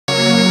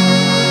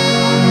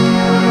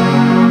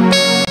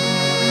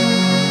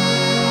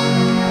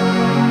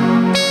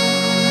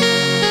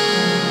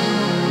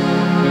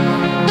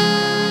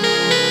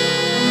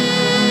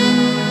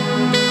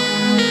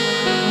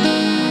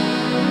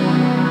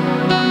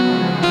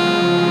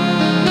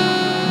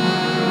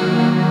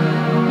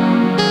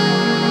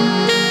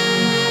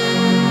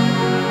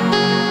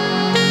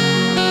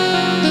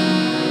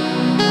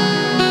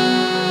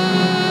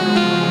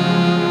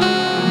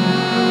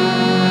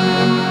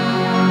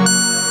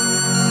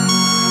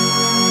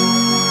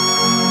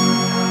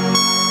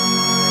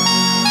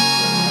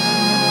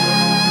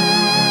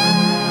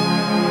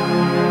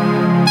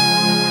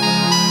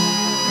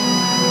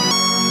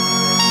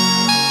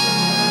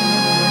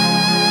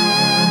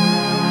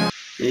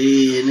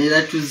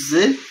nera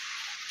tuze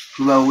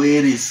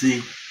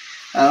tubaweereze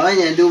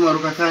abanya ndi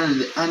umaruka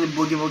kandi ani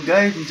bogibo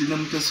guide ndine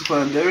mteso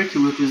kwa Derek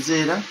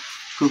wetuzeera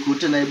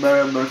kukuta na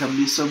barabara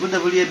kabisa but a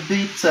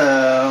bit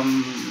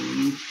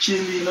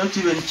chilly, not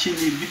even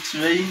chilly, a bit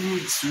rainy,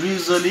 it's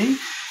drizzling.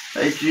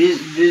 It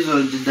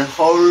drizzled the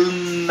whole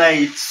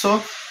night,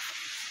 so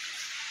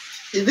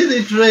it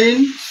didn't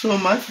rain so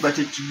much, but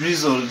it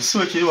drizzled.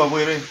 So it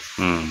yeah,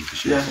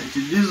 it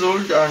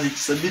drizzled and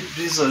it's a bit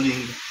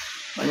drizzling.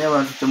 Between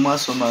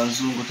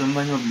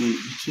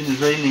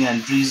raining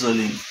and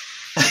drizzling.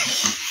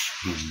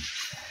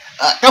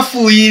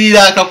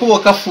 Akafuyirira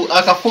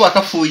akakuba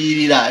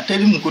akafuyirira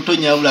teri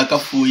mukutonya bula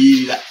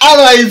akafuyirira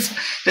otherwise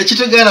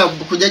tekitogana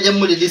kujaja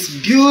muri this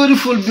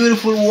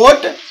beautiful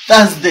what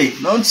Thursday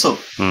not so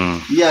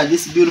yeah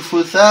this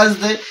beautiful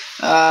Thursday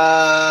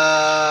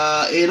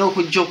ero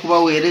kujjo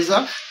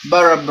kubaweereza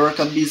barabara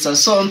kabisa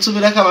so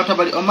nsubira ka abantu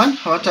bali Oman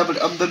abantu bali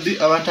Abu Dhabi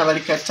abantu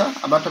bali Qatar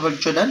abantu bali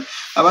Jordan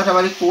abantu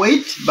bali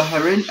Kuwait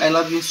Bahrain I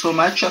love you so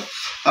much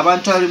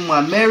abantu bali mu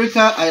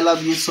America I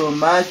love you so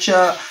much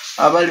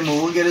abali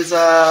mu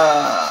Bungereza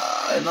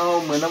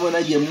no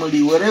mwena je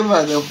muri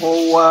wherever the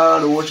whole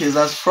world watches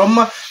us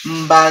from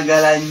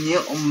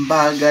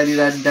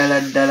mbagalira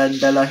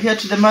dala here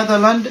to the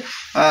motherland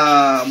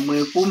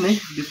mwekume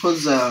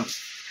because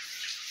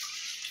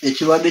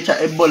ekirwadde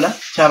kya Ebola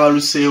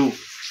kyabaluseewo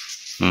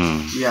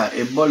yeah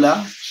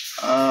Ebola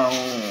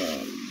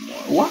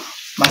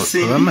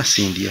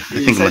Masindi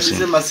I think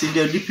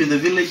Masindi deep in the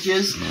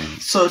villages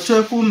so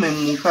twekume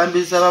mu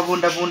kambi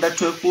z'abavundavunda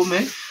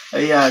twekume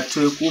yeah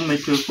twekume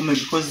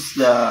because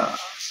the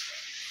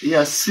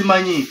yeah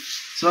simanyi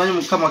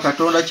mukama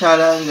katonda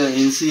kyalanga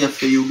ensi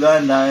yaffe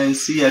Uganda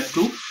ensi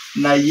yattu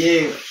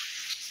naye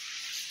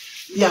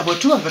yeah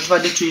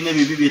bwetubadde tulina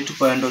ebibi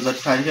byetukola ndowooza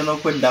tutandike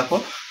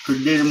n'okweddako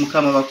tuddire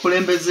mukama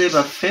bakulembeze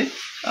baffe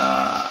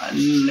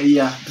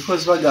yeah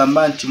because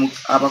bagamba nti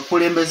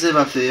abakulembeze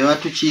baffe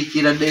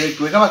batukiikira direct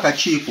wekaba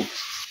kakiiko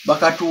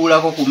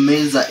bakatuulako ku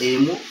mmeeza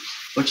emu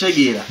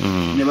otegeera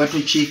ne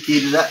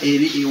batukiikirira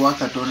eri ewa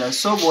Katonda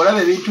so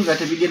bw'olaba ebintu nga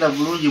tebigenda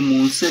bulungi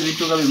mu nsi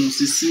ebintu nga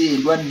bimusisi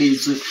endwadde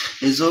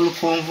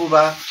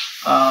ez'olukonvuba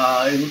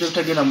ebintu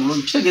bitagenda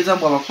bulungi kitegeeza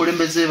mbu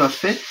abakulembeze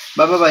baffe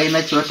baba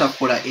balina kye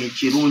batakola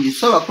ekirungi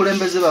so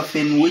abakulembeze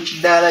baffe in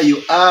which dala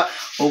you are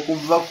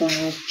okuva ku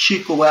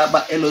bukiiko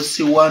bwa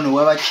LC1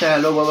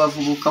 obw'abakyala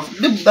obw'abavubuka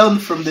deep down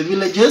from the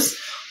villages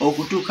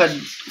okutuuka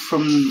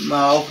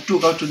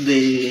to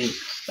the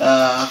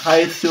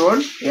high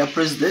throne ya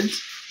president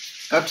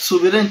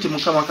katusubire nti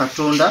mukama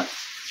Katonda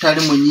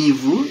tali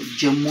munyivu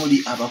gye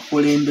muli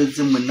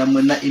abakulembeze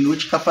mwenna in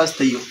which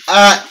capacity you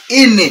are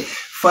in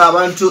for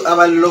abantu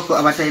abaloko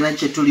abatalina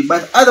kye tuli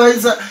but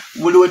otherwise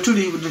buli we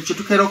tuli kye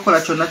tukeera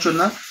okukola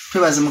kyonna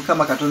twebaze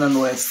mukama Katonda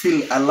no we are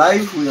still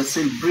alive we are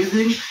still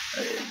breathing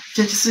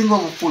kyekisinga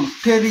obukulu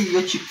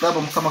teriyo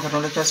kikaba mukama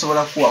Katonda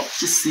kyasobola kuwa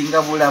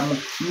kisinga bulamu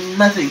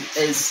nothing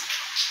else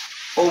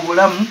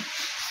obulamu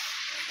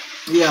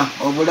yeah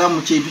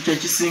obulamu kintu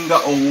kyekisinga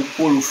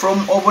obukulu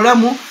from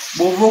obulamu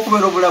bw'ova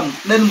okubeera obulamu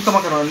then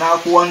mukama Katonda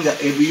n'akuwanga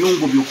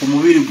ebiyungu by'oku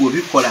mubiri gwe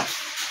bikola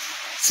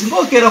singa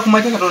okeera ku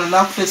makya Katonda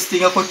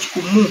n'akutesitingako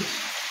kikumu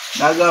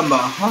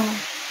n'agamba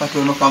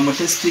Katonda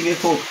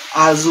kamutesitingeko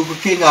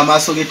azuukuke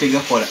ng'amaaso ge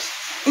tegakola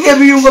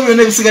ng'ebiyungu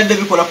byonna ebisigadde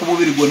bikola ku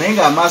mubiri gwe naye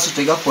ng'amaaso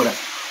tegakola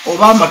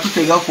oba amatu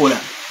tegakola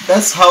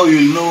that's how you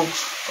know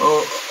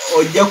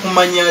ojja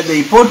kumanya the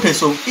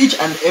importance of each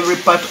and every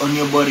part on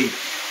your body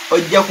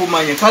ojja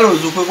kumanya kale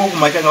ozuukweko ku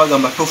makya nga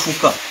bagamba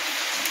tofuka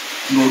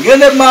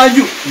ng'ogenda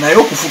emanju naye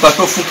okufuka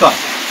tofuka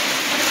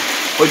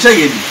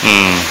okyegedde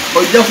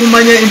ojja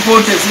kumanya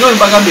importance nga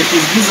bagambye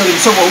tizizali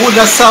bisobola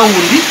owulira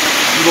sawundi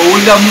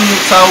ng'owuliramu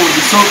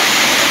sawundi so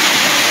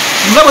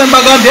nga bwe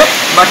mbagambye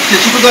but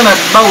tekitugana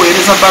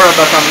baweereza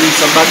baraba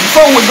kabisa but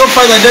before we go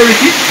further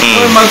Derek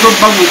maze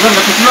obabuuza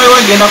nga tetunayo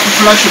wagenda ku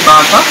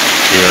flashback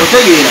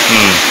otegeera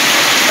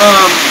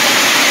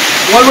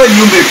waliwo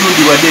ennyumba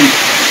etundibwa Derek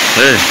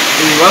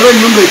waliwo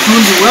ennyumba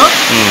etundibwa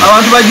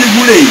abantu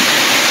bagigule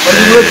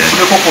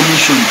tufuneko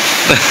commission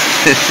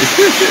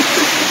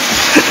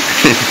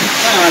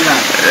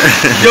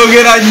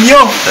jogera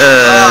nnyo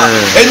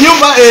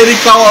ennyumba eri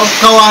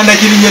Kawanda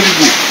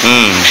Kirinyabigo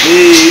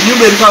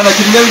ennyumba eri Kawanda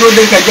Kirinyabigo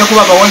Derek ajja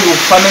kuba abawanyi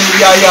okufaananyi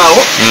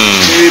byayawo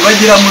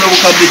bagiramu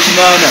n'obukadde 8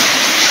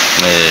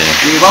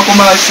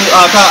 bakoma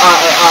ata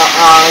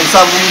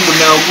 7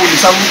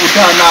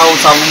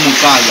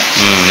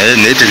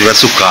 naye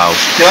tebasukaawo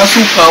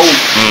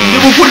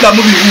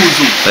ndibukuddamu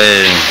bibuuzo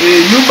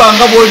ennyumba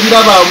nga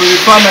bw'ogiraba mu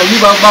bifaananyi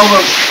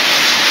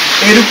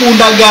eri ku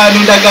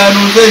ndagaano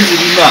nze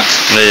nzirina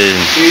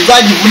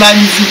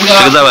ezagivunanyizibwa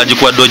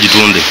bagikuwadde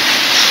ogitunde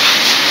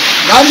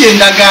gambye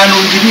endagaano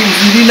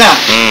nzirina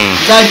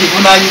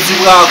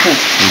zagivunanyizibwako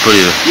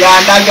ya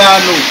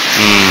ndagaano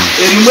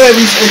erimu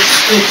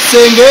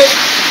ekisenge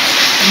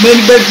main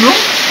bedroom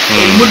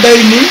erimu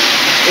dining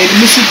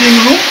erimu sitting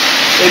room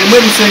erimu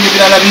ebisenge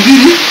birala 2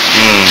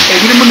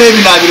 ebirimu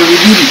n'ebinaabiro 2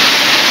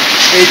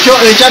 ekyo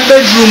ekya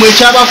bedroom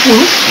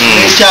ekyabakulu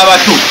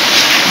n'ekyabato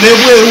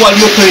nebweru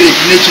waliyo toilet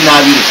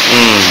n'ekinaabiro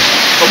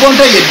oba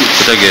ontegedde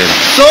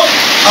so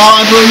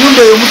abantu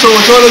ennyumba eyo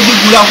musobola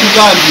ogigula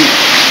akugambye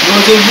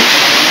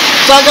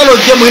saagala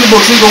ojje mu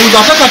inbox ng'obuuza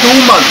ate kati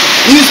woman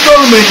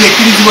installment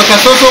ekkirizibwa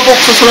kasoosoka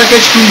okusosolako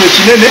ekitundu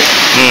ekinene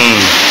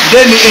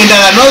then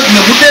endala ne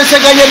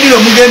muteeseganya ddiro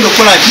mugenda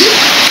okukola ki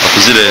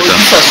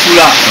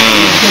ogisasula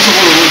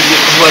tosobola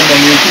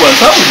obwandanyenkuwa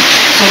sawuli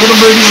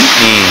soboloberi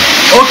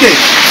okay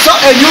so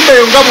ennyumba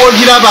eyo nga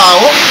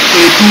bw'ogirabaawo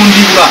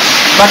etundibwa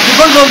but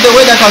because of the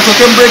way that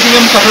kasooka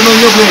embreakingemu katono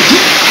nnyo bwenti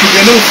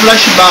tugende mu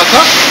flashback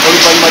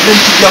oluvannyuma then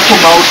tujja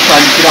kukomawo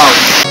tutandikirawo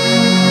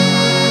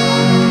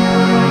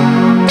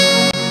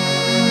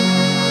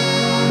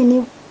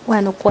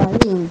wano kwa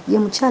Lini ye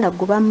mukyala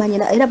gwe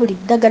bamanyira era buli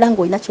ddagala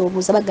ng'olina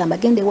ky'obuuza bagamba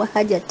gende wa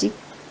Hajati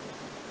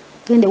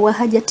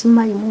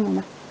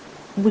Maimuna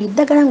buli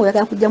ddagala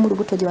ng'oyagala kujja mu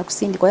lubuto gye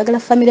bakusindika oyagala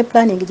family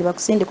planning gye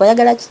bakusindika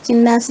oyagala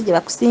kinnansi gye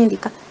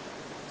bakusindika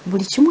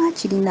buli kimu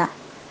akirina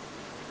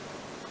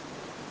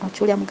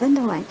okyolya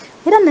muganda wange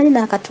era nali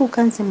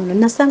naakatuuka nze muno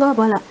nasanga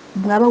abawala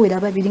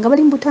ng'abawera babiri nga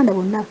bali mu butanda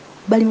bonna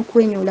bali mu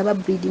kwenyoola ba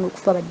breeding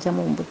okufa bajja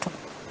mu mbuto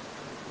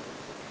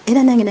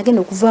era nange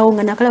nagenda okuvaawo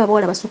nga nakalaba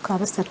abawala basukka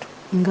abasatu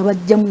nga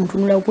bajja mu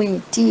ntunula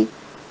bwenti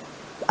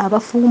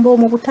abafumbo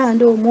mu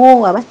butanda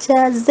omwo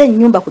abakyaze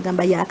ennyumba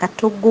kugamba ya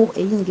katogo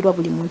eyingirwa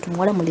buli muntu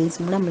muwala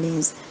mulenzi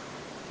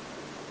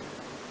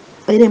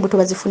era embuto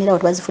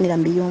bazifunira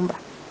mu biyumba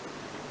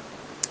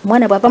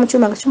omwana bw'ava mu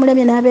kyuma nga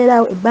kimulemye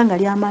n'abeerawo ebbanga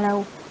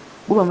lyamalawo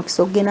guba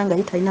mukisa okugenda nga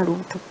ye talina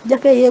lubuto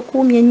jjako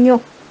eyeekuumye ennyo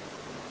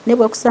ne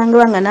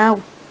bwekusangibwa nga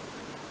naawe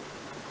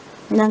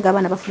nanga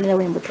abaana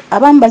bafunirawo embuto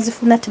abamu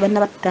bazifuna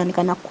tebanna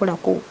batandika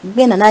nakukolako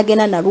genda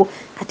n'agenda nalwo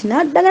kati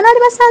naddaga naali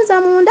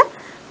basanza munda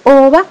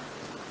oba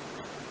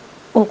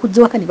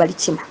okujja waka ne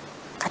balikima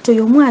kati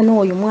oyo omwana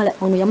oyo mwala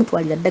ono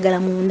yamutwalira ddagala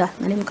munda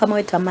nga ne mukama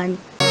we tamanyi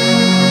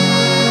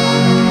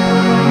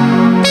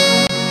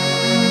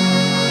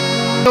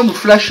mu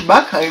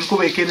flashback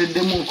enkuba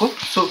ekereddemuko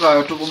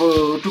soka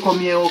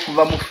tukomyewo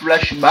okuva mu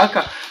flashback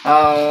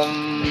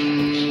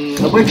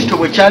bwekito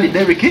bwe kyali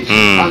Derek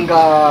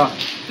nga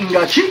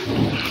ki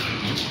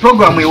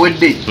program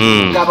ewedde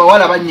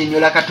ng'abawala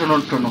bannyonnyola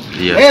katonotono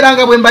era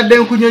nga bwe mbadde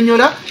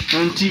nkunyonnyola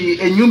nti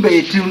ennyumba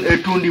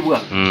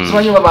etundibwa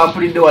simanyi oba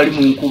bampulidde wali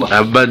mu nkuba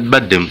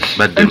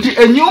nti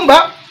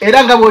ennyumba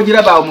era nga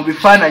bw'ogirabaawo mu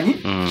bifaananyi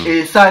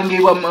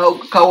esangibwa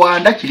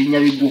Kawanda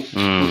Kirinyabigwo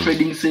mu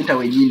trading center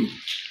wennyini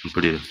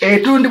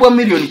etundibwa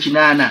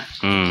 $8,000,000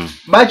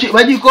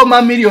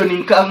 bagikoma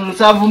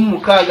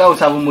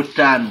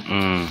 $7,675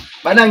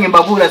 banange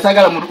mbabuula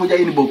sagala muntu kujja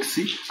inbox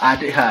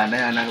ate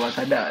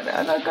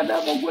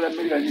nakadamogula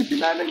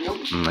 $8,000,000 nnyo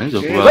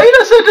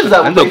balina sente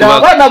zaabwe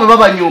abaana abo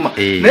babanyuma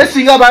naye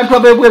singa abantu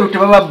abebweru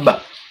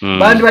tebababba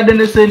bandi badde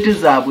ne sente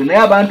zaabwe naye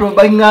abantu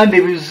baŋŋanda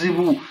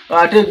ebizibu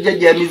ate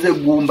jjajja yamize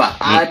eggumba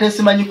ate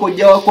simanyi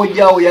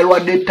kojjawo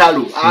yalwadde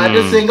ettalo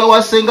ate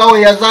sengawo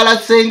yazaala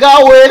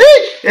sengawo eri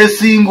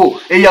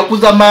esingo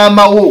eyakuza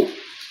maamawo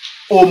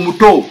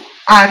omuto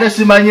ate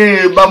simanyi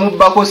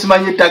bamubbako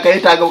simanyi ettaka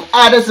yetaaga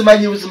ate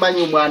simanyi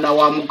omwana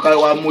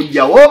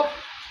wamugjawo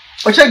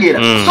okitegeera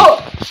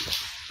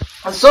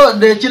so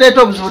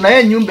kireeta obuzibu naye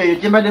ennyumba eyo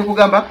gyembadde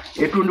kugamba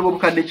etundibwa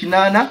obukadde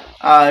 8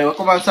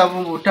 wakoma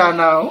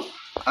 7 awo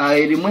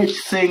erimu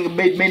ekisenge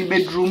main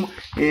bedroom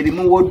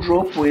erimu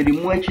wardrobe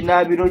erimu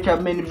ekinaabiro kya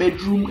main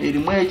bedroom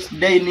erimu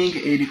dining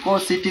eriko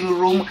sitting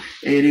room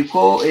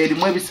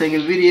erimu ebisenge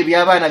bibiri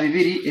eby'abaana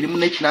bibiri erimu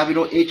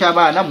n'ekinaabiro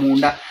eky'abaana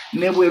munda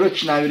nebwero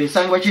ekinaabiro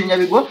esangibwa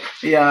Kirinyabigwo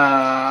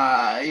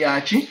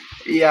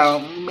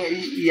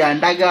ya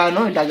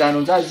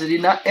endagaano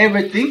nzazirina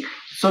everything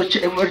so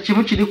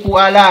kimu kiri ku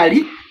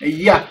alaali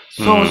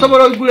so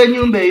osobola okugula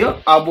ennyumba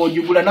eyo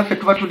abw'ogigula naffe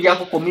tuba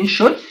tulyako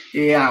commission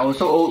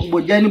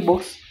bw'ojja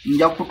inbox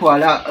nja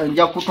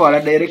kutwala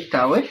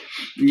director we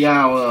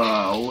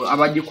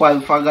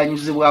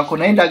abagikwafaganyizibwako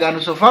naye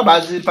endagaano sofa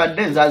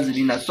bazimpadde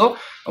nzazirina so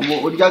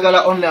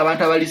njagala only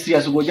abantu abali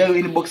serious bw'ojjayo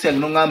inbox yange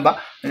n'oŋŋamba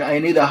I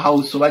need a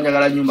house oba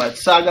njagala nyumba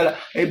saagala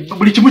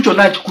buli kimu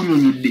kyonna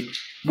kikunyunyudde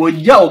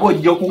bw'ojja oba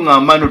ojja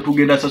okuŋŋamba no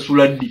tugenda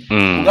sasula ddi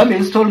kugamba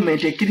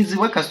installment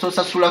ekkirizibwa kasita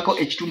osasulako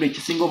ekitundu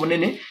ekisinga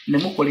obunene ne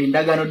mukola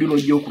endagaano ddi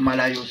lw'ojja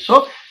okumalayo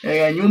so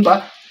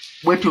nyumba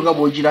bwetyo nga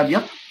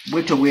bw'ogirabya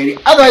bwetyo bweri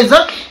otherwise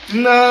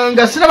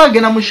nga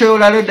sinabagenda mu show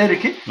olalo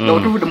Derek nga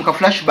bwetuvudde mu ka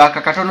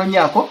flashback katono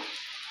nnyako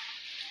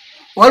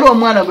waliwo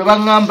omwana gwe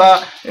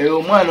baŋŋamba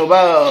omwana oba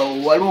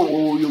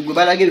waliwo gwe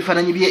balaga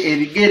ebifaananyi bye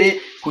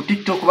ebigere ku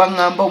TikTok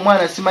baŋŋamba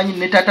omwana simanyi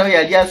ne taata we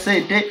yalya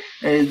sente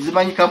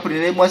zimanyi kampuni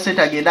n'emuwa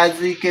sente agenda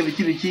aziika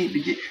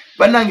biki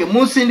bannange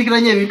munsindikira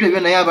nnyo ebintu ebyo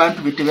naye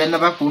abantu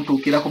tebanaba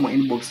kuntuukirako mu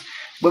inbox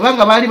bwe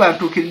banga baali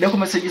bantuukiriddeko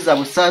message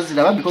zaabwe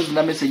saaziraba because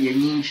na message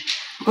ennyingi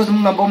because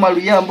mungamba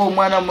omaluyamba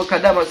omwana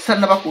mukadama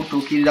sanaba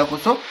kuntuukirirako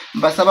so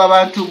mbasaba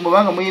abantu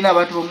mubanga muyina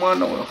abantu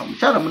bomwana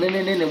mukyala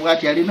munenenene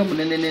bwati alina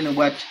munenenene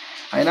bwati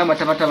alina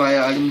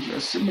amatamataba ali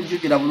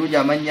simujjukira bulungi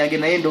amannya ge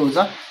naye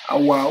ndowooza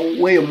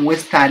weeyo mu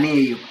western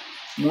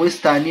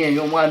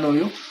eyo omwana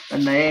oyo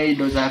naye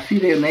ndowooza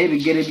afiireyo naye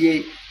ebigere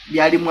bye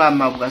byalimu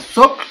amabwa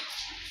so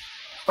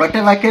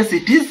whatever case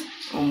it is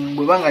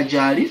bwebanga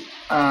jali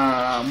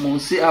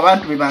munsi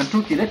abantu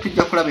bebantukire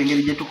tujja kulaba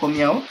engeri gye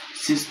tukomyawo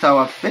sister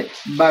waffe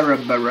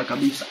barabara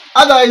kabisa.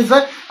 Otherwise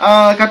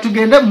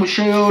katugende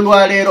musheyo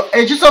olwaleero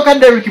ekisooka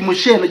Derek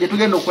musheno gye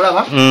tugenda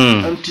okulaba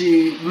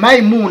nti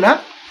Maimuna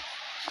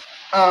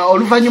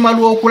oluvannyuma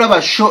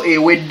lw'okulaba show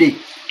ewedde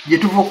gye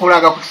tuva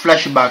okulaga ku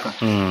flashback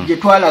gye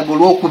twalaga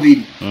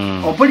olwokubiri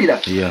ompulira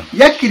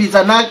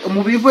yakkiriza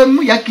mu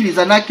bivemu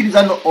yakkiriza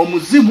nakiriza no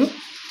omuzimu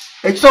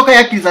ekisooka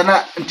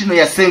yakkiriza ntino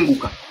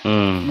yasenguka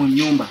mu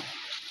nnyumba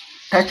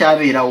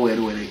takyabeerawo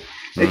werwere.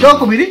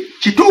 Ekyokubiri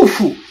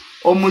kituufu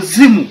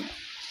omuzimu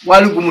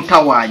wali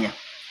gumutawaanya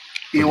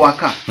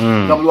ewaka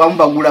nga buli wamu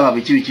bagulaba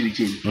biki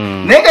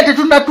naye nga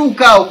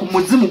tetunnatuukaawo ku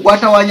muzimu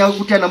gwatawaanya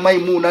gutya na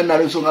Maimuna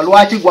nalensonga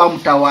lwaki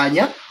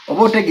gwamutawaanya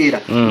oba otegeera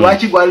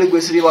lwaki gwali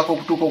gwesibibwako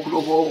okutuuka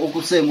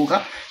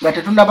okusenguka nga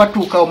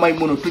tetunnabatuukaawo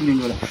Maimuna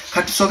otunnyonnyola.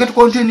 Katusooke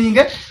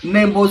tukontininge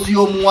n'emboozi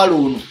y'omuwala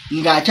ono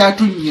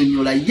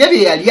ng'akyatunnyonnyola ye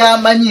bye yali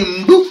amanyi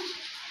mbu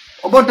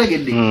oba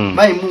otegedde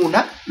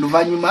Maimuna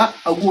luvannyuma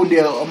gundi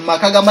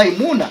maka ga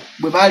Maimuna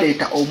bwe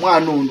baleeta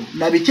omwana ono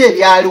na biki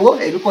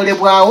ebyaliwo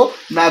ebikolebwawo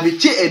na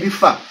biki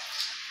ebifa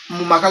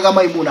mu maka ga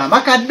Maimuna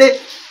amakadde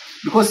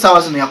because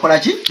sawa zino yakola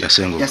ki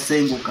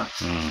yasenguka.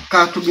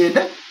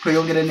 Katugende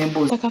tweyongere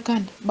n'emboozi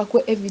kakakande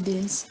bakwe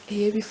evidence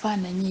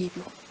ey'ebifaananyi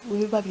ebyo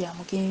webiba bya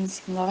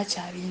mugenzi nga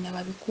bakyabirina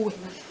babikuwe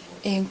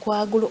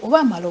enkwagulo oba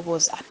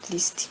amaloboozi at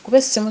least kuba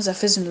essimu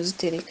zaffe zino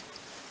zitereka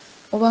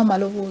oba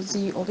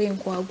amaloboozi oba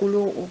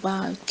enkwagulo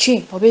oba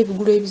ki oba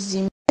ebigulo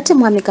ebizimbe. Ate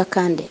mwami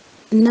Kakande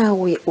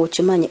naawe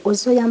okimanyi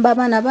ozoyamba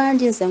abaana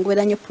bangi nze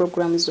ngwera nnyo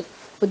program zo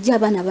ojja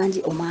abaana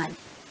bangi omwani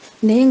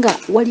naye nga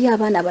wali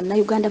abaana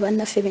bannayuganda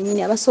bannaffe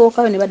bennyini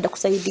abasookayo ne badda ku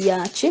sayidi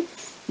yaki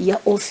ya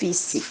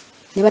ofiisi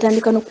ne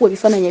batandika n'okuwa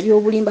ebifaananyi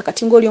eby'obulimba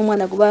kati ng'oli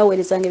omwana gwe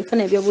baaweerezanga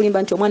ebifaananyi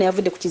eby'obulimba nti omwana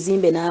yavudde ku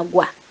kizimbe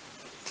n'agwa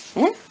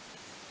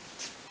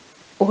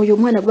oyo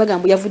omwana gwe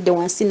bagamba yavudde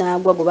wansi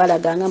n'agwa gwe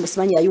balaganga mbu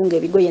simanyi yayunga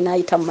ebigoye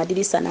n'ayita mu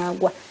madirisa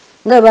n'agwa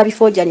nga bwe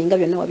babifoojalinga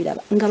byonna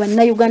wabiraba nga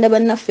bannayuganda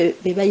bannaffe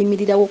be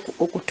bayimirirawo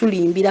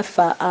okutulimbira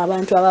ffe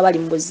abantu ababa bali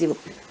mu buzibu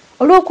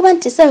olw'okuba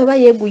nti essaawa eba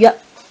yeeguya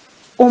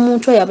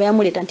omuntu oyo aba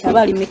yamuleeta nti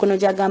aba ali mu mikono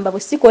gy'agamba bwe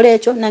sikola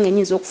ekyo nange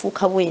nnyinza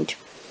okufuuka bwe ntyo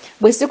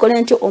bwe sikola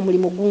ntyo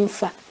omulimu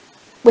gunfa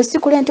bwe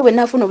sikola ntyo bwe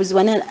naafuna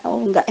obuzibu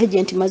nga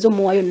agenti maze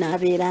omuwayo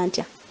n'abeera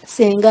ntya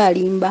senga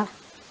alimba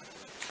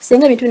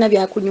senga ebintu bina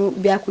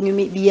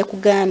byakunyumi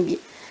byekugambye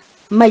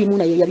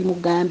Maimuna ye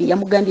yabimugambye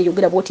yamugambye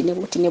yogera bwoti ne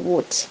bwoti ne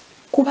bwoti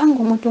kubanga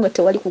omuntu nga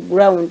tewali ku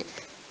ground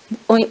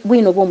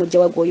bwino oba omujja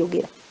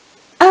wagwoyogera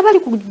abali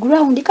ku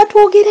ground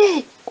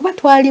katwogere kuba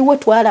twaliwo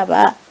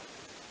twalaba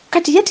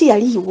kati ye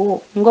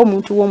tiyaliiwo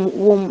ng'omuntu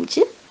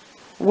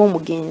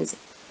w'omugenzi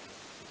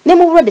ne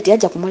mu bulwadde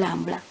teyajja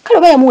kumulambula kale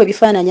oba yamuwa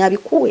ebifaananyi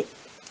abikuwe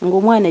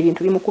ng'omwana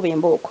ebintu bimukuba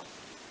embooko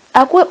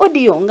akuwe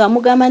audio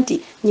ng'amugamba nti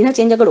nyina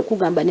kyenjagala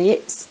okugamba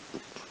naye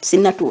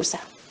sinnatuusa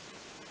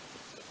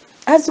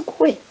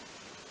azikuwe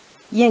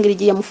ye engeri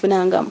gye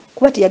yamufunangamu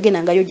kuba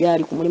teyagendangayo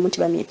gyali ku mulimu nti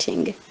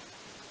bamyetenge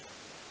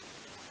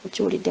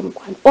okiwulidde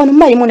mukwano ono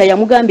Maimuna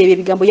yamugamba ebyo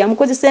ebigambo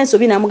yamukozesa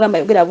ensobi n'amugamba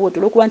yogera bwoti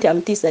olw'okuba nti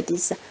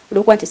amutiisatiisa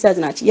olw'okuba nti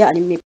essaazi nakiya ali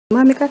mmiko.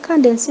 Mwami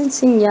Kakande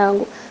ensi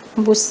nnyangu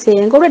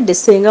mbusenga olwedde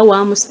senga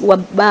wa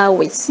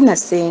bbaawe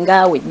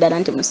sinasengaawe ddala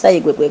nti musayi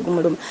gwe gwe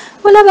gumuluma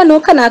olaba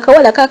nookana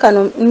akawala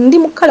kaakano ndi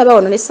mukalaba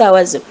wano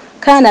n'essaawa zo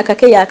kaana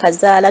akake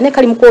yakazaala ne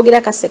kali mu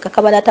kwogera kaseka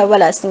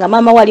kabalatabalasi nga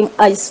maama wali mu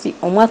ice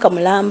omwaka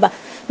mulamba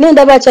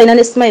nendaba akyalina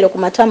ne smile ku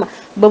matama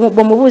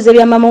bwemubuuza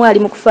ebya maama we ali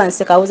mu kufa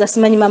nseka awuza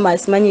simanyi maama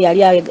simanyi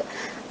yali awega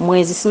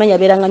mwezi simanyi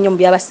abeeranga nnyo mu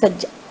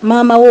byabasajja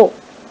maama wo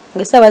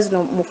ng'essaawa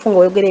zino mufunga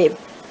oyogera ebyo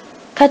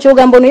kati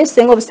ogamba ono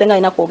yesenga obusenga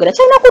alina kwogera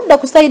kyalina kudda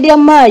ku sayidi ya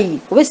maayi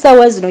kuba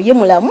essaawa zino ye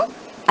mulamu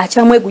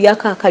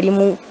akyamweguyako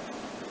akalimu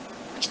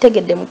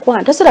kitegedde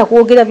mukwano tasobola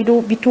kwogera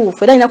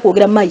bituufu era alina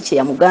kwogera maayi kye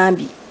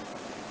yamugambye.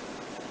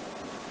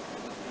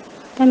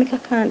 Mwami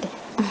Kakande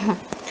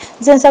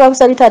nze nsaba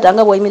busali taata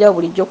nga bw'oyimirirawo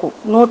bulijjo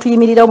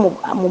n'otuyimirirawo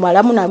mu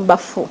malamu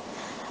nabafu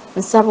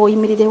nsaba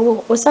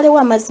oyimirirewo osalewo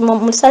amazima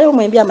musalewo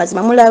mwembi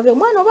amazima mulabe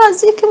omwana oba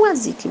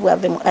aziikibwa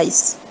ave mu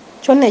ice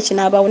kyonna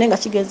ekinaabaawo naye nga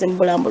kigenze mu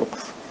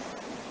bulambulukufu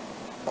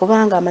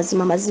kubanga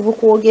amazima mazibu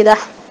kwogera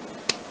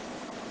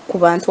ku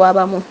bantu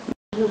abamu.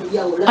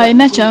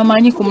 Alina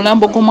kyamanyi ku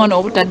mulambo gw'omwana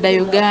obutadda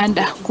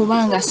Uganda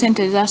kubanga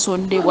ssente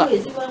zaasondebwa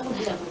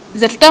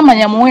ze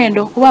tutamanya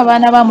muwendo kuba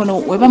abaana ba muno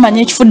we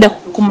bamanya ekifudde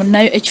ku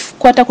munnayo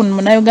ekikwata ku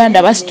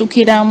Munnayuganda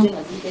basitukiramu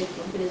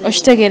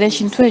okitegeera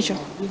ekintu ekyo.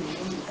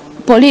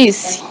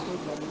 Poliisi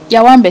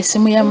yawamba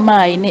essimu ya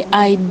maayi ne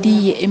ID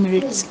ye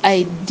Emirates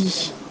ID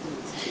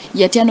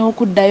yatya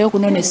n'okuddayo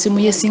okunona essimu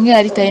ye singa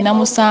yali talina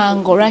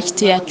musango lwaki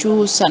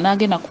teyakyusa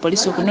n'agenda ku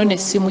poliisi okunona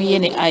essimu ye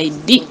ne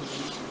ID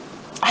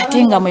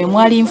ate nga mwe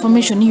mwali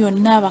information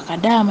yonna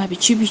abakadaama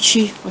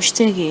biki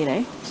okitegeera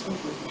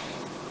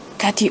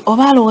kati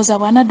oba alowooza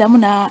bw'anaddamu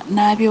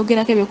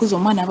n'abyogerako ebyekuza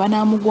omwana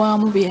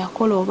banaamugwamu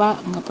byeyakola oba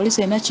nga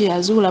poliisi erina kye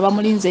yazuula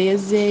bamulinze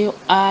yezzeeyo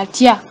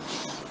atya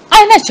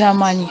alina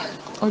kyamanyi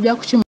ojja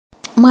kukimu.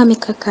 Mwami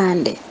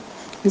Kakande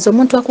nze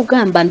omuntu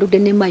akugamba ndudde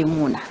ne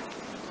Maimuna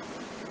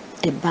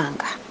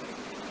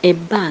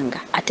ebbanga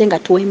ate nga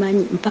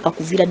twemanyi mpaka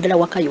kuvira ddala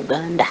waka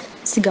Uganda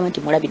sigamba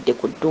nti mulabidde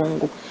ku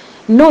ddungu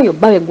n'oyo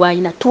bbawe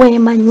gwayina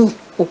twemanyi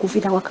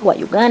okuvira waka wa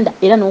Uganda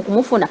era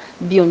n'okumufuna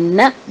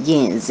byonna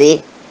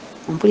yenze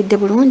ompulidde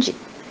bulungi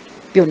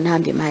byonna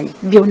mbimanyi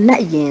byonna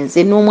yenze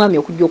n'omwami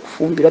okujja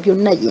okufumbirwa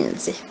byonna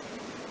yenze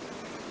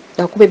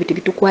akuba ebintu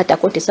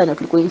bitukwatako tesaana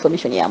tuli ku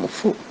information ya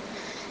mufu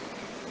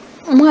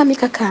mwami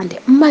kakande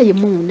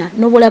Maimuna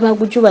n'obulaba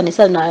gujuba ne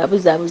saana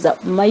abuzaabuza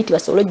maiti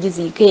basobole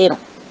giziika eno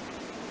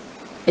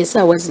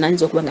esaawa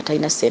zinanyiza okuba nga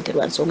talina ssente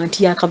lwa nsonga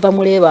nti yakava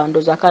muleba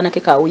ndoza akaana ke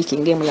ka wiiki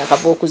ng'emu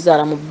yakava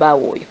okuzaala mu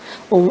bbaawo oyo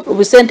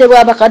obusente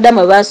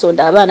bw'abakaddamu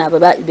basonda abaana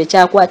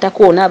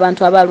bekyakwatako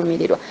n'abantu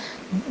abalumirirwa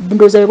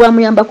ndoza bwe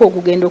bwamuyambako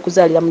okugenda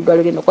okuzaalira mu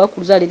ddwaliro eno kuba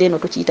kuzaalira eno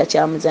tokiyita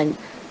kyamuzanyo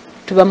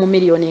tuba mu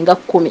miliyoni nga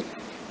 10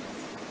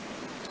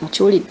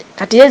 mukiwulidde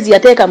kati yezi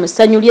yateeka mu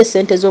ssanyu lye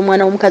ssente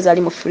z'omwana w'omukazi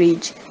ali mu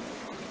fridge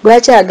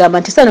lwaki agamba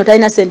nti saano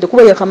talina ssente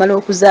kuba yakamala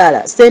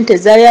okuzaala ssente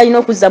zaali alina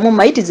okuzzamu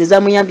mayiti ze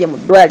zamuyambye mu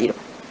ddwaliro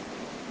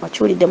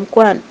wakiwulidde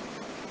mukwano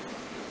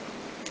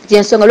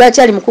gyensonga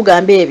lwaki ali mu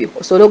kugamba ebyo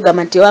osobole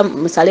okugamba nti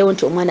musalewo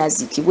nti omwana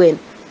aziikibwe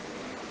eno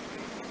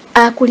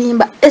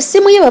akulimba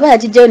essimu ye baba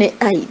yagijjayo ne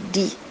ID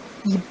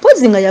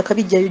mpozi nga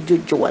yakabijjayo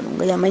jjojjo wano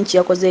nga yamanyi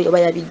kiyakozeeyo oba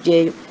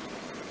yabijjaeyo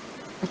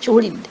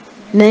wakiwulidde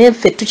naye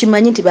ffe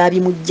tukimanyi nti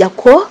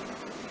baabimuggyako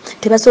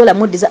tebasobola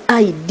muddiza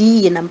ID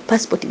ye na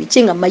passport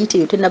biki nga mayiti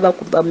eyo tenaba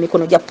kuba mu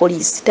mikono gya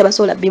poliisi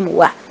tebasobola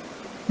bimuwa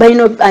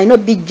alina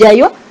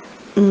bijjayo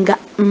nga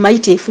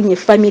mayiti efunye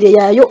famire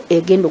yaayo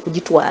egenda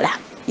okugitwala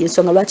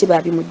ensonga lwaki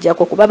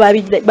baabimuggyako kuba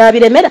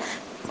baabiremera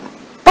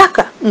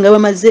paka nga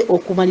bamaze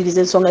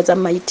okumaliriza ensonga za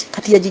mayiti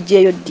kati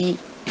yagijjaeyo ddi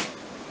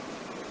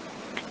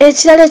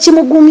ekirala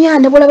ekimugumya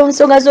ne bulaba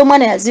ensonga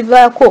z'omwana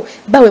yazivaako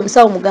bawe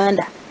musawo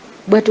muganda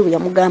bwetu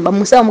yamugamba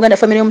musawo muganda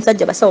famire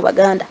y'omusajja basawo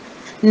baganda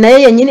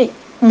naye yennyini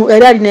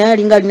era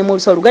alinga alina mu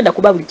olusawo luganda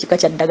kuba buli kika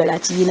kya ddagala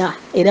akiyina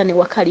era ne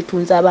waka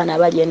alitunza abaana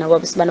abali ena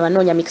bano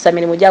banoonya mikisa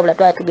mirimu gyabula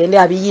twala tugende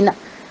abiyina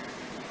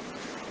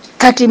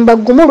kati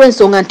mbagumu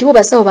olw'ensonga nti bo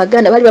basawo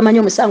baganda bali bamanyi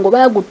omusango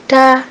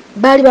baagutta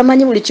baali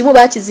bamanyi buli kimu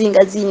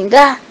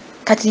baakizingazinga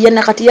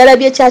kati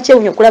yalabye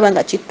ekyakyewunya okulaba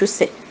nga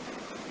kittuse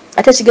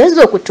ate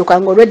kigenza okuttuka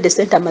ng'olwedde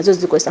ssente amaze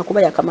ozikozesa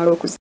kuba yakamala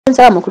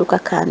okuzinsaba mukulu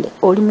kakande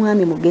oli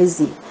mwami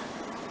mugezi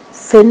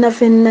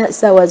fenna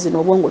saawa zino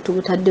obwongo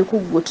tubutadde ku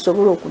ggwe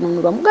tusobole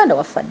okununulwa muganda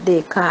wafadde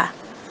eka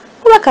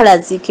kuba kale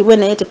aziikibwe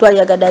naye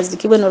tetwaliyagada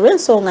aziikibwe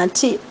n'olw'ensonga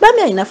nti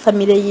bami alina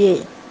famire ye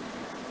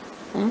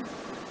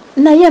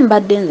naye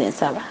mbadde nze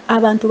nsaba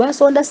abantu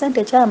basonda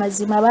ssente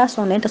kyamazima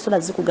basonda naye tasobola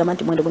zikugamba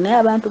nti mwende naye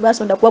abantu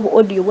basonda kuba bu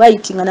audio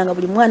writing nanga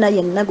buli mwana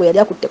yenna gwe yali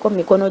akutteko mu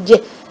mikono gye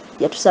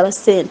yatusaba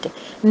ssente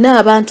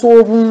n'abantu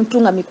obuntu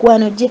nga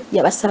mikwano gye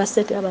yabasaba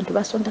ssente abantu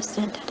basonda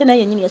ssente ate naye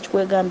yennyini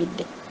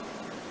yakikwegambidde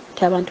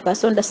ti abantu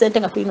basonda ssente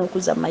nga tulina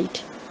okuzza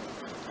mayiti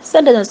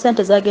ssente zino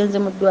ssente zagenze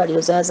mu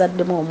ddwaliro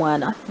zazaddemu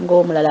omwana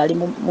ng'omulala ali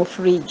mu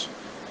fridge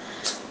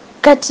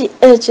kati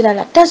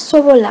ekirala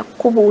tasobola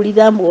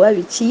kubuulira mbu oba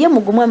biki ye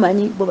mugumu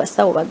amanyi bo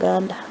basawo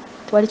baganda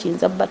tewali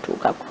kiyinza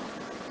batuukako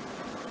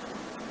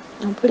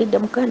ompulidde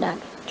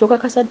mukandange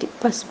kyokakasa nti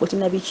passport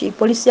na biki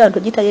polisi yawo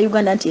togita ya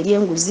Uganda nti eri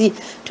enguzi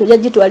tojja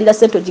gitwalira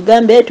ssente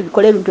ogigambe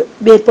tubikole ebintu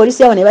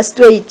polisi yawo ne ba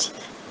straight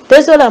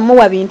tesobola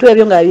muwa bintu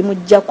ebyo nga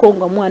bimuggyako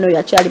nga omwana oyo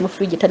akyali mu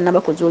fridge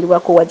tannaba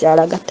kuzuulibwako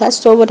wagyalaga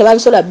tasobola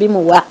tebabisobola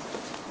bimuwa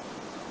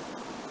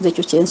nze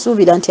ekyo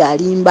kyensuubira nti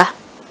alimba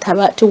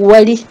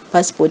tuwali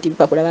passport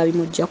bipapula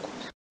babimuggyako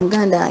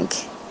muganda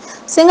wange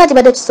singa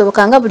kibadde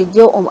kisoboka nga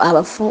bulijjo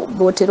abafu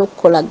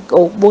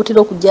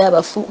bootera okujja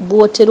abafu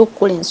bootera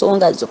okukola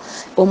ensonga zo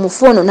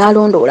omufu ono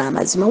n'alondoola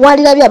amazima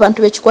walirabye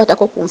abantu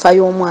bekikwatako ku nfa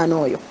y'omwana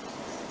oyo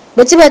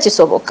bwe kiba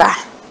kisoboka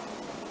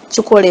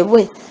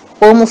kikolebwe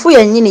omufu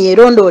yennyini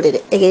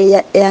yerondoolere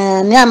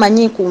ani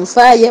amanyi ku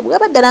nfa ye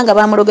bwaba ddala nga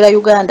bamulogera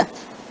Uganda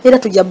era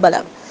tujja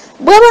balaba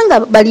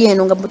bwabanga bali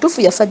eno nga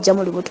mutufu yafajja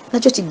mu lubuto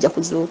nakyo kijja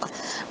kuzuuka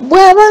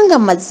bwabanga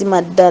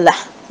mazima ddala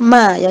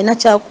yalina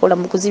kyakukola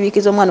mu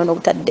kuzibiikiza omwana ono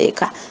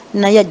obutaddeeka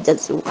naye ajja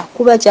zuuka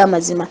kuba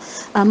kyamazima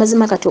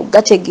amazima kati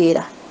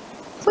ogategeera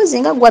mpozi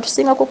nga gwe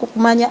atusingako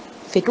kukumanya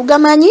ffe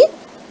tugamanyi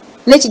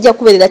nekijja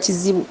kubeerera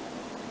kizibu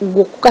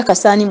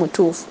ng'okukakasaani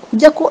mutuufu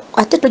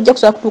ate tojja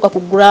kusobola kutuuka ku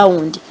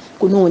ground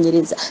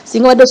kunoonyereza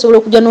singa wadde osobola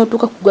okujja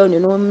n'otuuka ku ground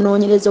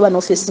n'onoonyereza oba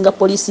n'ofeesinga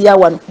poliisi ya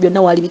wano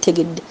byonna waali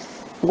bitegedde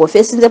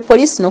ng'ofeesinze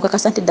poliisi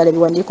n'okakasa nti ddala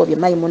ebiwandiiko bye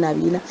Maimuna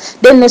abiina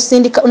then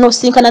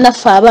n'osinkana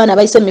naffe abaana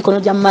bayise mu mikono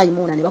gya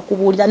Maimuna ne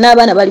bakubuulira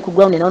n'abaana bali ku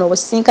ground nawo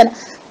n'obasinkana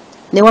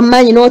ne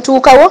wammanyi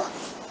n'otuukawo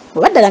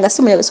bwe baddala nga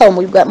si musawo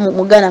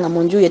muganda nga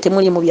mu nju ye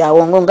temuli mu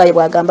byawongo nga ye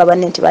bwagamba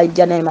banne nti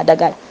balijja naye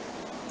madagala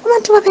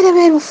abantu babeere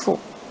beerufu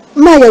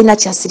Mayi alina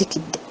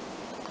kyasirikidde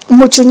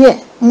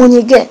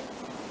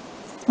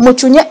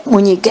mucunye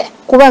munyige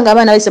kubanga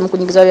abaana bayise mu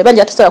kunyigiza babe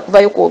banja tusobola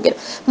kuvayo kwogera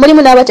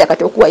mulimu n'abatya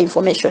kati okuwa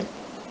information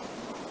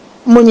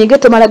munyige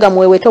tomalaga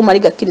mwewe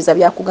tomaliga kkiriza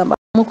byakugamba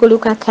mukulu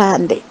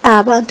kakande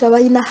abantu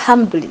abalina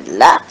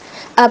alhamdulillah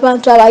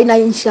abantu abalina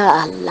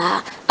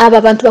inshallah aba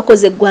abantu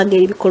bakoze eggwanga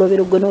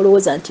ebikolobero gwe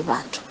n'olowooza nti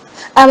bantu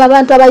aba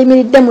bantu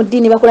abayimiridde mu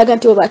ddiini bakulaga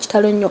nti oba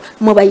kitalo nnyo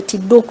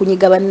mubayitidde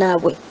okunyiga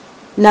bannaabwe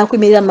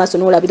nakuyimirira mu maaso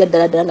n'olabira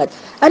ddala nga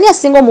ani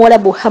asinga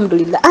omuwalabu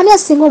alhamdulillah ani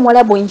asinga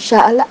omuwalabu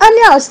inshallah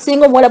ani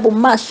asinga omuwalabu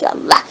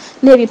mashallah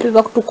n'ebintu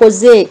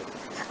bibatukoze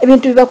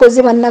ebintu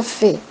bibakoze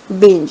bannaffe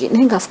bingi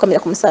naye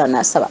ng'afukamira ku musala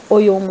n'asaba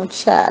oyo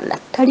omukyala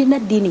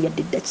talina ddiini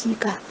yadde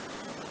eddakiika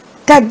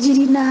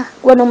tagirina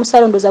kuba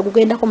n'omusala ndooza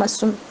gugendako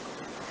masumi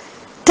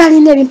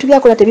talina ebintu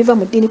byakola tebiva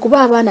mu ddiini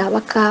kuba abaana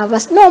abakaaba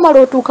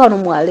n'omala otuuka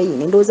wano mu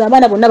alayini ndowooza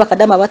abaana bonna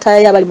bakadama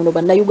abataayayo abali muno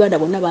bannayuganda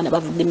bonna abaana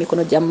bavudde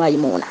emikono gya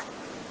Maimuna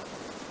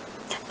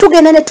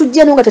tugenda ne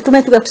tujja no nga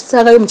tetumanyi tuga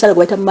kusangayo omukyala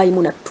gwe bayita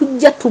Maimuna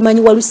tujja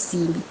tumanyi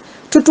Walusimbi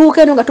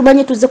tutuuke no nga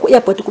tumanyi tuzze ku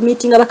airport ku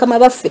meeting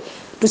abakama baffe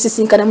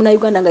tusisinkana mu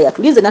Uganda nga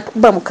yatulinze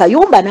natuba mu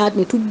kayumba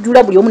ne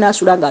tujjula buli omu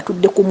n'asula nga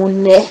atudde ku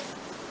munne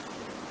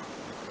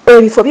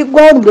ebifo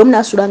biggwawo buli omu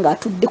n'asula nga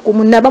atudde ku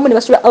munne abamu ne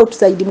basula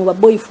outside mu ba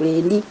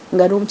boyfriend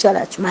nga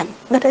n'omukyala akimanyi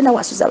nga talina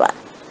wasuza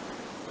baana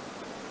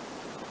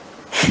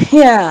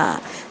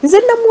nze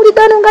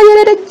namuwuligano nga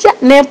yererejja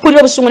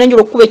nempulira obusungu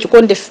nenjula okukuba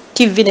ekikonde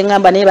TV ne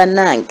ngamba naye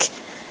bannange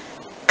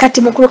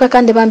kati mukuluka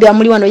kandi bambi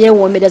amuli wano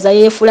yeewoomereza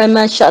yeefula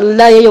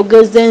mashallah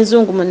yeyogeza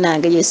enzungu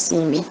munnange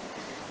yeesimbye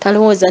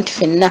talowooza nti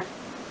fenna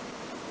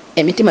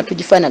emitima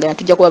tugifaanagana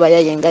tujja kuba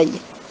bayaye nga ye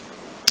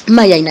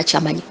Mayi alina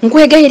kyamanyi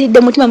nkwegayiridde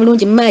mutima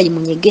mulungi Mayi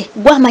munyige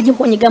gwamanyi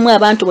kunyigamu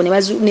abantu bo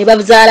ne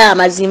bazaala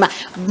amazima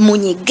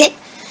munyige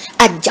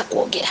ajja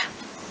kwogera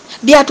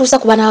byatuusa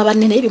ku bana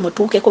abanene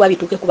ebimutuukeko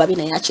babituukeko babi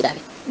naye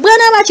akirabe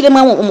bwana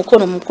abakiremu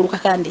omukono mukuluka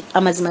kandi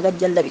amazima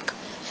gajja labika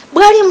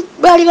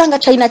bwali banga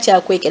China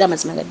kyakwekera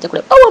amazima gajja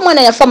kulaba owo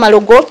mwana yafa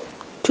malogo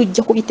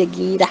tujja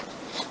kubitegeera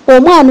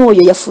omwana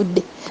oyo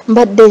yafudde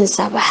mbadde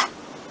nsaba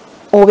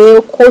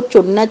obeeko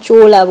kyonna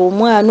kyolaba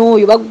omwana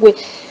oyo bagwe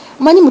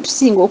manyi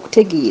mutusinga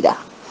okutegeera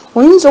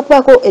oyinza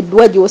okubaako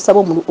eddwa gy'osaba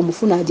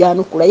omufuna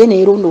ajanukula ye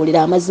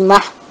neerondoolera amazima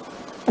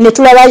ne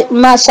tulaba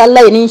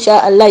mashallah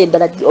inshallah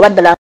eddala oba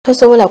ddala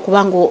tosobola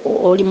kubanga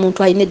oli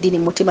muntu alina eddiini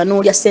mu mutima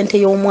n'olya ssente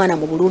y'omwana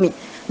mu bulumi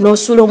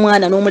n'osula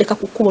omwana n'omuleka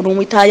ku kkubo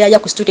n'omwitaayaya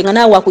ku situti nga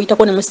naawe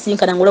akuyitako ne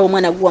musinkana ng'olaba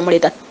omwana gwe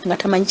wamuleeta nga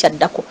tamanyi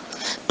kyaddako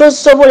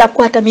tosobola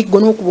kukwata miggo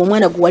n'okuba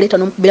omwana gwe waleeta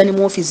n'omukubira ne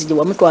mu ofiisi gye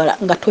wamutwala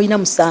nga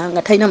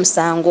talina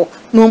musango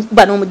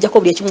n'omukuba n'omuggyako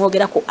buli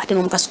ekimwogerako ate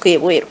n'omukasuka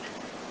ebweru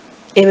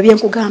ebyo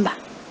byenkugamba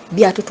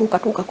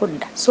byatutuukatuukako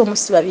dda so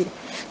omusi babiri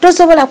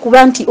tosobola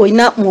kuba nti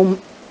olina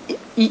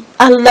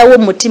Allah wo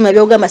mutima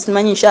byogamba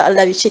simanyi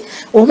inshallah biki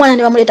omwana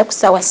ne bamuleeta ku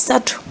ssaawa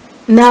 3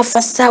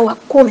 n'afa ssaawa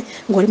 10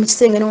 ng'oli mu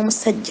kisenge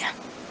n'omusajja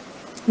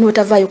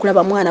n'otavaayo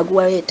okulaba mwana gwe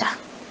waleeta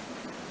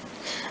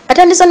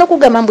atandisa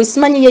n'okugamba mbu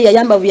simanyi ye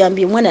yayamba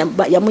buyambi omwana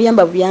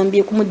yamuyamba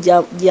buyambi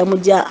kumujja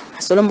yamujja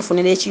asole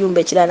mufunira ekiyumba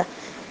ekirala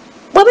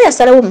bwaba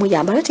yasalawo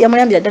omuyamba ate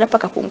yamuyambira ddala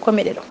paka ku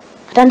nkomerero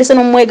atandisa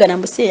n'omwegana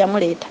mbu si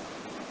yamuleeta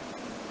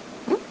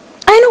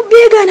ayina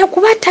okubyegana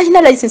kuba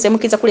talina license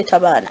emukkiriza kuleeta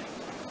baana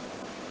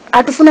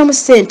atufuna mu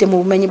ssente mu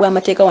bumenyi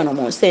bw'amateeka wano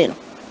mu nsi eno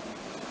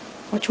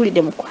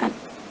okiwulidde mukwano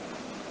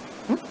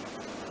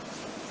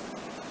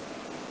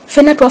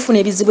fenna twafuna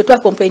ebizibu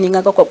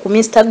twakomplaininga ku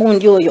Mr.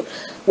 Gundi oyo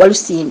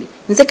Walusimbi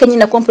nze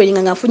kenyina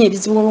complaininga nga nfunye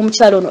ebizibu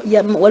omukyalo ono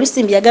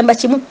Walusimbi yagamba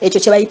kimu ekyo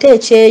kye bayita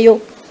ekyeyo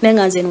naye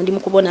nga nze eno ndi mu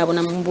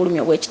kubonaabona mu bulumi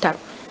obw'ekitalo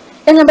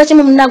yagamba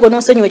kimu munnago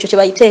n'onsonyiwa ekyo kye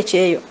bayita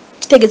ekyeyo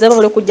kitegeeza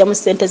basobola okujja mu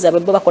ssente zaabwe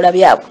bo bakola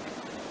byabwe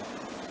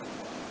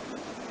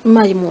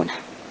Maimuna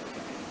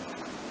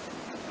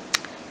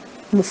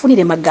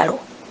mufunire magalo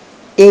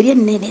eri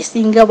ennene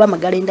esinga oba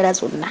magalo endala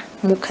zonna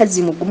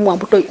mukazi mugumu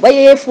wambuto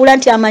yefuula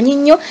nti amanyi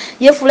nnyo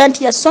yefuula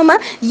nti yasoma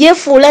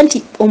yefuula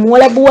nti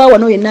omuwalabu wa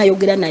wano yenna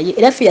ayogera naye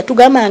era ffe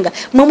yatugambanga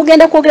mwe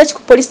mugenda kwogera ki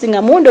ku polisi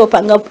nga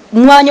mundoopa nga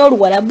mwanya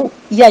oluwalabu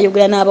ye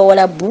ayogera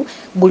n'abawalabu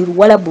buli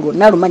luwalabu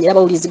lwonna lumanyi era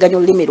bawuliziganya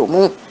olulimi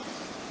lumu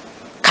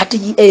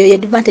kati eyo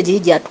advantage ye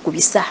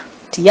gyatukubisa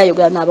ti ye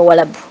ayogera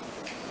n'abawalabu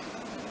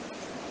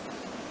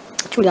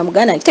Chulya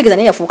muganda kitegeeza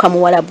naye yafuuka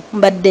muwalabu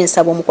mbadde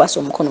nsaba omukwasa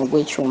omukono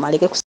gw'ekyuma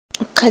aleke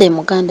kale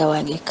muganda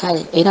wange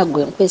kale era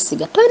gwe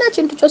nkwesiga tolina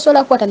kintu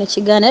kyosobola kukwata ne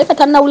kigaana naye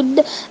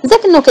katanawulidde nze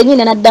kino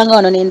kenyini naddanga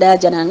wano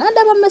nendaja nanga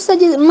ndaba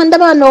message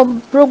ndaba no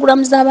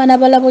program z'abaana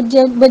balabo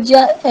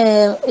bajja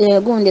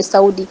Gundi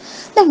Saudi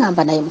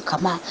nengamba naye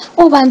mukama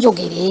oba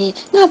njogere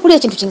nampulira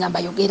ekintu kingamba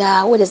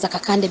yogera wereza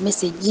kakande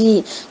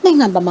message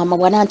nengamba mama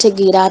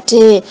bwanantegeera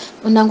ate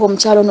nanga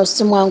omukyalo no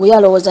simu wangu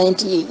yalowooza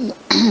nti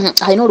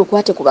alina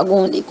olukwate ku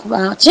Bagundi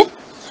kuba ki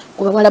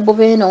kuba walabu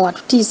beno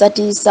watutiisa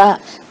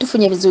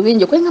tufunye ebizibu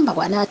bingi kwegamba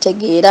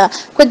bwanaategeera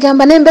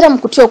kwegamba nembera mu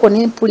kutyoko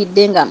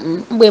nempulidde nga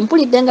bwe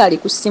mpulidde nga ali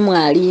ku simu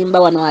alimba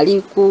wano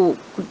ali ku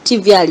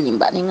TV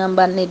alimba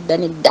nengamba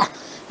nedda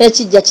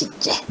ekijja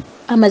kijje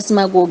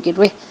amazima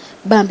googerwe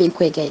bambi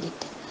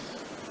nkwegayiridde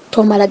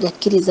tomala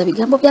gakkiriza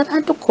bigambo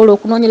by'abantu kola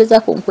okunoonyereza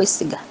ku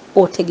nkwesiga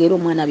otegeera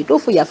omwana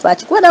bituufu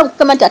yafaaki kuba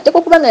nakugamba nti ateka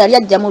okubanga yali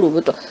ajja mu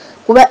lubuto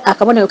kuba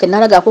akabonero ke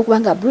nalagaako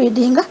okubanga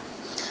breedinga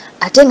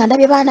ate nga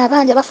ndabye baana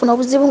abangi bafuna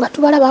obuzibu nga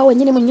tubalaba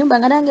wennyini mu nnyumba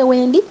nga nange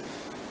wendi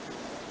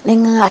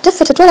nenga ate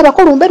ffe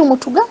tetwalabako lumbe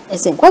lumutuga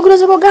ezo enkwagiro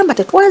ze bagamba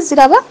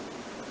tetwaziraba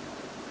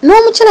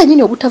n'omukyala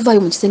nyine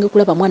obutavaayo mu kisenge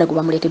kulaba mwana gwe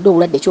bamuleetedde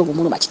obulwadde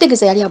eky'obumuluma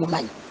kitegeeza yali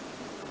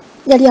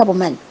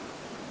abumanyi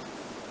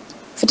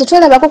ffe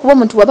tetwalabako kuba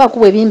omuntu waba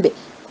akuba ebimbe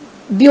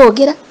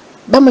byogera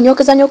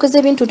bamunyokeza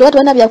ebintu tewali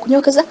balina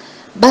byakunyokeza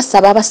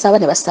basaba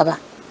ne basaba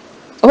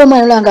oba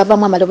omwana olanga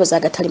avaamu amaloboozi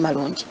agatali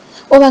malungi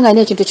oba nga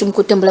alina ekintu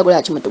ekimukutte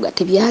mbulagula kimutuga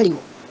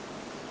tebyaliwo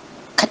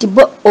kati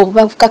bo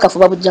obukakafu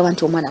babujjawa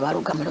nti omwana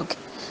baluga muloge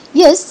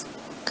yes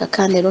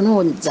kakandero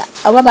noonyiza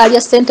aba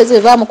baalya ssente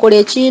ze bamukola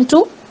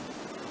ekintu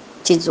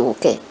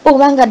kizuuke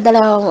obanga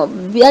ddala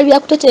byali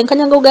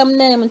byakutetenkanya nga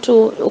munene muntu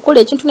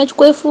okola ekintu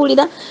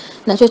nekikwefuulira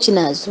nakyo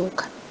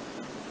kinaazuuka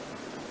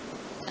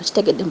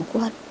akitegedde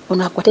mukwano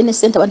ono akwate ne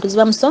ssente abantu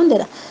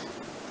zibamusondera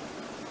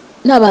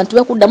n'abantu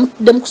bakudda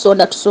mutudde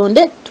mukusonda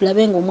tusonde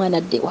tulabe ng'omwana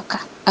adde ewaka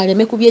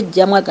aleme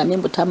kubyejjamu agambe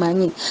mbu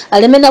tamanyi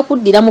aleme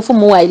nakuddira mufu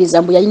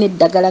muwaayiriza mbu yalina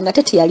eddagala nga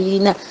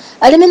teteyalirina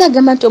aleme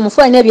nagamba nti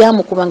omufu alina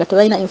ebyamukuba nga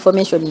tebalina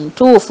information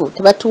ntuufu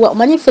tebatuwa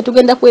omanyi ffe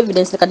tugenda ku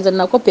evidence kaniza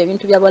nakopa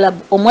ebintu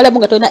by'abalabu omuwalabu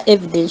nga tolina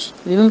evidence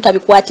bibimu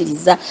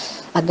tabikwatiriza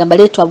agamba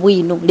leetwa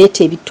bwino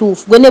leeta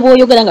ebituufu gwe ne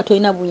bw'oyogera nga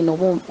tolina bwino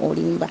oba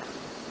olimba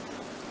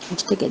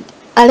nkitegedde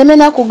aleme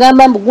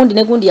nakugamba mbu gundi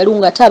ne gundi yaliwo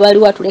nga ate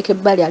abaaliwo atuleka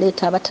ebbali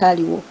aleeta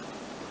abataaliwo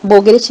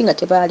boogere ki nga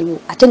tebaaliwo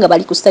ate nga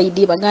bali ku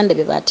sayidi baganda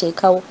be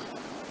bateekawo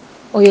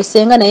oyo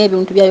senga naye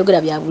ebintu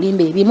byayogera bya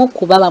bulimbe ebimu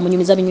kuba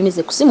bamunyumiza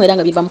binyumize ku simu era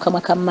nga biva mu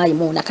kamwa ka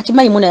Maimuna kati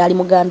Maimuna yali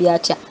mugambye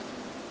atya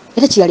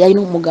era kiyali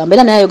alina omugamba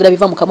era naye ayogera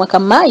biva mu kamwa ka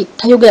Mai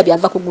tayogera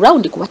byava ku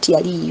ground kuba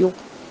tiyaliyo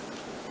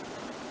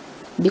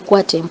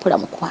bikwate empola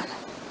mukwano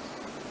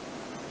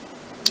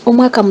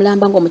omwaka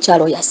mulamba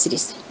ng'omukyalo oyo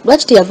asirise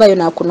lwaki teyavaayo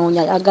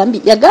n'akunoonya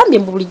yagambye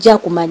mbu bulijjo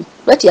akumanyi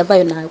lwaki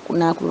yavaayo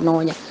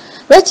n'akunoonya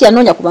lwaki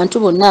yanoonya ku bantu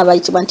bonna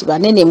abayitibwa nti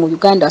banene mu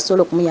Uganda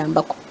asobola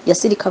okumuyambako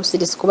yasirika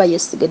busirisi kuba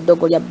yeesiga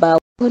eddogo lya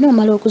bbaawe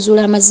onoomala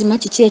okuzuula amazima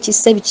kiki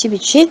ekisse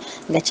biki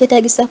nga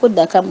kyetaagisako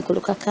ddaka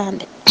mukulu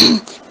kakande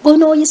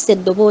bw'onooyisa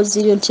eddoboozi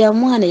lyo nti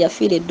omwana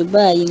yafiira e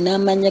Dubai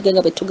n'amannya ge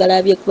nga bwe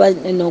tugalabye kuba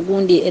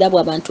n'ogundi era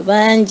bw'abantu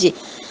bangi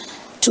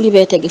tuli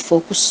beetegefu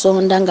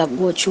okusonda nga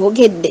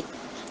gw'okyogedde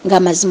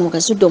ng'amazima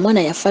ogazudde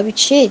omwana yafa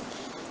biki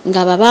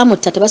nga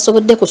babaamutta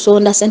tebasobodde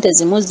kusonda ssente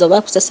zimuzza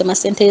oba kusesema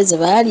ssente ze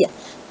baalya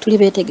tuli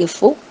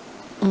beetegefu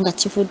nga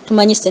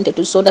tumanyi ssente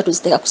tusonda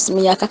tuziteeka ku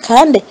simu ya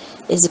kakande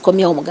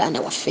ezikomyawo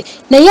omuganda waffe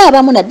naye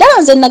abamu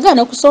naddala nze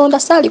nagaana okusonda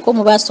saaliko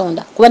mu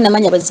basonda kuba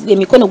namanya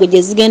emikono gwe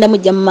gye zigenda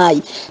mujja mu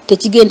maayi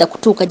tekigenda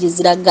kutuuka gye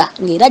ziraga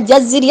ng'era ajja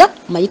zirya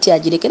mayiti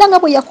agirekera nga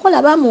bwe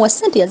yakola baamuwa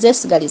ssente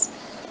yazeesigaliza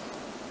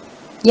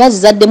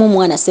yazizaddemu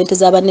omwana ssente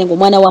z'abanne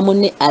ng'omwana wa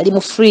munne ali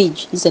mu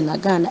fridge nze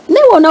nagaana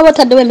naye woonaba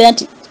otaddewo embeera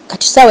nti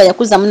kati saawa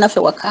yakuza munnaffe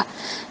waka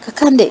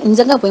kakande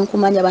nze nga bwe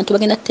nkumanya abantu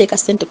bagenda tuteeka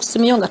ssente ku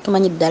simu yo nga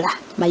tumanyi ddala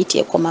mayiti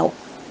ekomawo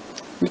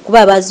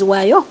kuba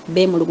abaaziwaayo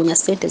beemulugunya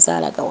ssente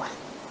zaalagawa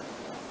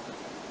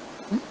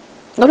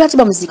nga lwaki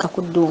bamuziika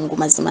ku ddungu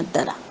mazima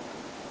ddala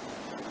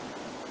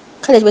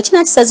kale bwe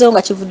kinaakisazeewo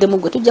nga kivuddemu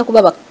gwe tujja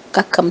kuba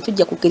bakakkamu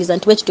tujja kukkiriza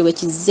nti wekityo bwe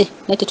kizze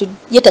naye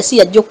ye tasi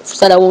yajja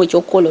okusalawo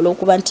ekyokukola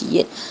olw'okuba nti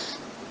ye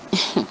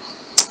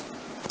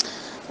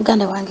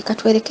muganda wange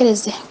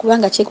katwerekereze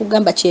kubanga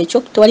kyekugamba kyekyo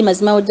tewali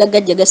mazima ojja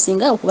gajja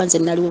gasinga okuba nze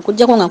naliwo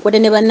kujjako nga nkwede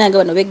ne bannange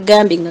bano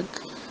beggambi nga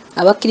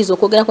abakkiriza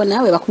okwogerako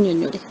naawe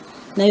bakunyonyole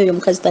naye oyo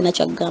omukazi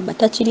tanakyagamba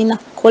takirina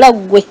kola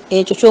gwe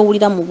ekyo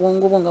kyowulira mu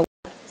bwongo bwo nga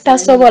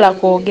tasobola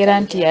kwogera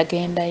nti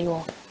yagendayo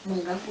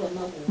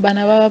bano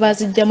baba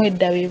bazijjamu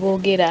edda be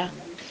boogera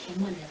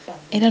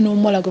era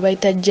n'omuwala gwe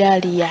bayita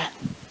Jaliya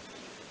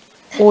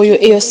oyo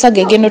eyo saga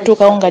egenda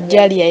otuukawo nga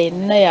Jaliya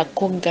yenna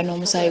yakogga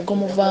n'omusaayi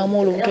gumuvaamu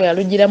olubuto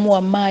yalugiramu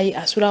wamaayi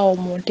asulawo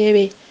mu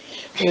ntebe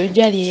oyo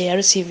Jaliya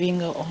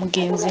yalusiivinga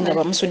omugenzi nga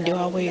bamusudde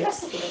wabweru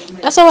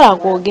tasobola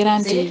kwogera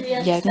nti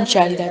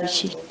yamukyalira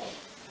biki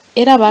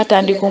era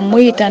baatandika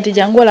omuyita nti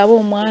jangu olaba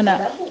omwana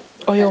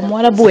oyo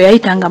omuwalabu we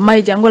yayitanga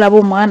Mayi jangu olaba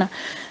omwana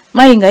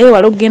Mayi nga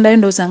yeewala okugendayo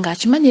ndowooza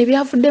ng'akimanya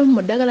ebyavuddemu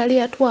mu ddagala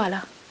lye yatwala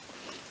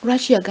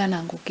lwaki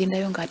yagaananga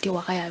okugendayo ng'ate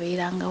waka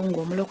yabeerangawo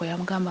ng'omuloko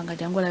yamugamba nga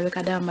jangu olabe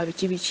kadama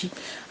biki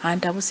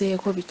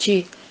antabuseeko biki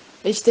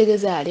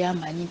ekitegeeza yali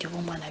amanyi nti oba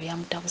omwana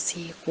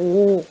byamutabuseeko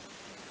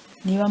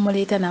ne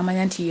bamuleeta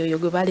n'amanya nti yoyo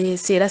gwe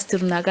baleese era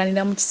sitere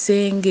naaganira mu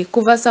kisenge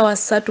kuva ssaawa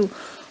 3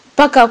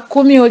 paka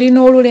 10 olina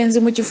olulenzi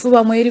mu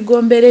kifuba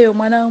mwerigombereyo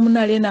omwana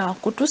wamunale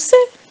naakutuse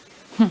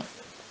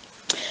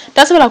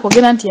tasobola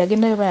kwogera nti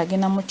yagendayo oba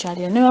yagenda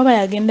mukyalira naye waba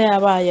yagendayo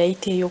aba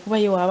yayita eyo kuba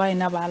ye waaba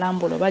alina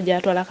balambulo bajja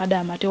atwala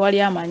kadama tewali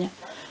amanya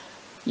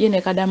ye ne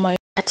kadama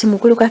ati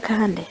mukulu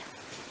kakande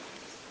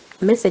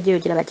message eyo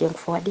giraba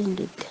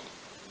gyenkufawadingidde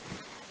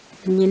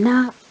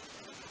nyina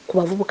ku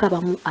bavubuka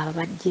abamu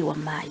ababajje wa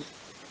Mayi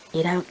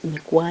era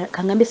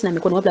kangambe sina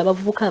mikono wabula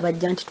abavubuka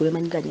abajja nti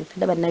twemanyiganye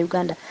fedda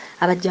bannayuganda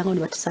abajjangawo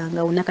ne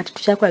batusangawo nakati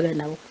tukyakolagana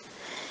nabo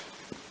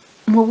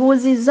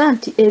mubuuziza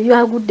nti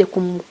ebyagudde ku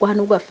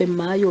mukwano gwaffe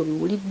Mayi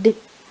obiwulidde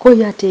ko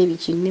yate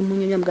ebiki ne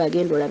munyonya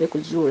mugagenda olabe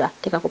kuzuula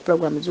teekako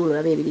program zuula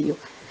olabe ebiriyo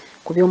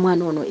ku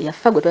by'omwana ono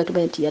eyafa gwe twali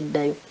tumanyi nti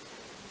yaddayo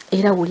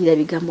era wulira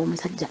ebigambo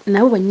omusajja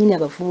nabo bannyini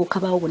abavubuka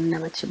bawo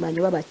bonna bakimanyi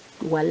oba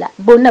wala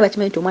bonna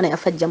bakimanyi nti omwana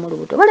yafa ajja mu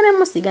lubuto baleme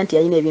musiga nti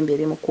yalina ebimba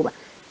ebimukuba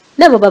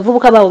nabo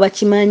bavubuka bawo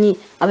bakimanyi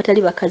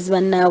abatali bakazi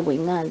bannaabwe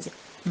nganze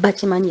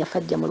bakimanyi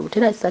yafajja mu lubuto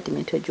era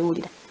statement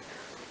ejuwulira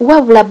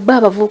wabula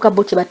bavubuka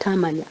bo kye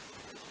batamanya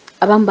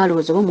abamu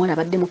balowooza omuwala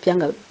abadde mupya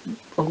nga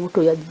olubuto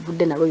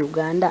yavudde nalwo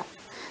Uganda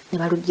ne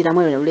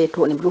balugiramu ne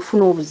luleeta ne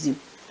lufuna obuzibu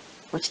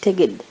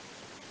okitegedde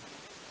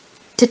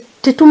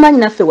tetumanyi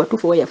naffe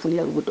watuufu wa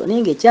yafunira lubuto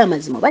naye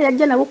ng'ekyamazima oba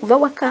yajja nalwo kuva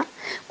waka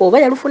oba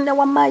yalufunira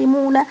wa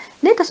Maimuna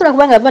naye tasobola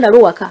kubanga ava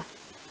nalwo waka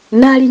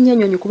n'alinnya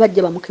ennyonyi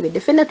kubajja bamukebedde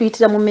ffenna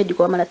tuyitira mu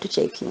medical bamala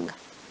tucekinga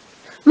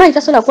mayi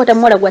tasobola kukwata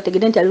muwala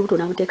gwategedde nti ali lubuto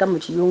n'amuteeka mu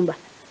kiyumba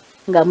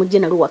ng'amugje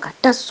nalwo waka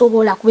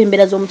tasobola kuba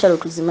embeera z'omukyalo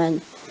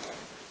tuzimanyi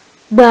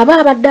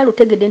bw'aba abadde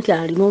alutegedde nti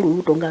alina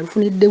olubuto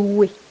ng'alufunidde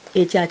wuwe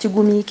ekyo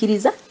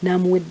akigumiikiriza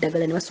n'amuwa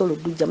eddagala ne basobola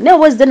oddujjamu naye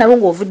oba ozze nalwo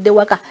ng'ovudde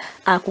waka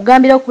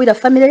akugambira okubira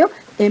famire yo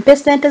empe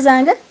sente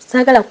zange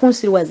saagala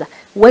kunsirwaza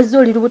wazze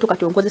oli lubuto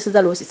kati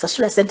onkozeseza loosi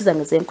sasula sente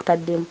zange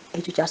zenkutaddemu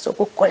ekyo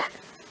kyasooka okukola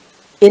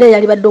era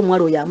yali badde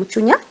omuwala oyo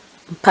amucunya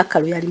mpaka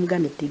lwe yali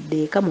mugambye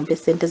ddeeka mumpe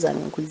sente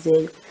zange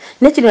nkuzeeyo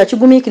naye kino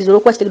yakigumiikiriza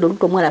olwokuba kitegedde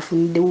olubuto omuwala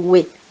afunidde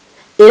wuwe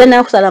era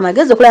n'akusala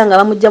amagezi okulaba nga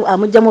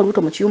amugjamu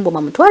olubuto mu kiyumba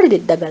bamutwalire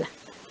eddagala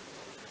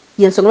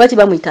yensonga lwaki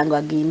bamuyitanga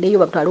agendeyo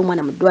batwale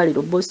omwana mu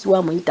ddwaliro boosi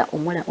wamuyita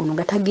omuwala ono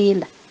nga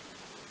tagenda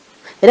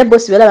era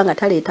boosi bwalaba nga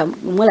taleeta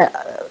omuwala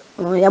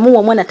yamuwa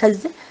omwana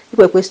tazze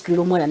kwe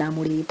kwesitulira omwana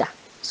n'amuleeta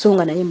so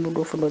nga naye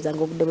mubuufu ndowooza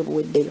nga obudde bwe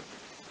buweddeyo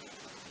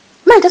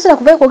mayi tasobola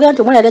kuvayo kwogera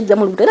nti omwana yali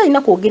ajjamu olubuto era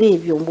alina kwogera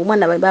ebyo mbu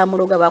omwana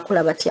bamuloga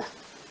bakola batya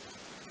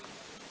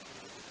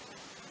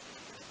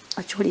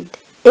akiwulidde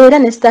era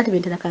ne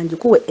statement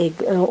nakangikuwe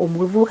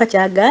omuvubuka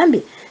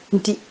kyagambye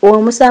nti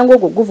omusango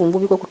ogwo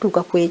guvunvubika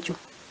okutuuka ku ekyo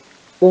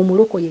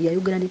omuloko ye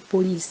yayogera ne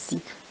poliisi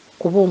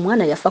kuba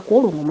omwana yafa ku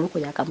olwo ng'omuloko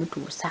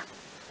yakamutuusa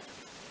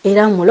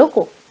era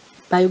omuloko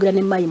bayogera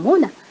ne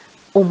Maimuna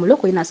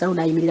omuloko ye n'asalawo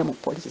n'ayimirira mu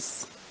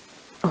poliisi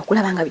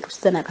okulaba nga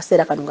bituusiza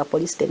n'akaseera kano nga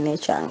poliisi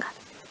tenneekyanga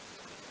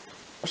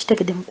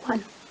okitegedde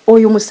mukwano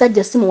oyo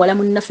musajja si muwala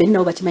munnaffe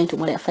nabo bakimanyi nti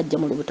omuwala yafajja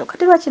mu lubuto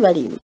kati lwaki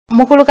balimba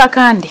mukulu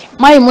kakande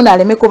Maimuna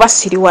aleme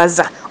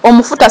kubasiriwaza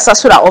omufuta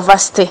sasula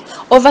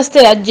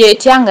overstay yajja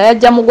etya nga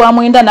yajja mu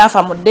Gwamwenda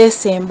n'afa mu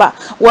Desemba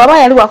waba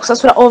yali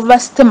wakusasula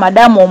overstay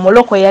madamu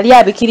omuloko yali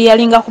abikiri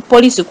yalinga ku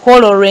poliisi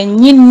kwolwo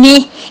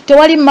lwennyini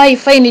tewali mayi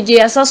fine gye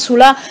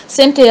yasasula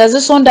sente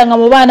yazisondanga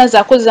mu baana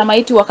zakuza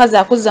mayiti waka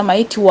zakuza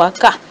mayiti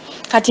waka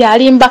kati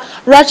alimba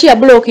lwaki ya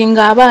blocking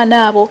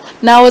abaana abo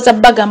nawoza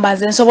bagamba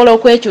nze nsobola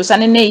okwekyusa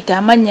ne neeyita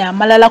amanya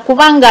amalala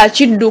kubanga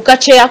akidduka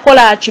kye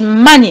yakola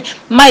akimanyi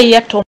mayi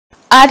yato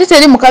ate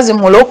teri mukazi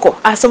muloko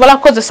asobola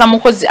kukozesa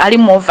mukozi ali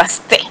mu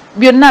overstay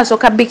byonna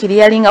asooka bikiri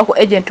yalinga ku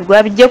agent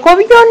gwabijjeko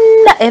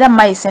byonna era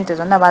mayi sente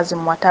zonna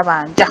bazimuwa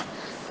tabanja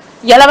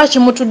yalaba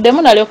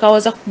kimutuddemu nalyoka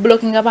awoza ku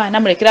blocking abaana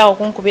mulekerawo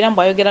okunkubira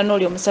mbu ayogera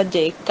n'oli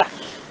omusajja yekka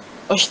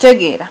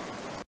okitegeera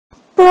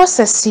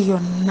process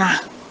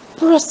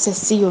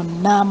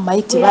yonna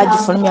mayiti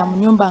bagifulumya mu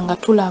nnyumba nga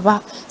tulaba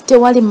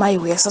tewali mayi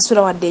we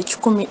yasasula wadde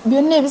 10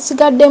 byonna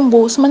ebisigadde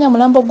mbu simanya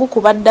mulambo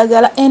gukuba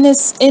ddagala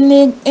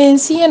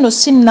ensi yeno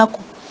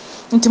sinnaku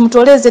nti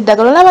mutoleeze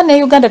eddagala olaba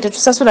ne Uganda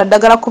tetusasula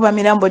ddagala kuba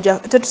mirambo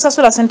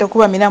tetusasula sente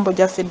okuba mirambo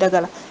gyaffe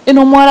eddagala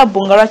eno Omwarabu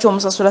nga lwaki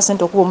omusasula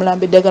sente okuba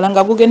omulambo eddagala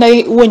nga gugenda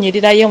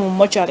wonyererayo mu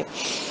mochare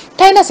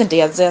talina sente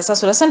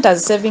yasasula sente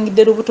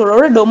azisavingidde lubuto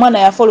already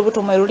omwana yafa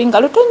olubuto mweruli nga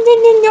lutonyo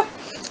nnyo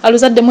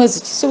aluzadde mwezi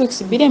 6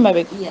 weeks 2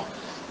 emabega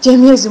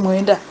gy'emyezi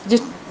 9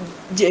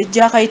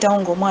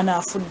 gyakayitawo ng'omwana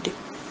afudde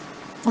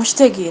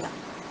okitegeera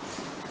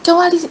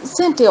tewali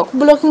sente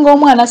okublocking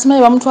omwana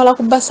simanyi bamutwala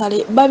ku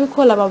basale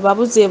babikola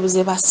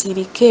babuzeebuze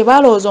basirike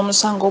balowooza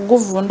omusango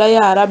guvunda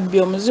ya Rabbi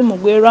omuzimu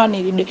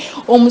gwerwaniridde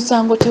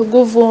omusango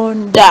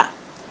teguvunda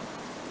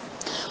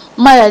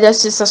maya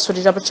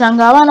jakisasulira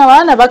bukyanga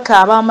abaana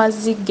bakaaba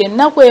amazigge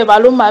ennaku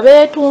ebaluma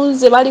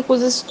beetunze bali ku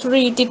zi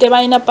street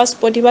tebalina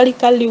passport bali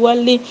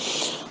kaliwali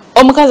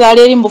omukazi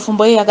ali eri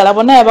mbufumbo yeyagala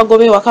bonna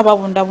yabagobe ewaka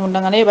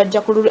babundabunda nga naye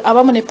bajja ku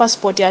abamu ne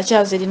passport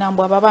akyazirina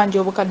mbu ababanja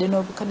obukadde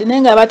n'obukadde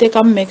naye nga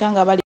bateekamu meka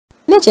nga bali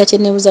nekyo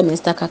kyeneebuuza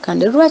Mr.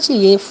 Kakande lwaki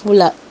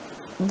yeefuula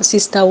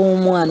sister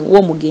w'omwana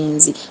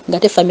w'omugenzi nga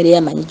te famire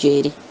yamanyi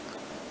gyeri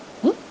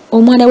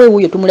omwana we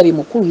wuuyo tumulabye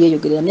mukulu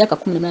yeeyogerera myaka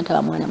 18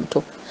 aba mwana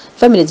muto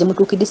famire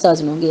zemutuukidde essaawa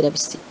zino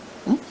ngaerabise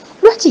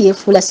lwaki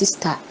yeefuula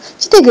sister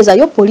kitegeeza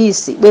yo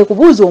poliisi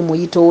bwekubuuza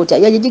omuyito otya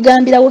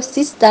yagigambirawo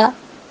sister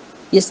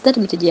ye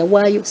statement gye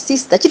yawaayo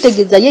sister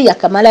kitegeeza ye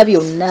yakamala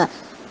byonna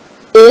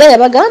era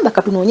yabagamba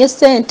katunoonye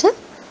sente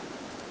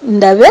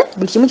ndabe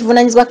buli kimu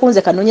kivunaanyizibwa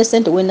kunze kanoonye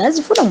sente we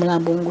naazifuna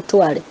omulambo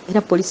ngutwale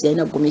era poliisi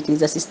yalina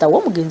kugumiikiriza sister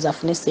w'omugenzi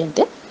afune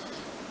sente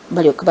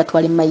balyoka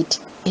batwale mayiti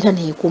era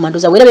neekuuma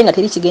ndooza weerabe nga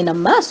teri kigenda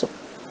mu maaso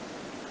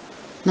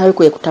nawe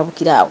kwe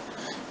kutabukira awo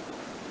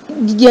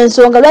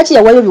gyensonga lwaki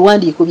yawaayo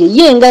biwandiiko bye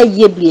ye nga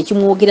ye buli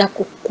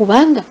ekimwogerako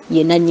kubanga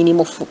ye nannyini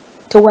mufu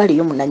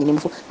tewaliyo munannyini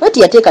mufu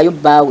lwati yateekayo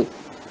bbaawe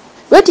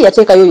lwati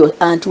yateekayo yo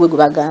anti we gwe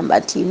bagamba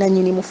nti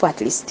nannyini mufu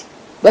at least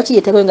lwaki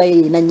yeteekayo nga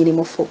ye nannyini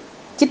mufu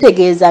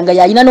kitegeeza nga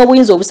yalina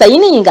n'obuyinza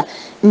obusayininga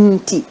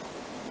nti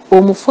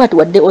omufu ati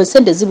wadde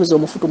sente zibuza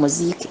omufu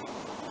tumuziike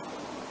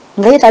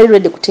nga ye tali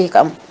lwedde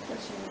kuteekamu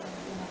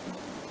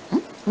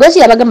lwaki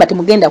yabagamba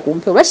temugenda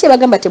kumpe lwaki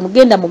yabagamba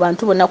temugenda mu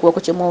bantu bonna kuwako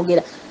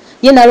kyemwogera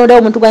ye nalondawo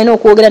omuntu gwalina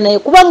okwogera naye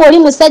kubanga oli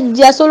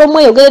musajja asobola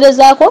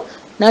omweyogererezaako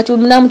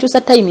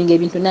namukyusa timing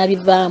ebintu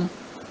n'abivaamu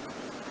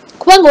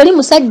kubanga oli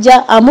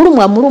musajja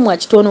amulumwa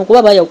kitono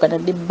kuba bayawukana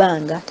dde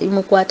ebbanga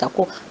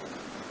tebimukwatako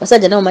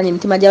basajja nabo manyi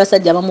emitima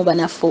gy'abasajja abamu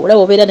banafu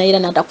olaba obeera naye era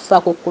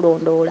n'atakufaako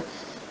okulondoola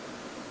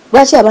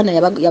lwaki abaana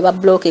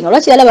yabablockinga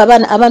lwaki yalaba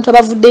abaana abantu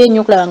abavuddeyo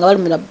ennyo okulaba nga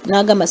balumira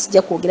n'agamba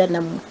sijja kwogera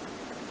nammwe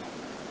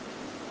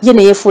ye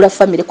ne yeefuula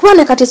famire kuba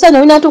ne kati esaanya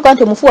olina atuuka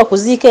nti omufu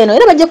wakuziika eno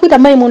era bajja kuyita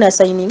Maimuna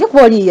asayininge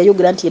kuba oli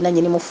yayogera nti yenna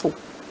nnyini mufu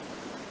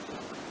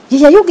ye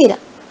yayogera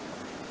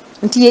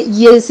nti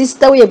ye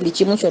sisita we buli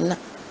kimu kyonna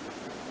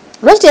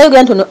lwaki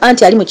teyayogera nti ono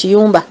anti ali mu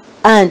kiyumba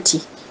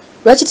anti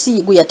lwaki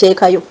tiyigwe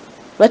yateekayo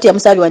lwaki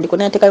yamusaba wandiko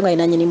n'ateekayo nga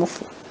yenna nnyini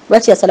mufu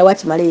lwaki yasalawo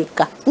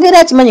akimaleeka ng'era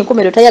akimanyi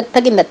enkomerero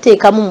tagenda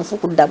teekamu mufu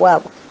kudda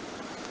bwabwe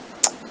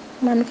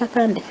mami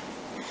kakande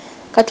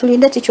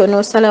katulinde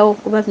kikyonoosalawo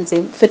kuba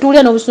nze ffe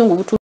tuwulira n'obusungu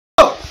butu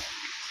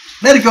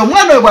neriko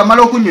omwana oyo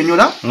bw'amala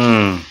okunnyonnyola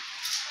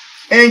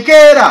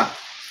enkeera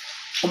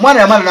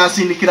omwana yamala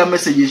n'asindikira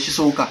message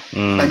ekisooka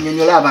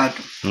bannyonnyola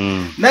abantu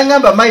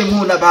n'angamba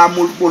Maimuna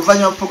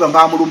oluvannyuma program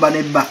baamulumba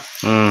nebba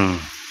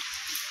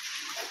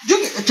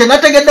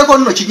kyenategeddeko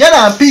nno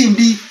kinyala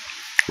mpindi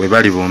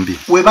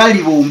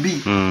webali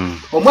bombi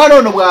omwana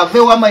ono bw'ava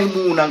ewa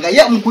Maimuna nga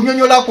ye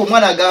mukunnyonnyolako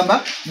omwana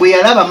agamba bwe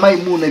yalaba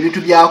Maimuna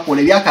ebintu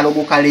byakola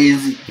ebyakalogo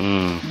kaleezi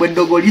bwe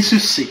ddogo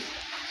lisusse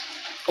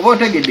oba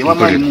otegedde wa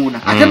Maimuna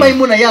ate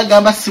Maimuna ye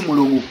agamba si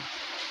mulogo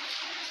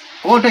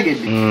oba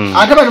otegedde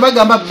ate bano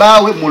bagamba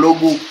bbaawe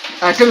mulogo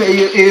ate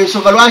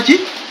ensonga lwaki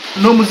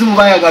n'omuzimu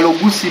bayagala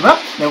ogusiba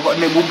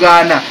ne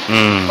gugaana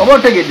oba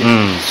otegedde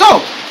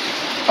so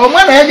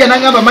omwana yajja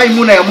n'agamba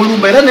Maimuna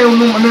yamulumba era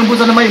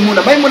nembuuza ne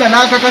Maimuna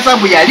n'akakasa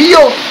bwe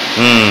yaliyo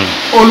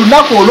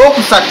olunaku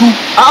olwokusatu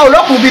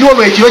olwokubiri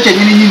olwo ekiro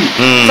kyennyininyini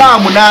saa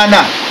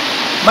 8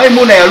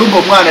 Maimuna yalumba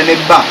omwana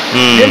nebba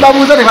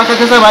nembabuuza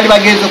tebakakasa baali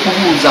bagenze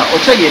kubuuza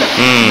okitegera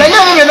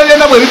naye ebyo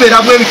byonna bwe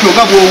bibeera bwe bityo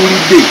nga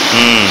bw'owulidde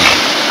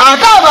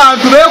ate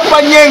abantu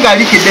beekuba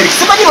nyengali kidderi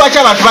simanyi lwaki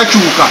abantu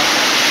bakyuka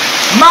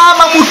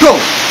maama muto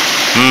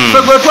ffe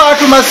gwe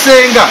twatuma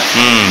ssenga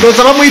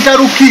ndowooza bamuyita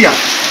Rukiya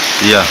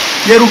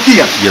ye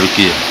Rukiya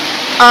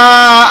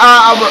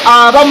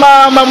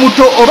abamaama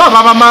muto oba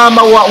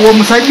abamaama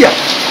w'omusajja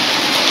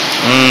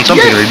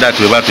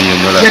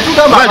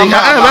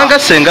banga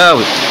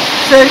sengaawe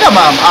senga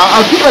maama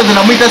atukaze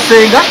namuyita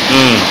senga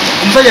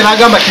omusajja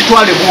n'agamba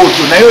kitwale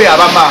bwotyo naye oyo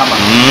abamaama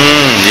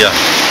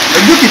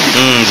ejjukidde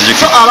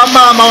so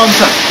abamaama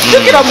wamusajja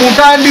jjukira mu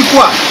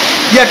ntandikwa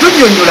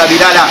yatunnyonnyola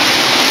birala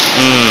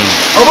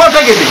oba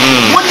otegedde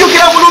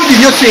mujjukira bulungi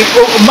nnyo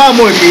maama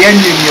oyo bye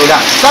yannyonnyola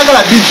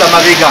saagala bizza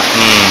mabega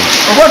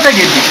oba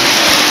otegedde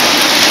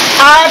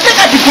ate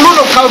kati ku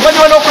luno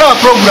kaluvannyuma n'okulaba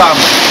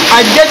puroguramu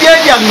ajja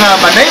gyenja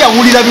ŋŋamba naye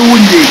yawulira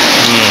biwunje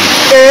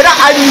era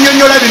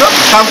annyonnyola bino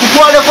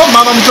kankutwaleko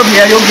maama muto bye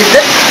yayogedde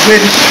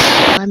bwebiti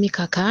mwami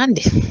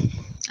kakande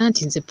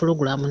anti nze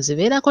puroguramu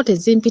nzibeerako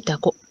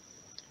tezimpitako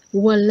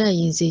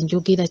wallayi nze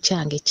njogera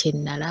kyange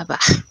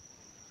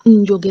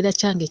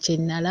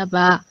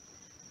kyennalaba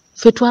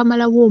ffe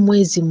twamalawo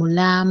omwezi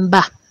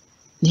mulamba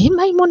naye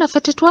Maimuna ffe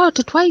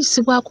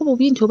tetwayisibwako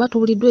bubi nti oba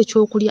tubuliddwa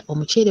ekyokulya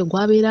omuceere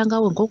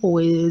gwabeerangawo enkoko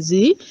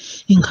wezi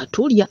nga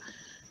tulya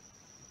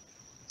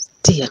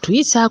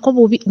teyatuyisaako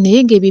bubi naye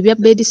ng'ebyo bya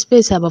bed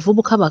space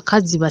abavubuka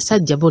bakazi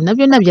basajja bonna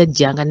byonna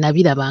byajjanga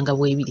nabirabanga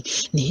bwebiri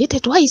naye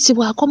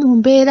tetwayisibwako mu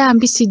mbeera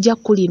mbi sijja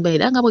kulimba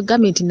era nga bwe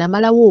gavumenti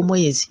namalawo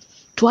omwezi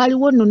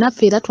twaliwo nno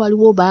naffe era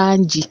twaliwo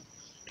bangi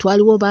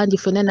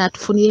ffenna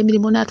n'atufunira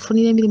emirimu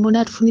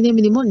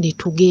ne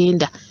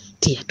tugenda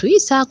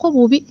teyatuyisaako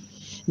bubi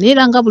naye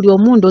era nga buli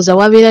omu ndooza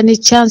wabeera ne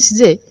chansi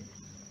ze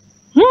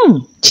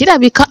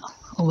kirabika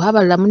oba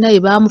abalala munaye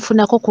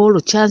baamufunako ku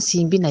olwo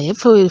chansi mbi naye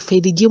ffe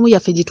erigimu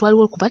yaffe gye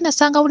twaliwo kuba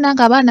nasangawo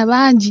abaana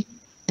bangi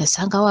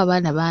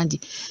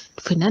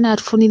ffenna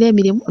n'atufunira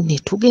emirimu ne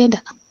tugenda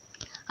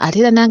ate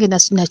era nange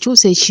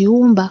nakyusa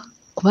ekiyumba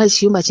kuba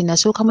ekiyumba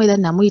kinasookamu era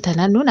namuyita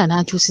nanona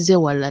nankyusize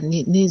wala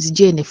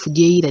nezijenefu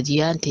gyeyira gye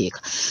yanteeka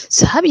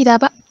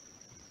saabiraba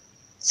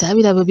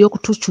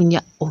ebyokutucunya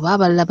oba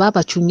abalala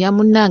babacunya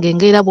munnange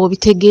ngaera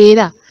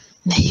bw'obitegeera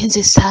naye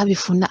nze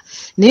saabifuna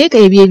naye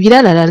ebyo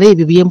ebiralalala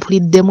ebyo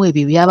byempuliddemu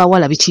ebyo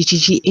byabawala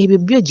bikikiki ebyo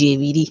byo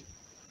gyebiri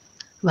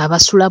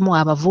babasulamu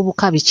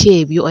abavubuka biki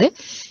ebyo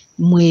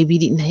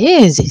mwebiri naye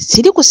nze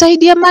siri ku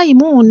sayidi ya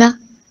Maimuna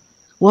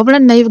wabula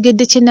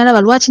nayogedde kyennalaba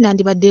lwaki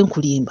nandibadde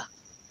nkulimba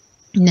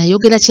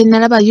nayogera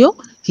kyennalabayo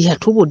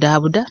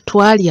yatubudaabuda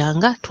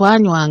twalyanga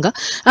twanywanga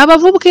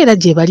abavubuka era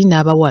gye bali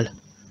n'abawala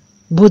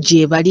bo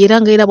gye bali era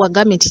ngaera bwa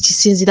gavumenti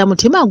kisinzira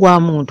mutima gwa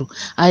muntu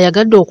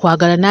ayagadde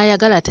okwagala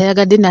n'ayagala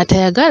atayagadde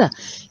n'atayagala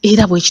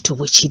era bwekityo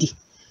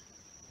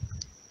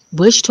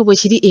bwe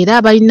kiri era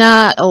abalina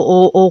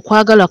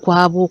okwagala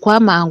kwabwe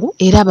okwamangu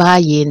era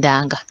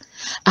baayendanga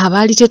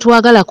abaali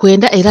tetwagala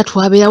kwenda era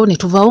twabeerawo ne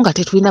tuvaawo nga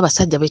tetulina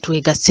basajja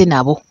betwegasse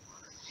nabo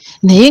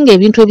naye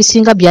ng'ebintu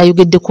ebisinga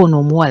byayogeddeko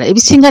n'omuwala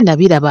ebisinga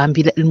nabiraba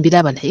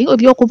mbiraba naye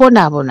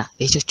ebyokubonaabona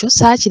ekyo kyo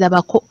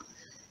saakirabako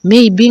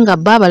maybe nga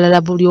bba abalala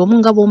buli omu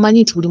nga bw'omanyi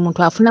nti buli muntu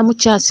afunamu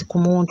chance ku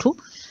muntu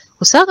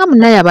osanga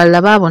munnaye abalala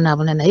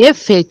baabonaabona naye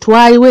ffe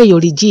twaliwo eyo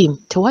ligimu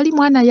tewali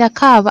mwana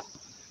yakaaba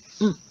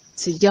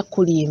sijja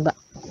kulimba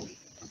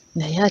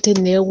naye ate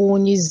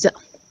neewuunyiza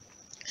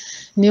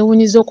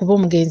okuba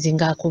omugenzi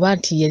ng'akuba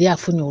nti yali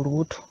afunye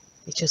olubuto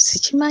ekyo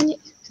sikimanyi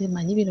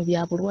simanyi bino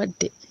bya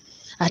bulwadde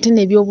ate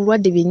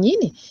n'ebyobulwadde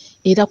byennyini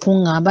era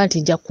kuŋŋamba nti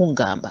nja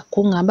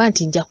kuŋŋamba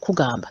nti nja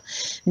kugamba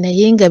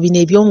naye nga bino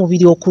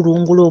eby'omubiri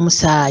okulungula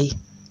omusaayi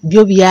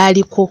byo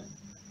byaliko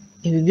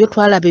ebyo byo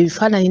twalaba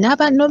ebifaananyi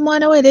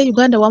n'omwana we era e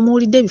Uganda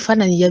wamuwulidde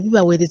ebifaananyi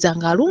yabibaweereza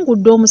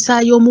ng'alungudde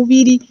omusaayi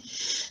omubiri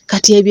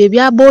kati ebyo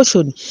ebya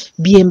abortion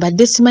bye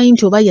mbadde simanyi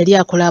nti oba yali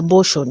akola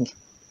abortion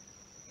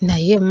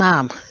naye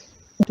maama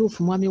ntuufu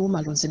mwami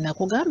Wumaluzi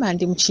nakugamba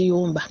ndi mu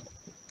kiyumba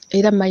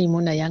era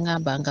Maimuna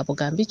yaŋŋamba nga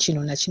bugambi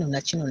kino na kino na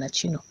kino na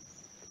kino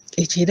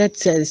ekyo era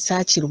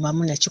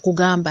saakirumamu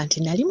nakikugamba nti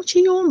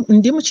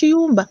ndi mu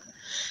kiyumba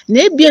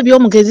naye byo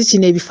eby'omugenzi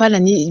kino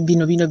ebifaananyi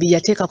bino bye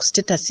yateeka ku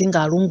status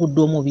ng'alungudde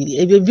omubiri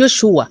ebyo byo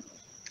shuwa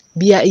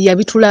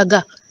yabitulaga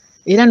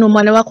era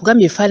n'omwana we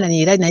akugambye ebifaananyi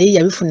era naye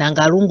yabifuna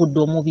ng'alungudde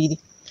omubiri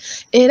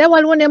era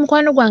waliwo ne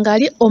mukwano gwange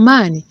ali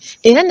Omaani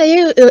era naye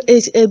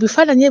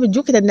ebifaananyi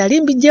ebijjukira nali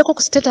mbijjeeko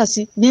ku status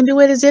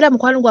nembiweereza era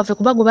mukwano gwaffe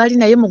kuba gwe baali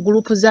naye mu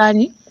gurupu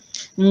zaani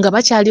nga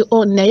bakyali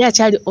naye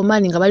akyali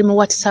Omaani nga bali mu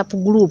WhatsApp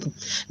group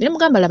naye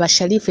mugamba laba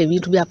Sharifu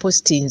ebintu bya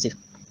postinze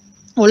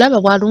olaba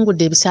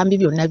bwalungudde ebisambi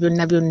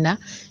byonna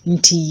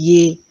nti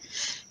ye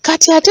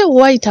kati ate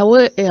wayitawo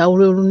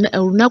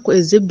olunaku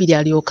ezebbiri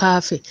alyoka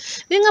afe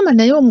nengamba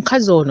naye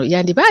omukazi ono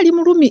yandiba ali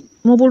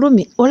mu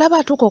bulumi olaba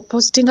atuuka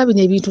okupostinga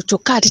bino ebintu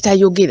kyokka ate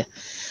tayogera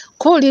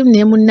ko oli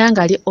ne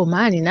munnanga ali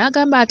Omaani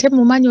n'agamba ate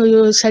mumanyi oyo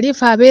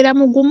Sharifu abeera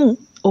mugumu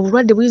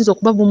obulwadde buyinza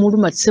okuba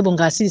bumuluma kisebo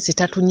ng'asirise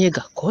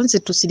tatunyega konze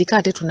tusirika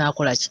ate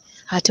tunaakola ki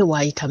ate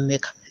waayita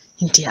mmeka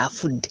nti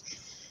afudde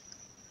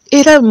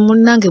era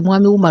munnange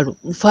mwami Wumalu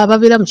fe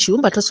ababeera mu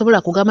kiyumba tosobola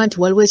kugamba nti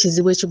waliwo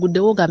ekizibu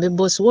ekiguddewo ogambe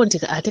boosi wo nti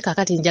ate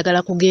kakati njagala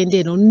kugenda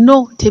eno no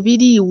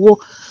tebiriiwo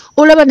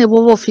olaba ne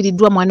bw'oba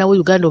ofiiriddwa mwana we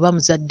Uganda oba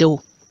muzaddewo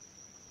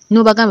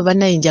n'obagamba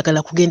bannaye njagala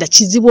kugenda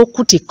kizibu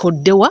okutikka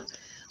oddewa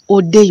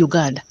odde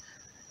Uganda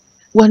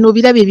wano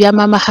birabye bya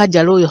maama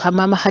Hajara oyo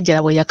maama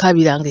Hajara bwe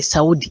yakabiranga e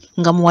Saudi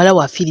nga muwala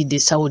we afiiridde e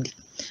Saudi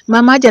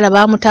maama Hajara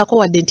baamutaako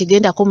wadde nti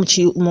gendako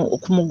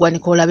ku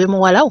muggwanika olabe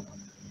muwala wo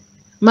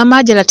maama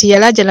Hajara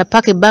teyalaja na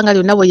paka ebbanga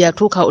lyonna bwe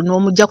yatuuka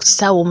n'omujja ku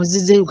kisaawe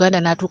omuzize Uganda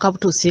n'atuuka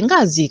butuusi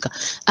ng'aziika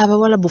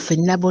abawala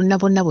bufenna bonna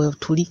bwe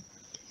tuli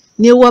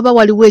ne waba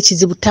waliwo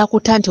ekizibu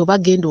takuta nti oba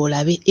genda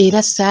olabe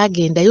era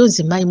saagendayo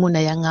nze Maimuna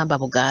yaŋŋamba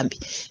bugambi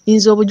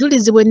nze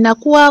obujulizi bwe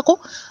nnakuwaako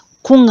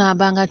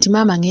kuŋŋambanga nti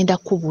maama ngenda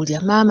kubuulira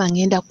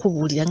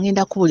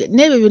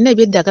n'ebyo byonna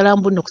ebyeddagala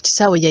mbuno ku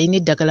kisaawe yalina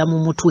eddagala mu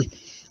mutwe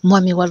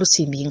mwami wa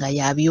Lusimbi nga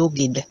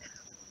yabyogedde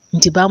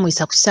nti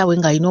baamuyisa ku kisaawe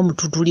ng'alina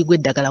omututuli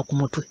gw'eddagala ku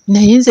mutwe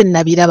naye nze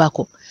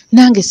nabirabako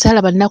nange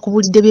saalaba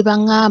nnakubulidde bye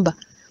baŋŋamba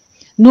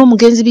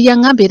n'omugenzi bye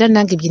yaŋŋamba era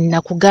nange bye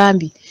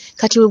nnakugambye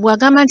kati we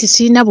bwagamba nti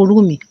siina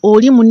bulumi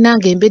oli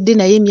munnange embedde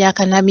naye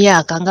emyaka na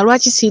myaka nga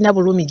lwaki siina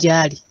bulumi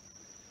gy'ali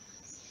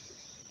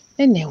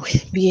enewe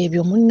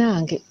byebyo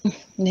munnange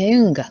naye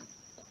nga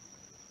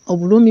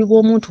obulumi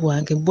bw'omuntu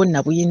wange bwonna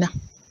buyina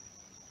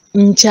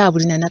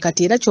nkyabulina nakati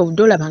era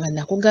kyobudde olaba nga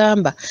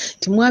nakugamba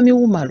ti mwami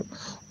Wumalu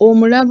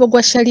omulambo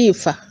gwa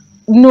Sharifa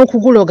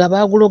n'okuguloga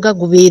baaguloga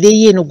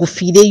gubeereyo eno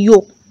gufiireyo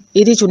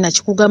era ekyo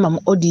nakikugamba mu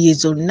odiyo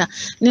zonna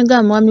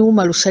negamba mwami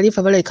Wumalu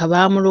Sharifa balabika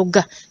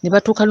baamuloga ne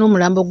batuuka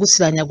n'omulambo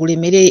gusiranya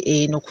gulemere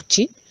eno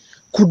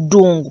ku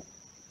ddungu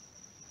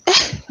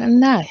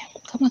bannaye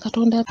kama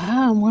Katonda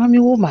mwami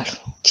Wumalu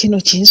kino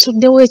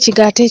kinsuddewo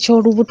ekigaata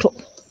eky'olubuto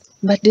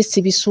mbadde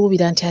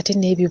sibisuubira nti ate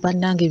n'ebyo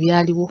bannange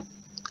byaliwo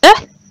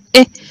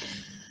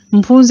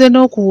mpunze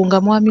n'okuwunga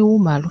mwami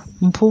Wumalu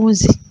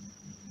mpunze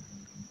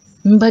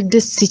mbadde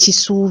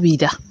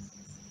sikisuubira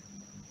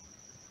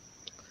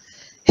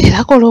era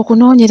kola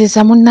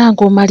okunoonyereza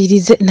munnange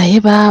omalirize naye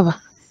baaba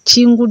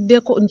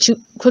kinguddeko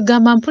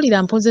kwegamba mpulira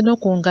mpunze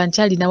n'okuwunga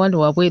nkyalina wano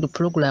wabweru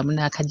pulogulaamu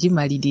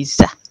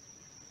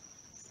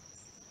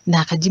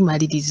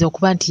n'akagimaliriza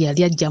okuba nti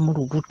yali ajja mu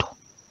lubuto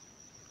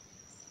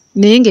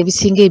naye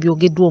ng'ebisinga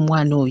ebyogeddwa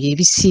omwana oyo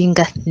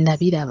ebisinga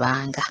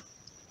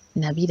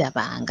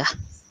nabirabanga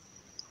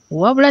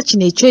wabula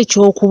kino ekyo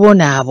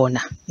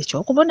ekyokubonaabona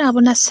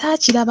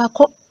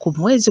saakirabako ku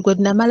mwezi gwe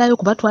namalayo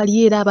kuba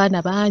twaliyo era abaana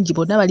bangi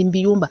bonna bali mu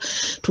biyumba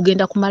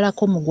tugenda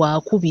kumalako mu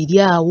gwakubiri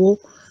awo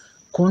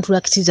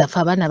kontulakiti zaffe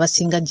abaana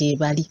basinga gye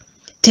bali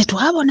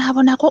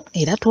tetwabonaabonako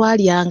era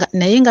twalyanga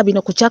naye nga bino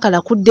kukyakala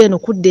kudde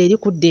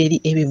eri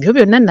ebyo byo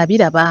byonna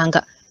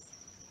nabirabanga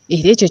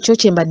era ekyo kyo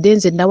kyembadde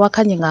nze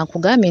nawakanye nga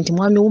nkugambye nti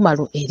mwami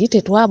Wumalu eri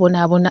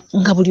tetwabonaabona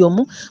nga buli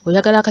omu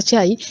oyagala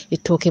akacyayi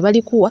ettooke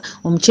balikuwa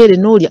omuceere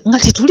n'olya nga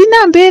tetulina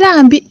mbeera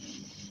mbi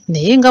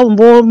naye nga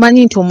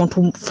bw'omanyi nti omuntu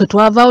ffe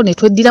twavaawo ne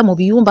tweddira mu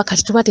biyumba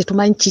kati tuba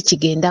tetumanyi ki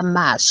kigenda mu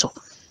maaso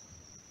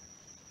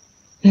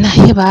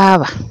naye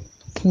baaba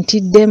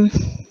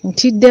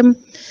ntiddemu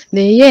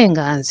naye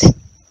nga nze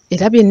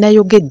era bye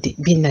nayogedde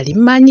bye nali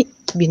mmanyi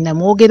bye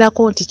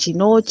namwogerako nti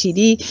kino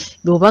kiri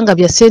byoba nga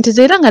bya ssente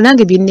ze era nga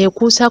nange bye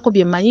neekuusaako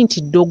bye mmanyi nti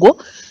ddogo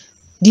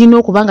lirina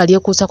okuba nga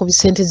lyekuusaako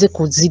bisente ze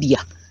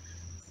kuzirya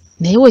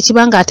naye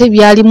wekibanga ate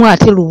byalimu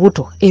ate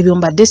lubuto ebyo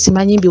mbadde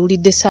simanyi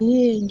mbiwulidde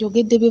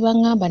njogedde bye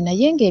baŋŋamba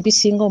naye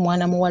ng'ebisinga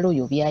omwana muwala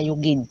oyo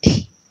byayogedde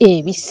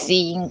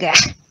ebisinga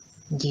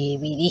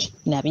gyebiri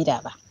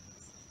nabiraba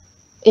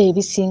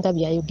ebisinga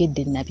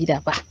byayogedde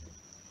nabiraba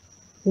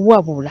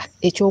wabula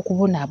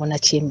ekyokubonaabona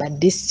kye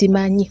mbadde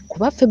simanyi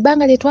kuba ffe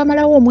ebbanga lye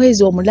twamalawo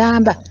omwezi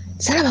omulamba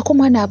salabako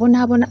mwana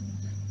abonaabona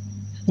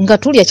nga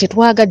tulya kye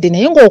twagadde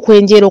naye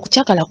ng'okwenjeera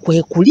okucakala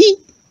kwe kuli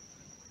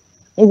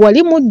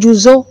wali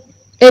mujjuzo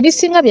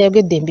ebisinga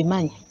byayogedde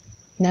mbimanyi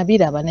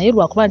nabiraba naye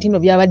lwakuba nti nno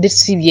byabadde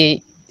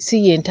si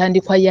ye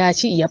ntandikwa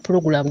yaki ya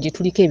pulogulaamu gye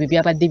tuliko ebyo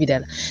byabadde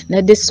birala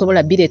nadde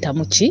sisobola bireeta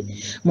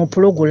mu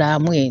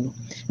pulogulaamu eno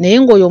naye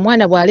ng'oyo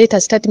omwana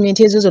bw'aleeta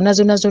sitatimenti ezo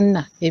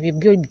zonna ebyo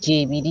byo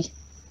gyebiri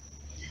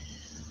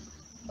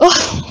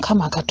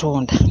Mukama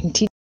Katonda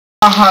nti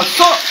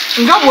so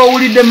nga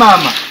bw'owulidde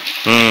maama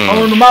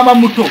ono maama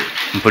muto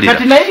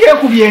kati naye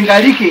yeekubye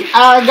engalike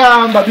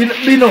agamba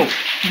bino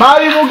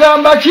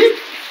baabimugamba ki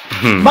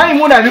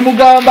Maimuna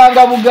bimugamba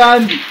nga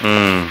bugambi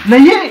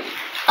naye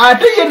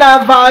ate ye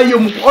n'avaayo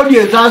mu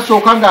audio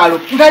ezasooka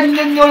nga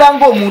nnyonnyola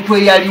ng'omuntu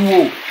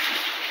eyaliwo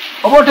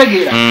oba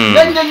otegeera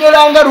nga nnyonnyola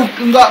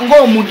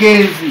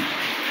ng'omugenzi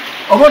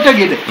oba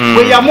otegeera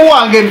bwe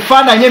yamuwanga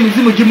ebifaananyi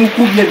emizimu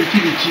gimukubye biki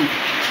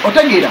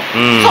otegeera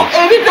so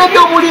ebintu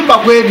ebyobulimba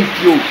bwe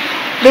bityo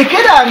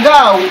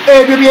lekerangaawo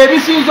ebyo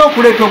byebisinza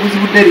okuleeta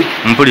obuzibu deriki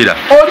mpulira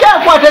oli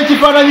akwata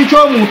ekifaananyi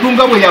ky'omuntu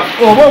nga bwe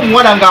oba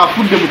omuwala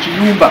ng'afudde mu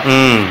kiyumba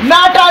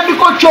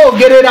n'atandika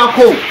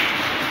okyogererako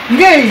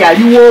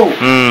ng'eyaliwo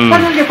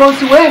kanonge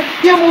konsi we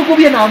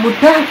yamugubye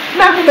n'amutta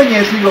n'amumenya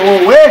ensigo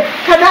woowe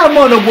kadaama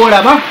ono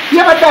gw'olaba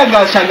yabadde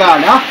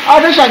ng'ashagaala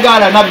ate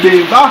shagaala nabba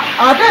enva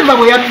ate enva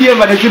bwe yabbye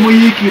enva ne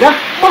zimuyiikira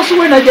bosi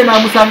we najja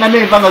n'amusanga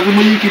n'enva nga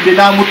zimuyiikidde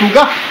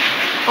n'amutuga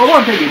oba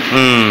ontegedde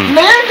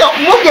naye nga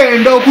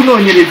mugenda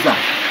okunoonyereza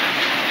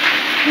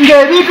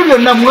ng'ebintu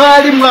byonna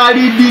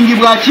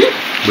mwalidingibwa ki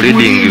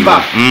bulimba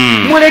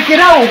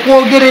mulekerawo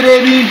okwogerera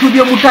ebintu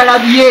bye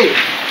mutalabye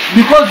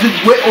because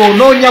gwe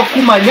onoonya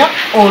kumanya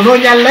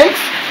onoonya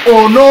likes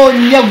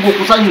onoonya gwe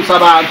okusanyusa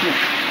bantu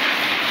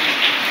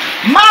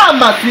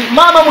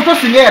maama muto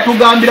singa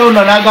yatugambirawo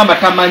n'agamba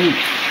tamanyi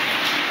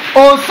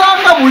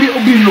osanga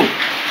bino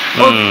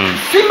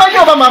simanyi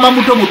oba maama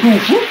muto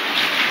mutuufu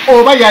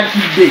oba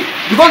yatidde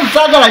because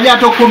saagala nyo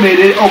ate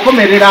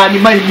okomerera ani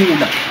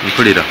Maimuna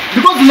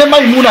because ne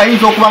Maimuna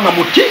ayinza okuba nga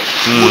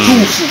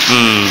mutuufu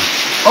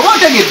oba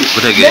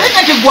otegedde naye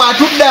kati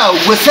gwatudde awo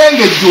gwe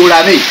sengejja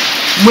olabe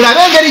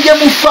mulabe engeri gye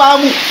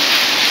mufaamu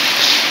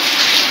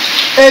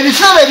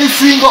ebiseera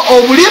ebisinga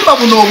obulimba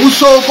buno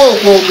obusooka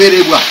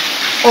okwogerebwa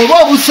oba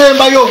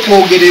obusembayo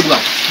okwogerebwa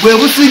bwe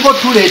businga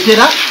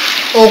otuleetera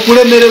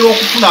okulemererwa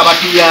okufuna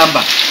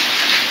abatuyamba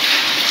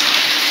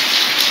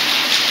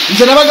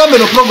nze nabagamba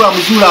eno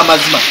puroguramu zuula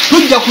amazima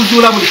tujja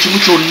kuzuula buli kimu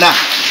kyonna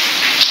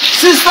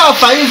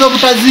sisaafu ayinza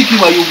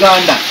obutaziikibwa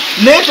Uganda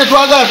naye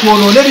tetwagala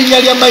twonoone erinnya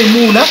lya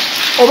Maimuna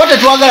oba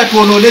tetwagala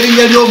twonoone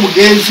erinnya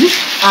ly'omugenzi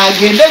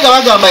agende nga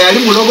bagamba yali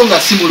mulogo nga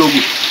si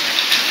mulogo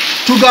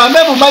tugambe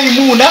mu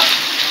Maimuna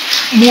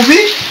mubi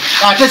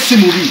ate si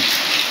mubi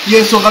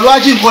yensonga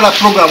lwaki nkola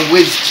puroguramu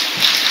bweziti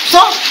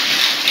so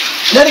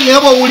nali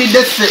nga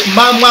bw'owulidde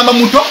maama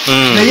muto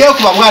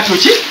neyeekuba bwatyo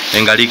ki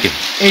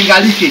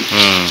engalike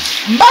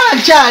mba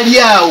nkyali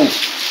awo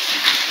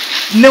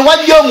ne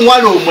wajja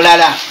omuwala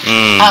omulala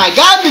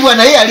agambibwa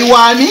naye yali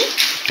waani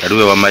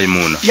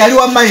yali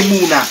wa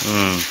Maimuna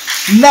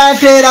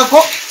n'ateerako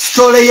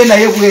sitole ye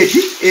naye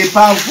bweti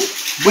empanvu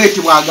bweti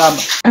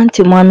bw'agamba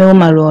anti mwami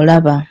womala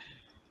olaba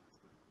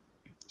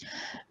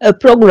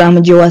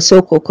puroguramu gye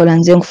wasooka okukola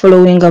nze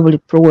nkufolowinga buli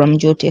puroguramu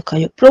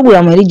gy'oteekayo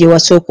puroguramu eri gye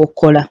wasooka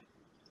okukola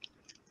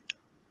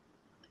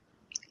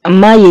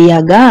Maye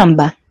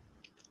yagamba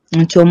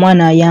nti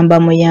omwana ayamba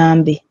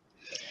muyambe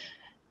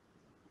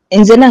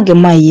nze nange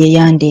Maye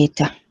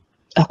yeyandeeta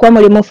akuba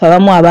mulimu ffe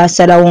abamu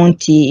abaasalawo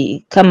nti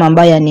kama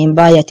mbaya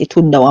nembaya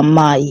tetudda wa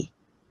Maye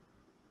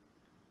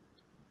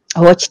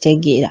awa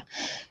kitegeera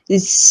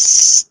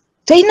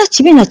talina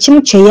kibi na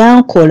kimu kye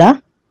yankola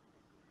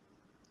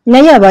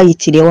naye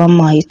abayitire wa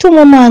Maye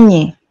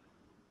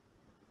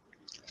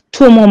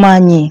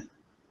tumumanyi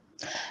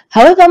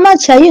however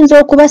much ayinza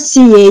okuba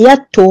si ye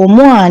yatta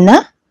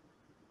omwana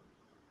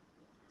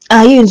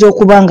ayinza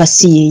okuba nga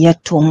si ye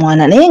yatta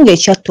omwana naye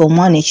ng'ekyatta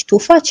omwana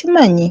ekituufu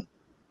akimanyi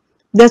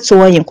that's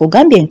why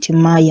nkugambye nti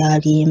Maye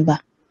alimba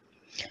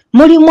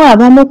mulimu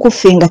abamu ku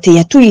ffe nga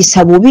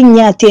teyatuyisa bubi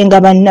nnyo ate nga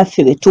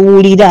bannaffe be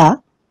tuwulira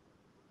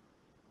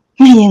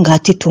naye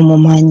ng'ate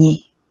tumumanyi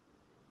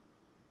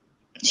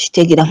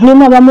kitegeera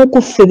mulimu abamu ku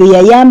ffe be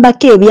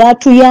yayambako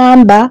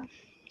ebyatuyamba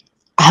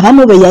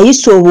abamu be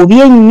yayisa obubi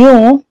ennyo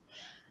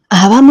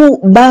abamu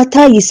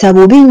batayisa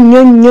bubi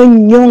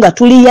nnyo nga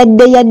tuli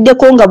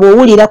yaddeko nga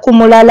bw'owulira ku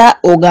mulala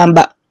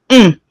ogamba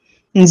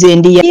nze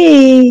ndi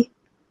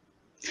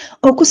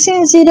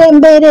okusinziira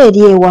embeera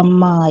eri ewa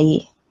maayi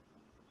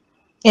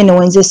eno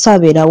wenze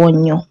saabeerawo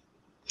nnyo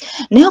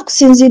naye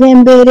okusinziira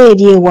embeera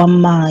eri ewa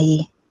maayi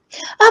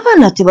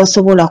abaana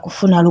tebasobola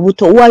kufuna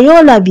lubuto wali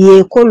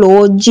olabyeko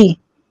loogi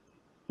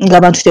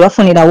ng'abantu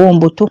tebafunirawo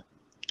mbuto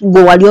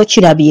gwe wali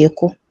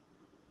okirabyeko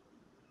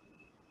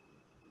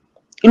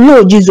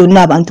loogi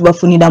zonna abantu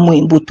bafuniramu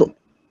embuto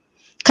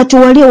kati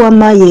wali ewa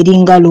maayi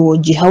eringa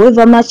loogi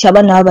however much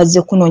abaana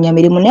babazze kunoonya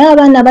mirimu naye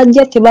abaana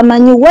bajja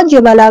tebamanyi wa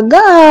gye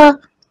balaga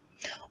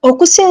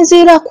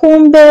okusinziira ku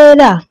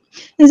mbeera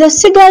nze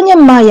siganye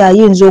maayi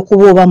ayinza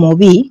okuba oba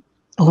mubi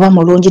oba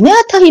mulungi naye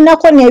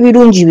atalinako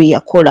n'ebirungi bye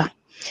yakola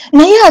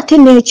naye ate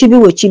n'ekibi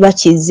we kiba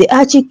kizze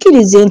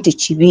akikkirize nti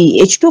kibi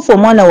ekituufu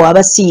omwana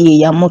waaba si ye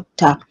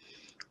yamutta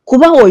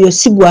kuba oyo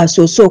si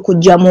gwasoose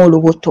okuggyamu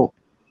olubuto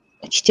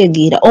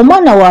okitegeera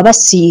omwana waaba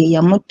si ye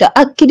yamutta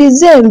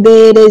akkirize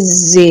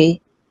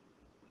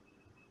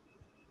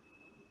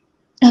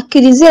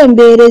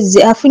embeera ezze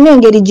afune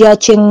engeri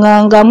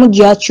gy'akyeŋŋangamu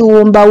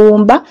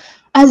gy'akiwumbawumba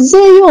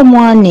azzeeyo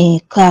omwana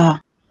eka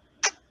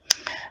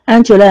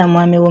anti olaba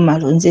mwami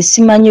w'omalo nze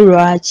simanyi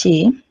lwaki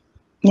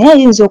naye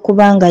ayinza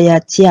okuba nga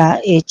yatya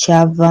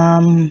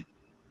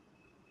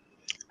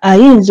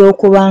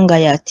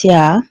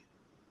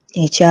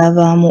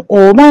ekyavaamu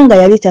oba nga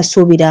yali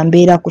tasuubira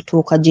mbeera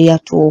kutuuka gye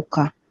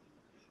yatuuka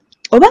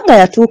oba nga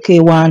yatuuka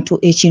ewantu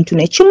ekintu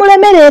ne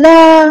kimulemerera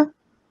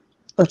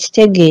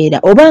okitegeera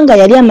oba nga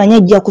yali amanyi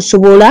ajja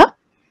kusobola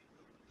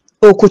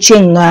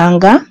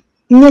okukyeŋŋanga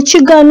ne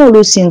kigaana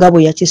oluusi nga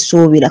bwe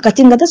yakisuubira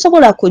kati nga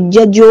tasobola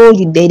kujja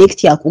gy'oli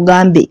direct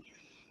akugambe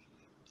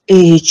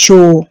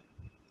ekyo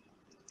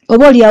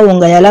oba oliawo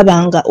nga yalaba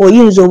nga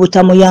oyinza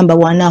obutamuyamba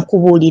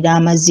wanaakubuulira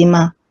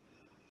amazima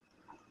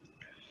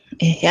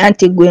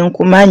anti gwe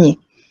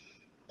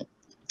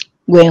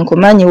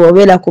nkumanyi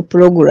wobeera ku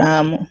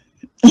puroguraamu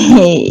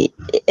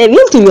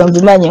ebintu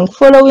byonbimanyi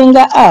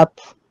nkufollowinga app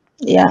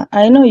yeah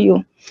I know you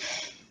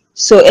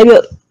so ebyo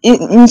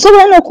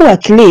nsobola n'okuwa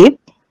clip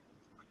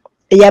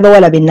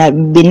ey'abawala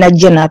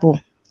benajja nabo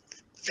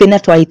ffenna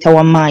twayita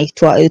wa maayi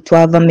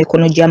twava mu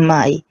mikono gya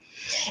maayi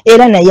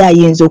era naye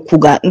ayinza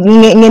okuga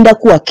ngenda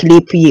kuwa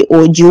clip ye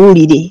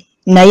ogiwulire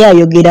naye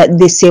ayogera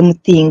the same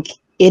thing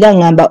era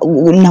ngamba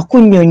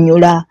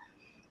nakunnyonnyola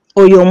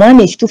oyo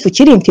omwana ekituufu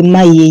kiri nti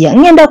maayi yeya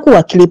ngenda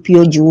kuwa clip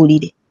yo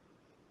ogiwulire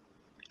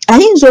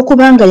ayinza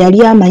okuba nga yali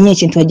amanyi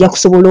ekintu ajja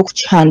kusobola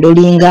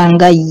okukihandolinga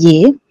nga ye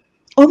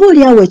oba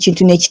oliawo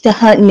ekintu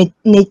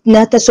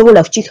n'atasobola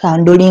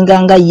kukihandolinga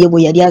nga ye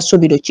bwe yali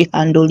asuubira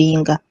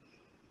okihandolinga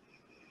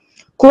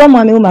kuba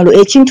mwami w'omalo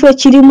ekintu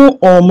ekirimu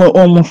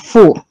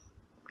omufu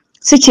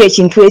si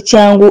kyekintu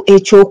ekyangu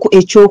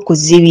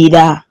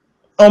ekyokuzibira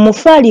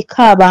omufu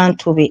aliko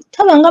abantu be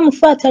tabanga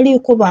mufu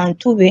ataliiko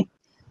bantu be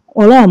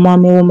olaba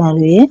mwami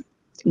w'omalo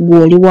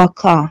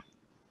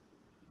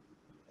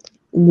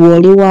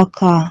gw'oli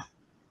waka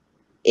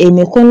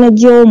emikono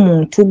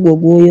gy'omuntu gwe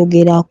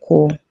gw'oyogerako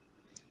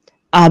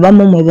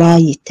abamu mwe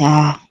baayita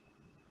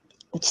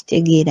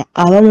okitegeera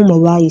abamu mwe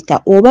baayita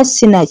oba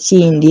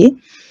sinakindi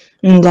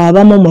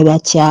ng'abamu mwe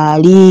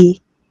bakyali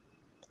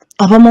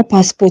abamu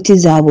paasipooti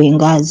zaabwe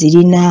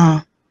ng'azirina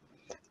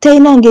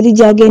talina ngeri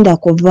gy'agenda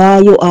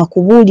kuvaayo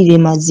akubuulire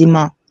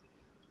mazima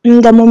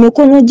nga mu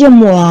mikono gye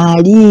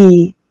mwali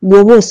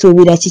bw'oba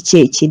osuubira kiki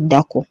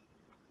ekiddako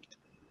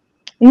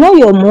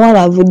n'oyo omuwala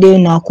avuddeyo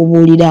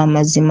n'akubuulira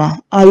amazima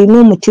alina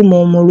omutima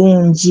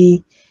omulungi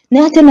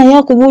naye ate naye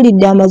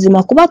akubuulidde amazima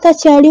kuba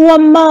takyali wa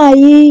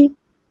maayi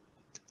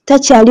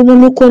takyali mu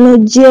mikono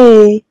gye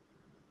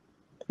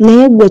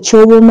naye gwe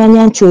ky'oba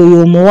omanya nti oyo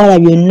omuwala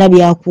byonna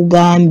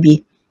byakugambye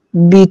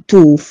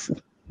bituufu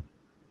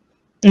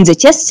nze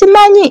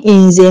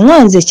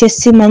kye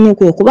simanyi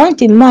kwe kuba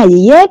nti maayi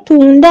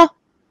yeetunda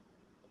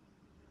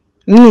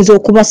nyinza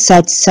okuba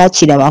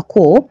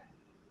saakirabako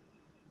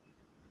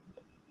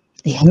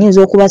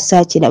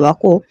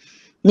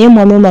naye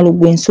mwami w'omalo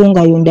gwe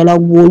ensonga yo ndala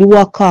gw'oli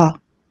waka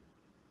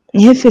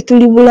naye ffe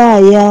tuli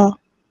Bulaaya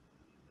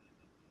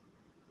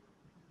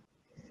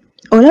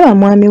olaba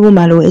mwami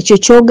w'omalo ekyo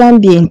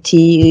ky'ogambye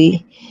nti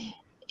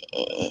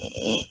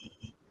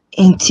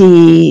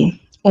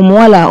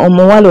omuwala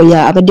oyo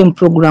abadde mu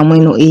puroguraamu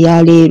eno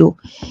eyaleero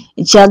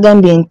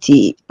kyagambye nti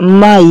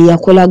maayi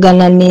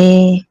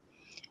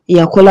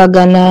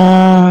yakolagana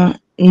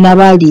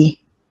nabali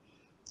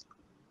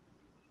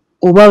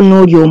oba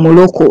n'oli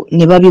omuloko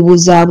ne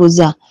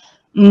babibuzaabuza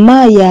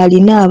maayi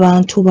alina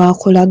abantu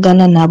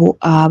bakolagana nabo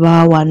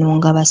abaawano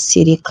nga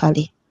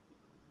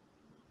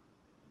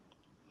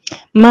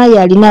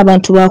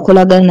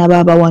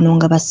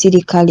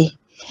basirikale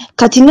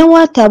kati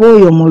newaataba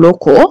oyo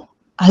muloko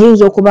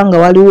ayinza okuba nga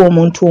waliwo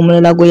omuntu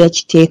omulala gwe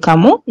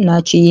yakiteekamu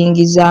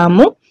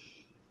n'akiyingizaamu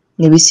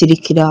ne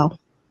bisirikirawo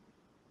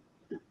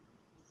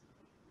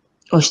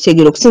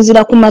okitegeera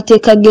okusinziira ku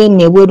mateeka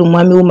g'eno ebweru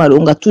mwami w'omalo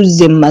nga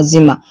tuzze mu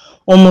mazima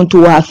omuntu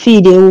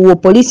waafiira ewuwo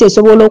poliisi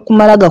esobola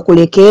okumala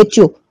gakuleka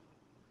etyo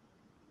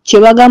kye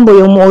bagamba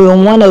oyo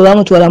omwana we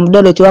bamutwala mu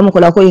ddwaliro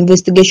tebamukolako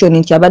investigation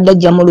nti abadde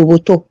ajja mu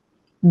lubuto,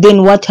 then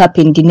what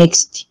happened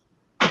next?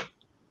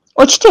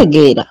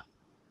 Okitegeera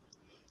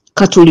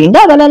katulinde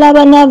abalala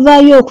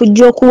abanaavaayo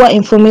okujja okuwa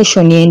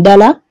information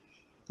endala,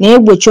 naye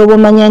gwe ky'oba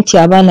omanya nti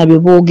abaana bye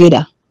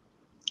boogera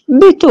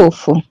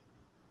bituufu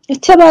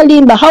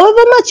tebalimba.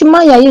 However much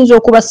Maya ayinza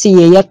okuba si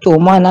ye yatta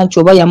omwana nti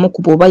oba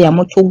yamukuba oba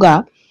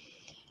yamutuga,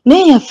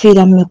 naye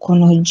yafiira mu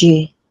mikono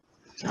gye.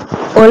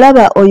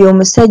 Olaba oyo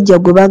omusajja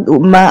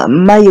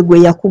Mayi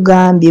gwe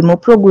yakugambye mu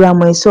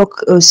programu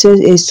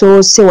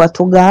esoose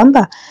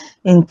watugamba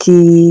nti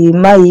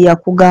Mayi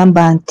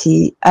yakugamba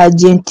nti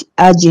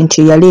agent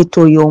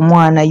yaleeta oyo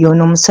omwana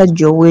yono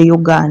omusajja ow'e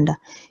Uganda,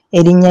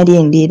 erinnya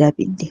lye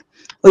ndyerabidde.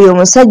 Oyo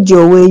omusajja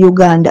ow'e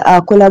Uganda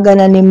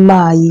akolagana ne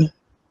Mayi.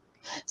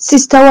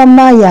 Sister wa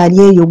Mayi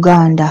ali e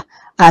Uganda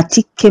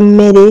atikka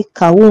emmere,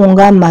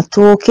 kawunga,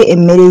 matooke,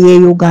 emmere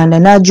y'e Uganda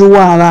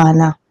n'agiwa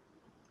abaana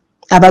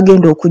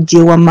abagenda okujja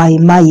ewa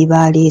Mayi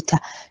baleeta.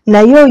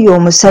 Naye oyo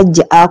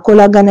omusajja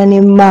akolagana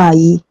ne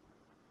Mayi.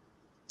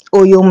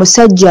 Oyo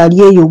omusajja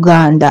ali e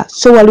Uganda,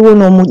 so waliwo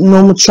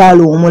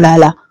n'omukyalo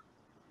omulala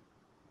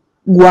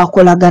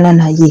gwakolagana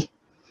naye.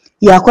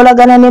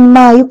 Yakolagana ne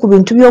Mayi ku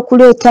bintu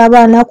by'okuleeta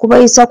abaana,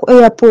 kubayisa ku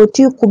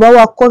airport,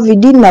 kubawa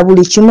covid na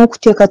buli kimu,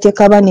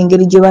 kuteekateeka abaana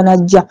engeri gye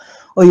banajja.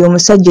 Oyo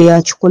omusajja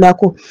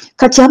yakikolako.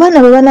 Kati abaana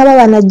bwe banaba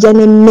banajja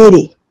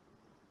n'emmere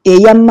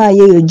eya Mayi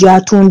eyo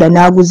gy'atunda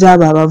n'aguza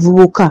abo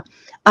abavubuka,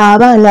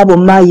 abaana abo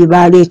Mayi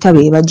baleeta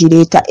be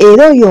bagireeta.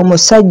 Era oyo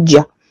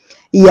omusajja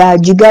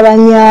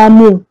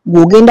yagigabanyaamu,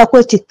 gw'ogenda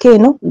kwetikka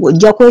eno,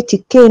 gw'ojja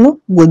kwetikka eno,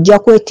 gw'ojja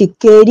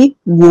kwetikka eri,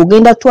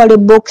 gw'ogenda twala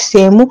box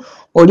emu,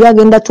 oli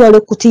agenda twala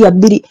ekkutiya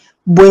bbiri,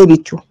 bwe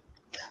bityo.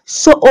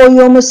 So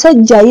oyo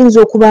omusajja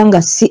ayinza okuba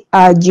nga si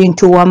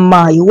agent wa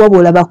Mayi,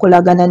 wabula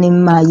bakolagana ne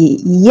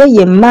Mayi.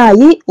 Ye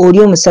Mayi, oli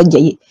omusajja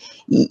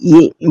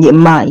ye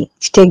Mayi.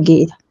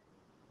 Kitegeera.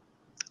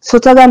 So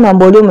tagamba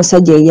mbu oli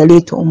omusajja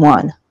yaleeta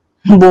omwana,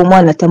 mbu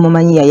omwana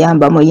tamumanyi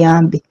yayamba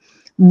muyambe.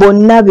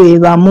 Bonna be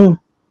bamu.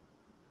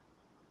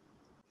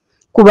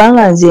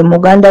 Kubanga nze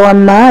muganda wa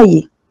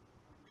Mayi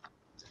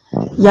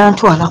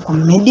yantwala ku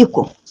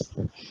medical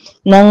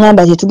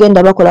n'angamba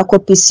tetugenda bakolako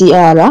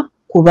PCR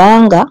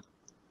kubanga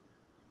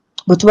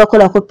bwe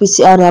tubakolako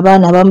PCR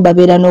abaana abamu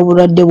babeera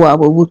n'obulwadde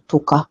bwabwe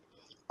buttuka.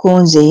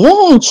 Kunze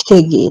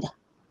nkitegeera,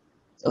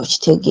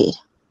 okitegeera.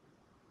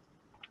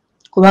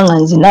 Kubanga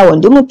nze naawe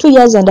ndi mu 2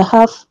 years and a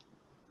half,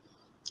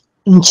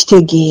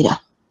 nkitegeera.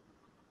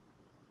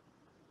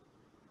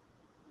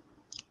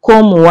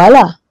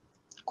 K'omuwala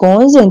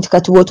konze nti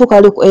kati bw'otuuka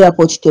ali ku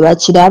airport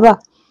tebakiraba,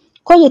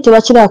 ko ye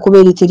tebakiraba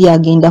kubeera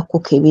teryagenda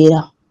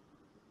kukebera.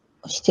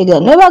 Okitegeera.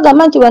 Ne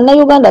bagamba nti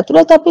bannayuganda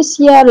tuleeta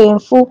PCR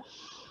enfu.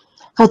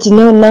 Kati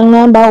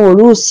n'angamba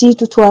oluusi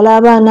tutwala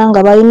abaana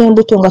nga balina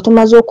embuto nga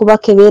tumaze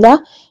okubakebera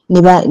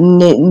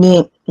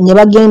ne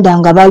bagenda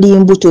nga bali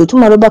mbuto.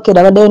 Tumala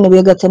obakera baddayo ne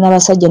beegatta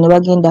n'abasajja ne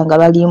bagenda nga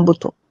bali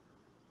mbuto.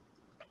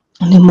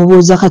 Ne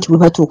mubuuza kati bwe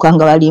batuuka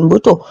nga bali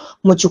mbuto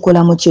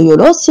mukikola mukyeyo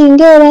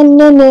loosinga era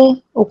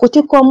nnene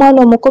okutikka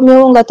omwana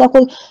omukomyewo nga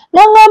takoze.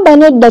 N'angamba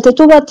nedda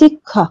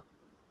tetubatikka.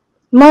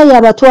 Mayi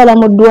abatwala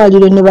mu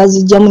ddwaliro ne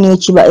bazijjamu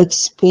n'ekiba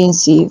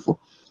expensive.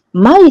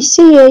 Mayi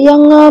si ye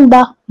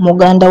yaŋŋamba,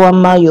 muganda wa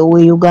Mayi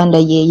ow'e Uganda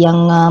ye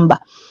yaŋŋamba.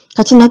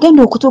 Kati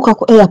nagenda okutuuka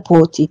ku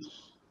airport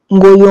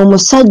ng'oyo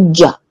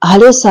omusajja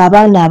aleese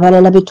abaana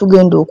abalala be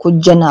tugenda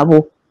okujja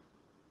nabo.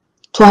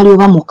 Twali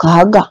oba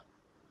 6.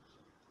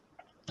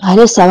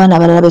 Aleese abaana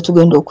abalala be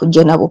tugenda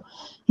okujja nabo.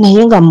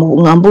 Naye nga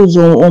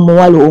mbuuza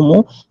omuwala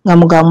omu nga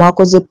mugamba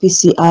mwakoze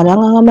PCR,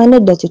 ng'angamba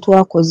nedda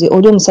tetwakoze,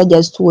 oli omusajja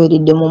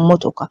azituweeredde mu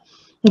mmotoka.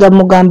 Nga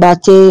mugamba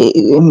ate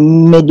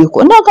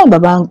medical.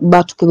 N'agamba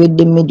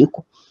batukebedde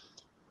medical.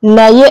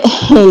 Naye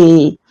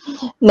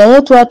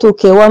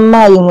twatuuka ewa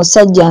Mayi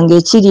musajja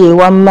ng'ekiri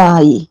ewa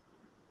Mayi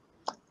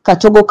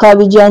katogo ka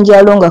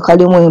bijanjaalo nga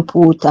kalimu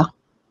empuuta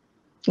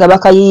nga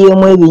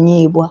bakayiyeemu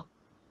ebinyiibwa.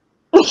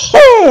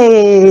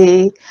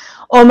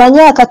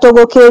 Omanye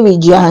akatogo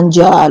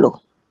k'ebijanjaalo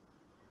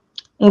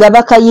nga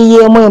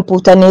bakayiyeemu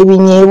empuuta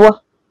n'ebinyiibwa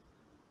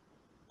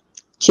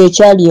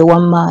kyekyali ewa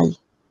Mayi.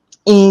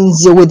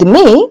 Nze with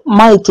me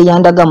Mayi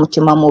teyandaga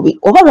mutima mubi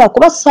oba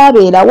lwakuba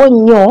saabeerawo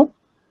nnyo,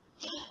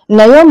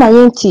 naye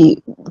omanyi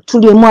nti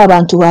tulimu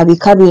abantu ba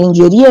bika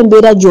bingi. Eri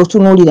embeera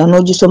gy'otunuulira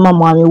n'ogisoma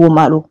mwami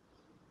Wumalo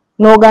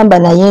n'ogamba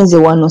naye nze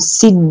wano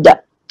sidda,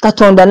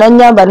 Katonda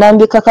n'annyamba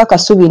n'ambikako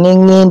akasubi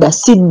n'eŋŋenda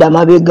sidda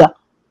mabega.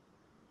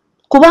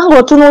 Kubanga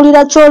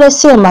otunuulira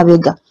ky'olese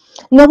emabega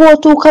ne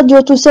bw'otuuka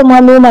gy'otuuse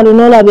mwami Wumalo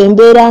n'olaba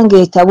embeera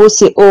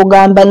ng'etabuse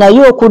ogamba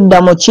naye okudda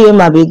mu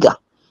kyemabega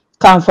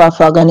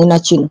kanfaafaagane na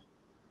kino.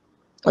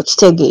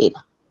 Okitegeera.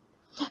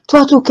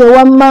 Twatuuka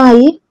ewa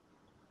Mayi,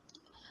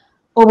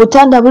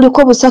 obutanda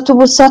buliko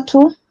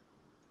 3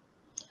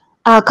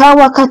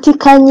 akawakati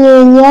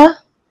kanyeenya,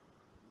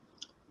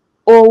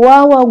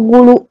 owa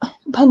waggulu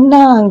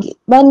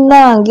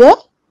bannange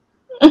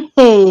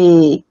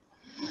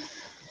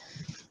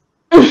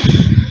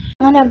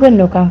mwana gwe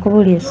nno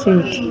kankubulya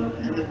eswiiti.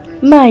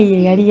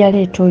 Mayi yali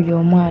yaleeta oyo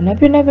omwana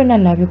byonna byonna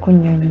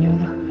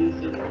nabikunnyonnyola.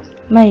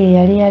 Mayi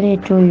yali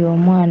yaleeta oyo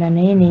omwana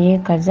naye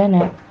neyeekaza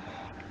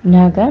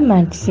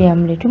n'agamba nti si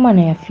yamuleeta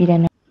omwana yafiira.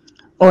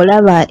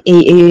 Olaba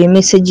eyo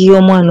emeseji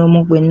y'omwana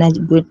omu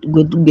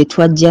gwe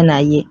twajja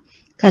naye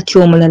kati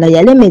omulala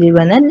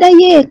yalemererwa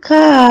n'addayo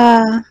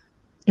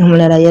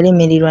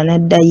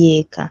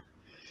eka.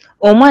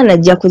 Omwana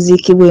ajja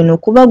kuziikibwa eno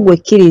kuba gwe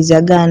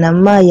kkiriza gaana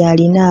Mayi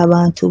alina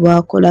abantu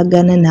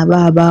bakolagana nabo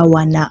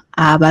abaawana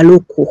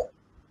abaloko.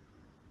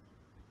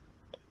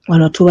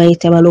 Wano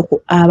tubayita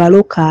baloko,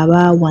 abaloko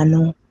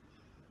abaawano.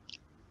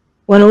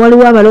 Wano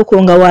waliwo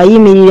abaloko nga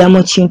waayimirira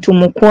mu kintu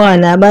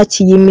mukwana aba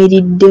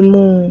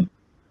kiyimiriddemu.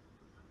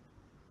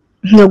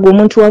 Nga gwe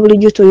omuntu wa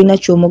bulijjo tolina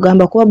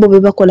ky'omugamba kuba bo be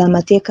bakola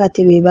amateeka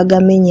ate be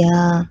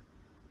bagamenya.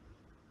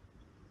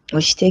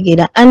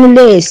 Okitegeera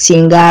unless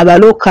nga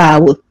abaloka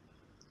abo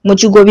mu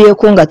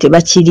kigobyeko nga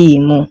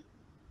tebakiriimu.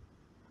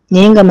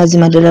 Naye nga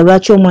mazima ddala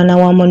lwaki omwana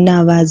wa munne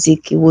aba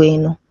aziikibwa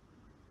eno?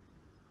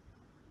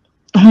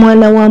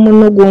 Omwana wa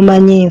munne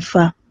gw'omanyi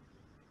enfa.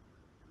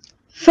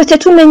 Ffe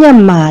tetumenya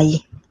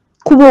Mayi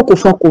kuba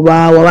okufa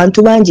kubaawo,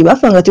 abantu bangi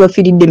bafa nga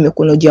tebafiiridde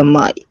emikono gya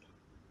Mayi.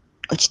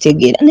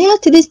 Okitegeera naye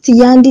at least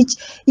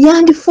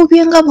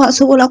yandifubye nga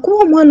bw'asobola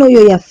kuba omwana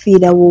oyo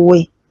yafiira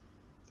wuwe.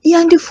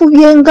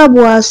 Yandifubye nga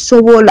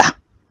bw'asobola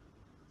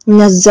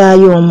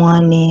nazzaayo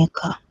omwana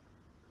eka.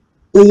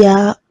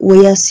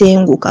 We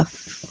yasenguka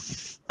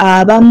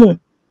abamu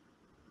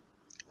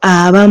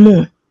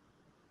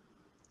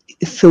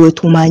ffe we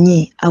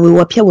tumanyi awe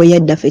wapya we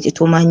yadda ffe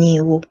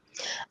tetumanyiiwo.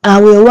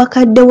 Awe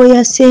wakadde we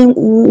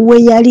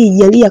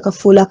yali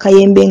yakafuula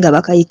kayembe nga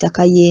bakayita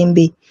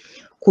kayembe.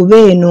 Kuba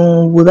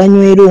eno bwe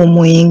banywera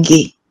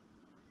omwenge,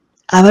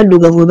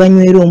 abaddugavu bwe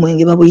banywera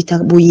omwenge babuyita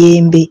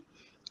buyembe.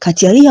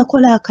 Kati yali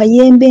yakola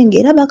akayembe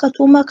ng'era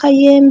bakatuuma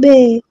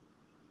kayembe.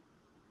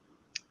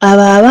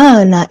 Abo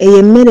abaana eyo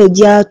emmere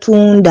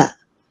gy'atunda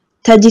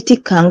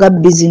tagitikkanga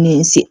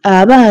bizinensi.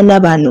 Abaana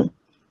bano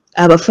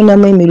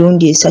abafunamu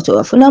emirundi 3,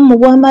 abafunamu mu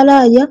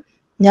bwamalaaya,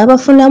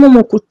 n'abafunamu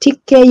mu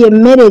kutikka eyo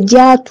emmere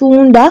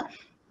gy'atunda,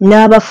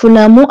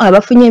 n'abafunamu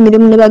abafunye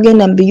emirimu ne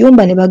bagenda mu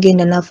biyumba ne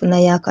bagenda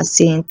n'afunayo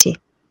akasente.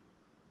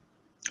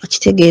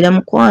 Okitegeera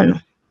mukwano?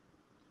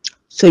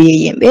 So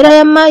ye embeera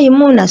ya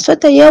Maimuna so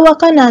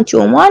teyeewakana nti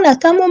omwana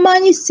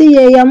tamumanyi, si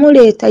ye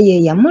yamuleeta.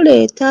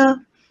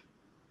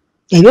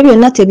 Ebyo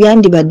byonna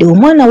tebyandibadde.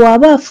 Omwana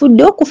waaba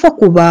afudde okufa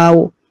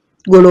kubaawo.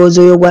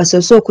 Golooza oyo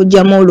gwasoose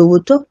okugyamu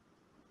olubuto,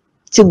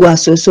 si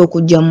gwasoose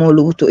okugyamu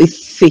olubuto.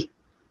 Effe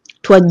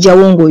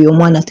twajjawo ng'oyo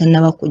omwana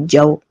tannaba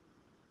kujjawo.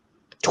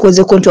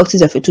 Tukoze contract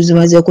zaffe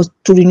tuzimazeeko,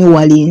 tulini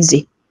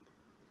walinze.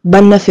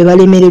 Bannaffe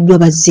balemereddwa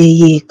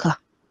bazzeeyo eka.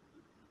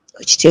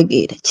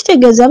 Okitegeera?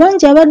 Kitegeeza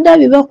bangi abadde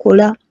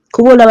abibakola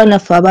kuba olaba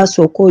naffe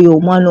abaasooka oyo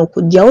omwana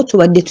okujjawo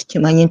tubadde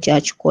tukimanye nti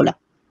akikola.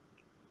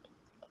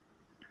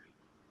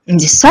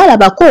 Nze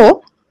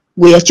saalabako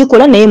gwe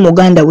yakikola naye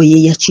muganda we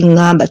ye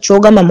yakiŋŋamba.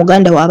 Ky'ogamba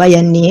muganda we aba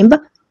yannimba,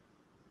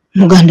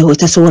 muganda we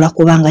tasobola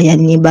kuba nga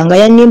yannimba. Nga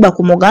yannimba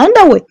ku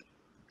muganda we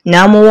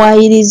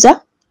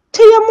n'amuwaayiriza,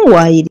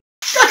 teyamuwaayiriza.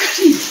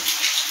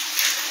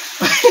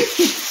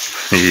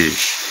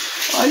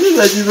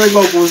 Ayiza kizego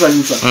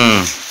okunsanyusa.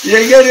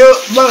 Yengeri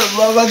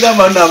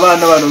bagamba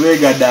n'abaana bano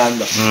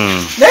beegadanga.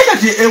 Naye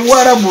kati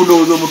Ewarabu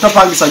ndowooza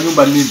mutapangisa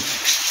nyumba nnene.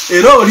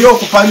 Era oli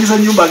okupangisa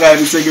nyumba nga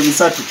yabisenge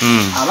 3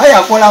 aba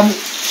yakolamu.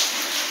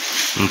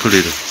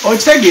 Mpulira.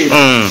 Okitegeera?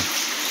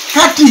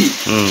 Kati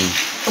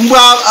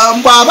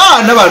mbwa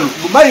abaana bano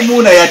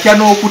Maimuna yatya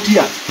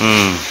n'okutya.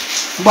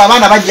 Mbwa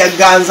abaana bajja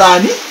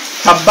ganzaani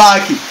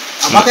kabbaaki.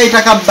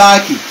 Abakayita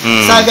kabbaaki.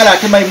 Saagala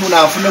ate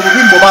Maimuna afune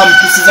bubimbo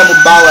bamupisiza mu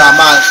bbaawe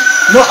amaaso.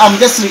 No, I'm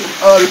just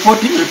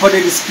reporting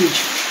the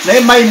speech. Naye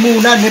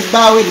Maimuna ne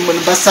bbaawe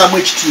basaamu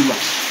ekitiibwa.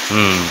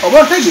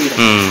 Oba otegeera?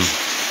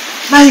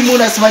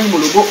 Maimuna simanyi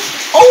mulogo.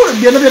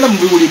 Byonna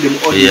mubiwulidde mu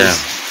audience.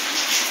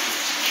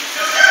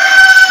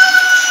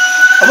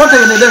 Oba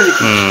otegeera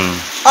Derek?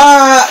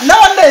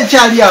 N'abadde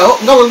ekyali awo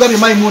nga bwe ngabye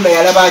Maimuna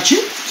yalaba ki?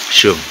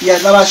 Sure.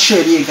 Yalaba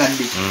sheri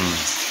enkadde.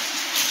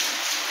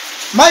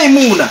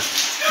 Maimuna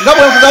nga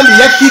bwe nkugambye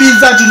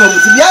yakkiriza nti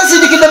n'omuzimu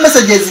yansindikidde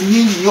messages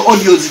nnyingi nnyo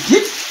audios ki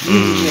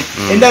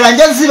endala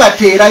nja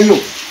zibateerayo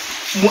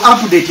mu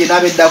update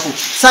enaabeddako.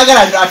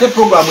 Saagala ate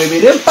program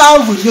ebeere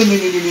mpanvu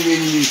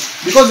nnyo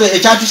because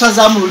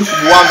ekyatusazaamu luli ku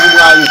buwanvu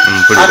bwayo.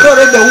 Ate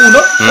olwedde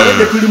wuuno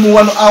olwedde tuli mu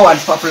 1 hour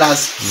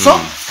plus. So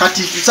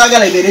kati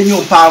tusaagala ebeere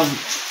nnyo mpanvu.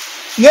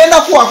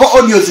 Ngenda kuwako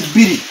audios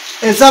 2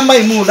 eza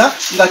Maimuna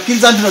nga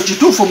kkiriza nti no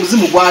kituufu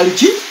omuzimu gwali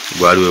ki?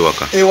 Gwaliwo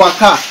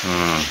ewaka.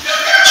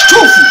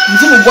 Kituufu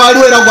omuzimu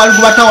gwaliwo era gwali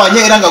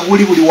gubatawanya era nga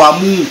guli buli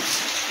wamu.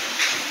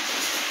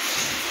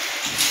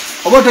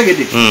 Oba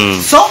otegedde?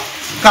 So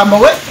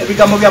kamawe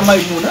ebigambo bya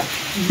Maimuna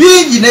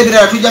bingi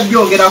n'ebirala tujja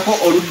byongerako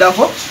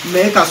oluddako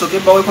naye kasooke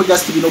mbaweko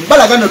just bino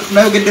balagano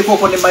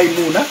tunayogeddeko ne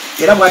Maimuna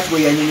era bw'ati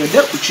bwe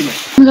yannyonnyodde ku kino.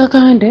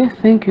 Ngakande,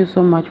 thank you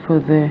so much for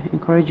the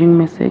encouraging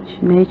message.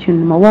 Naye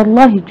kinuma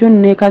wallahi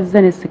John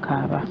neekazza ne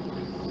sikaaba.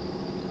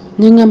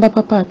 Nengamba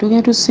papa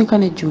tugenda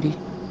tusisinkana ejjuli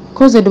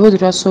koze eddoboozi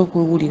twasooka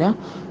okuwulira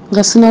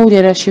nga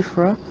sinawulira lya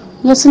Shifra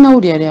nga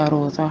sinawulira lya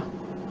Roza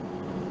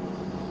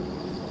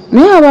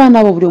naye abaana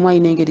abo buli omu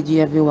alina engeri gye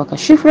yava ewaka.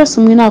 Shifra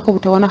simulinaako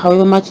butawana,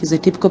 however much is a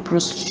typical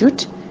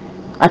prostitute,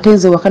 ate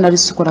nze waka nali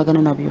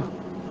sikolagana nabyo.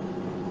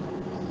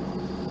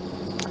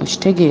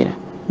 Okitegeera,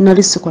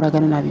 nali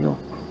sikolagana nabyo.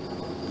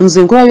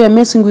 Nze nkola bya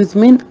messing with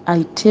men,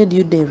 I tell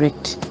you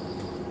direct.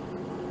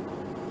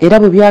 Era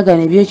bwe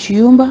byagana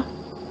eby'ekiyumba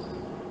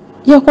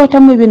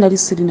yakwatamu ebyo nali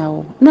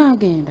sirinawo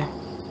n'agenda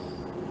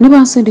ne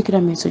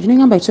bansindikira message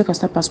nengamba ekyoka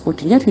sta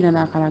passport nja tulina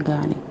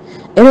n'akalagaane.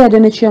 Era yadde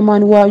ne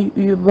chairman wa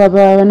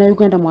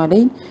Uganda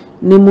Mwalain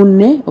ne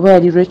munne oba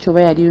yali Rachel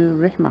oba yali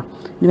Rehma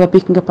ne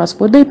bapickinga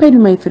passport. They paid me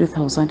my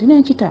 3,000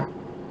 n'enkita.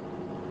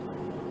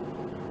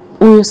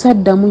 Oyo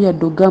saddamu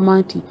yadde ogamba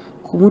nti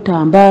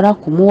kumutambaala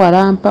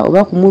kumuwalampa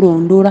oba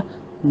kumulondoola.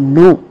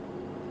 No.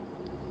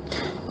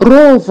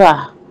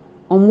 Roza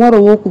omuwala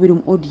ow'okubiri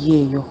mu odi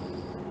eyo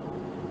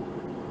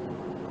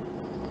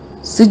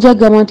sijja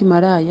gamba nti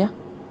malaaya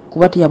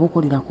kuba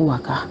teyabukolerako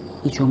waka,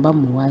 ekyo mba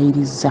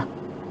muwaayiriza.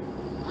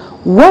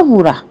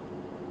 Wabula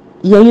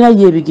yalina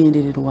ye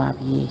ebigendererwa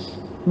bye.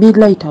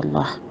 Billahi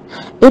Allah.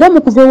 Era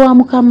mu kuva ewa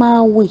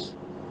mukama we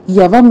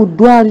yava mu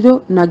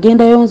ddwaliro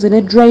nagendayo nze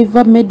ne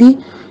driver Medi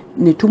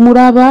ne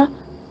tumulaba.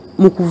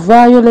 Mu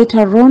kuvaayo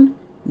later on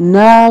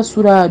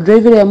n'asula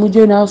driver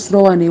yamugjayo n'asula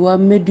wano ewa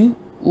Medi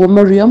wa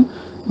Mariam.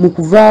 Mu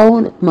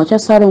kuvaawo makya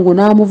Salongo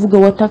n'amuvuga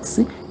wa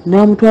taxi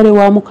n'amutwala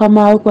ewa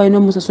mukama we kwalina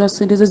omusasula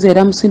ssente ze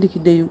era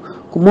amusindikiddeyo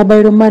ku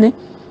mobile money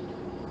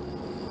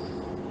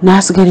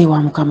n'asigala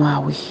ewa mukama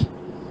we.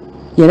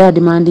 Yali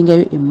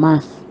ademandingayo a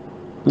month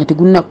nga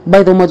tegulina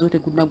by the omwezi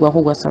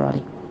tegulinagwako gwa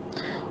salary.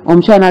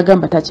 Omukyala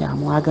n'agamba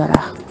takyamwagala.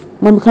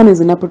 Mwamikane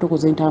nze na protocol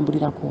ze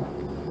ntambulirako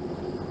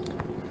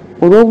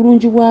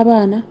olw'obulungi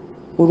bw'abaana,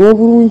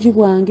 olw'obulungi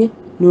bwange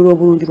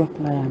n'olw'obulungi lwa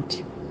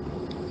client.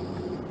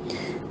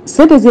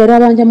 Sente ze yali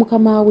abanja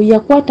mukama we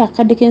yakwata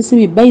akadde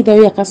k'ensimbi by the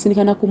way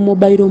yakasindikana ku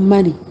mobile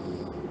money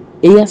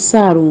eya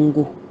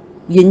Salongo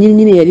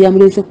yennyini yali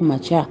amulese ku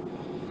makya.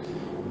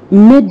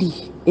 Medi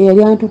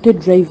eyali antute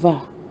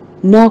driver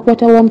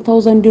n'akwata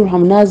 1,000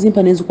 dirham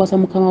n'azimpa n'ezikwasa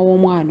mukama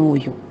w'omwana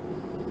oyo.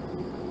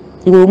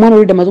 Ng'omwana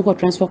olidde amaze okuwa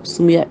transfer ku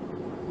simu ya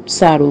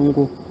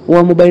Salongo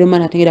owa mobile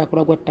money ategeera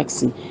akola gwa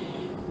taxi.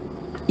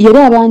 Yali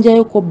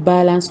abanjayo ko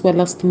balance kwa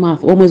last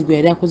month omwezi gwe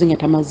yali akoze nga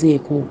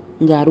tamazeeko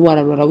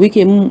ng'alwala wiiki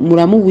emu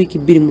mulamu wiiki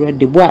bbiri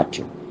mulwadde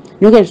bw'atyo.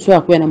 Niyo nga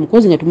tusobola kubeera na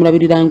mukozi nga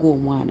tumulabirira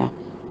ng'omwana.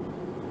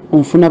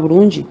 Onfuna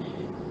bulungi.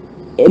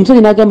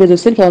 Omusajja n'agamba ezo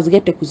sente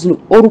kabazigatte ku zino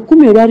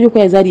 10,000 olwaliro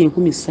kwa yazaali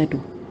 3,000.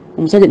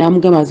 Omusajja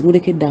n'amugamba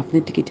azimulekedde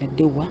afune tiketi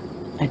addewa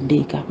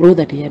addeeka.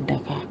 Roza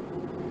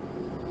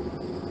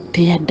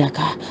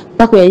teyaddaka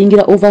pako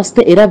yayingira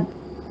overstay era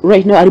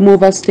right now ali mu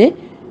overstay.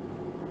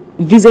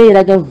 Visa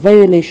yeraga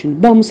violation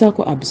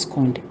bamusaako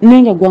abscond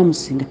nenga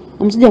gwamusinga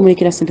omusajja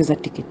amulekera sente za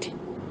tiketi.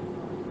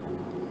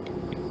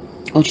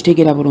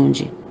 Okitegeera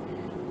bulungi.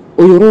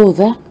 Oyo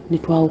Roza ne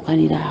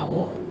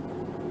twawukaniraawo.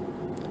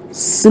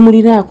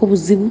 Simulinaako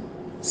buzibu,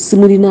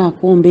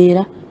 simulinaako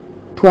mbeera,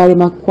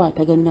 twalema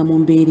kukwataganira mu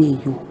mbeera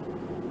eyo.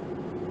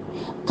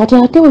 Kati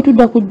ate we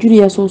tudda ku jjuli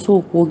yasoose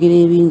okwogera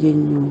ebingi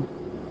ennyo.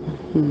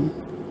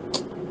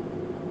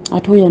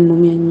 Ate oyo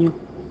annumya nnyo.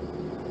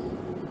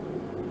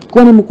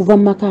 Kuba ne mu kuva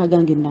mu maka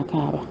agange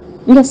nakaaba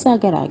nga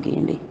saagala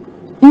agende.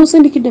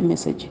 Musindikidde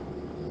message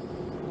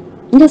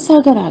nga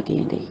saagala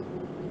agende.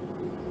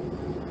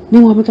 Ne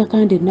wameka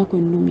kandi ennaku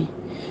ennumye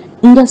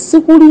nga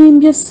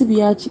sikulimbye si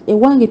byaki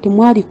ewange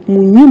temwali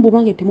mu nnyumba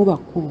obange temu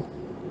bakulu.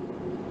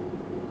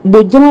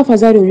 Bw'ojjamu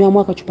afazaali onywamu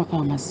akacupa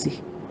k'amazzi.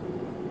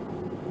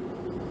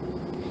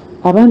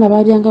 Abaana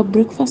baalyanga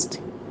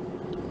breakfast,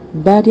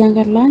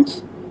 baalyanga lunch,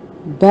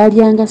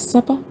 baalyanga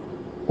supper.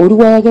 Oli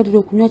wayagalira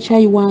okunywa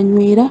chai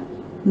wanywera.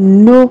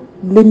 No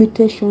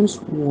limitations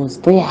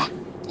was there.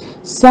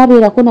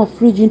 Sabeerako na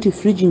fridge nti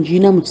fridge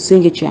njina mu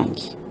kisenge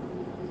kyange.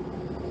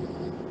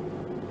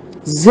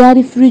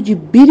 Zaali fridge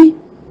 2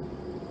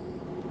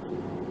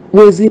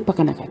 weziri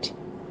paka nakati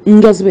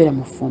nga zibeera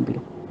mu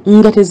ffumbiro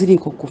nga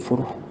teziriiko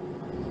kufuru.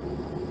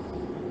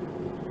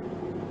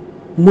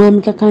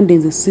 Mwamika kandi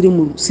nze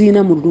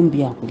sirina mu lulumbi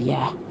byakulya.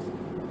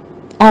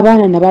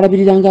 Abaana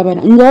nabalabiriranga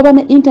abaana nga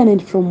babana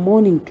internet from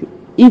morning to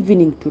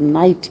evening to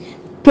night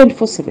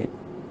 24/7.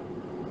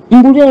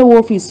 Mbuleewo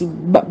office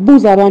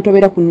buuza abantu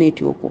abeera ku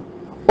neti okwo.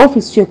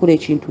 Office kyekola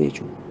ekintu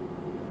ekyo.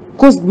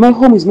 Because my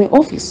home is my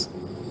office.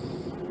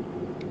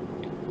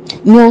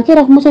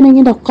 Nyankeera ku makya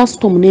nengenda ku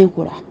custom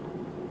nenkola.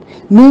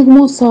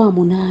 Nengumu ssaawa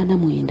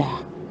 8-9.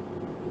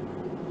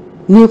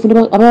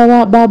 Nenfuna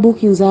ababa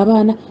babukinza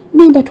abaana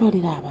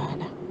nembatwalira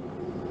abaana.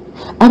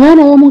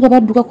 Abaana abamu nga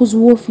badduka ku zi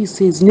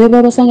offices ne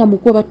babasanga mu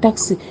kuba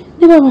taxi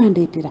ne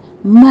babandeetera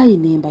mayi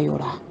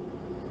nembayola.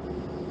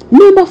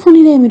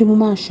 Nembafunira emirimu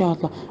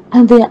mashallah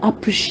and they are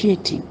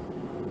appreciating.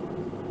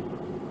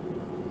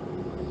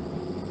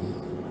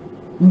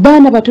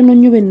 Baana batono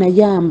nnyo be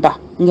nayamba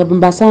nga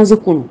mbasanze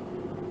kuno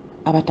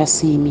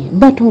abatasiimye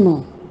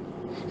batono.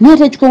 Naye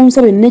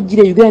tekikowunyisa be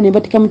nejjira Uganda ne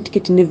batikamu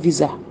tiketi ne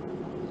visa.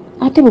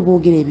 Ate bwe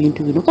boogera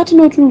ebintu bino kati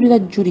n'otunuulira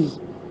Juli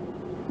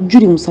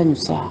Juli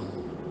musanyusa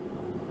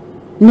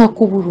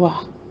nakubulwa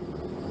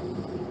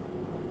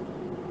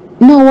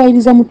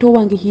nawayiriza muto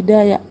wange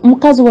Hidaya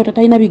mukazi wa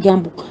tatalina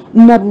bigambo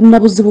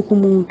nabuzibu ku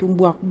muntu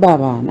mbwakuba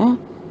abaana.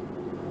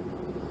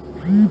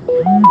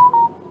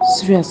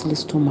 Seriously,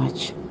 it's too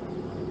much.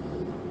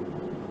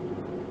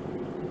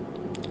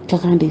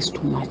 Kakande is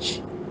too much.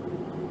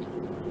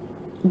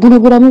 Buno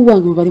bulamu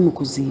bwange bwe bali mu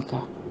kuziika.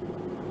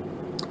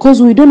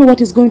 Because we don't know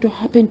what is going to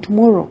happen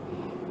tomorrow.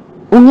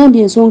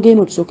 Ongambye ensonga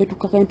eno tusooke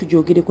tukakanye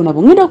tugyogereko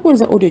nabo. Ngenda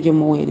kuweereza audio gye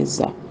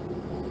muweereza.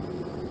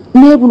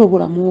 Naye buno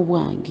bulamu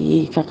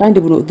bwange. Kakande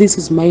buno, this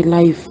is my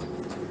life.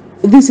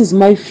 This is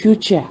my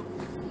future.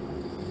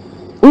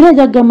 Era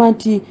jagamba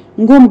nti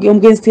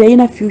ng'omugenzi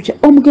teyalina future.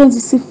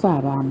 Omugenzi sifa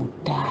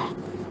abamutta.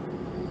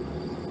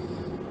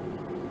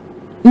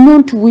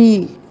 Not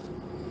we.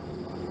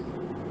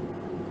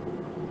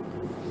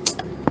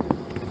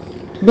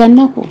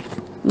 Bannako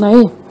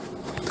naye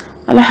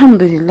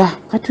alhamdulillah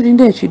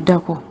katulinde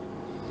ekiddako.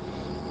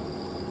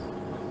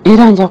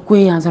 Era nja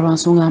kweyanza lwa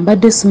nsonga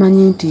mbadde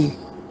simanyi nti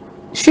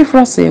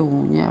Shifra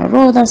seewuunya,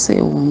 Rhoda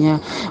seewuunya,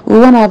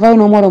 wewana avaayo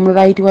n'omuwala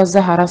omulala ayitibwa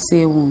Zahara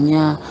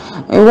seewuunya,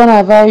 wewana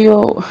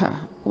avaayo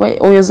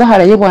oyo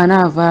Zahara ye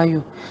bwana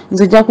avaayo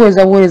nze nja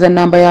kuweza buweereza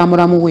nnamba ya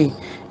mulamu we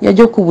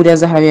yajja okubulira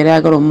Zahara yali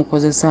ayagala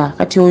omukozesa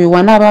kati oyo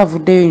wanaaba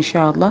avuddeyo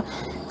inshallah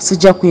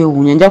sijja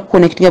kwewuunya nja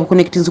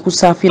kuconnectinzi ku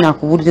Safiina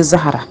akubulire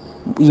Zahara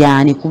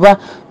yani kuba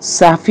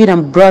Safiina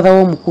brother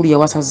w'omukulu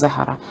yawasa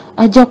Zahara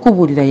ajja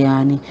kubulira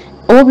yani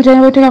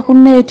obitanya beteka ku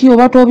neti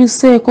oba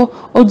tobiseeko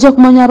ojja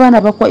kumanya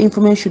abaana bakwa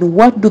information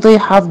what do they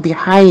have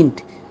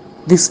behind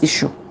this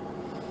issue.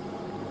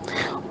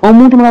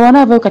 Omuntu mulala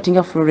wanaavayo kati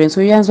nga Florence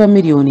oyo yanzwa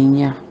miliyoni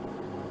 4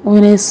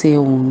 oyo naye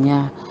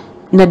seewuunya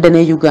nadda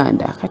ne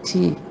Uganda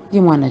kati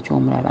ye mwana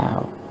ky'omulala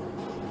awo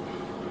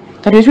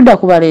kati etudda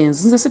ku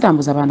balenzi nze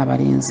sitambuza abaana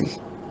balenzi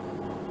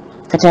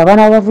kati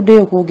abaana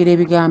bavuddeyo okwogera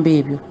ebigambo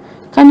ebyo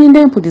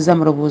kaninde mpuliza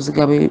muloboozi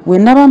gabe bwe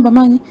naba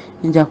mbamanyi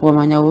nja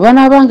kubamanya bwe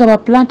banaabanga ba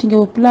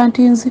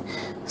plantings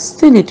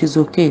still it is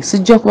okay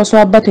sijja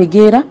kubaswala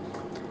bategeera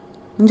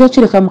nja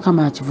kireka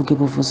mukama akivuge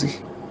buvuzi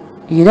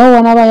era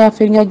wanaaba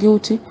yaferinga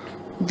guilty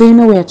they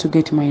know where to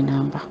get my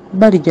number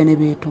balijja ne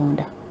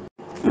beetonda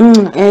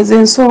ezo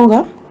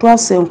ensonga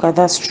twasenka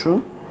that's true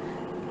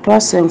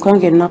twasenka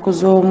ng'ennaku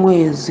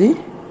z'omwezi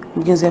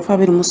Omugenzi yafa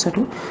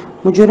 23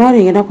 mu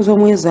January ng'ennaku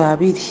z'omwezi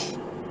 2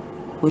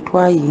 we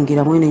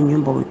twayingira mwene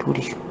ennyumba we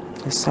tuli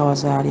essaawa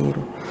za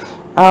leero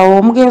awo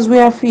omugenzi we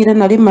yafiira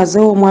nali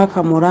mazeewo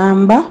omwaka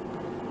mulamba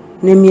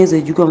n'emyezi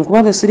egigwamu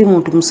kubanga siri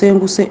muntu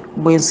musenguse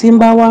bwe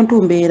nsimba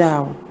awantu mbeera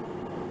awo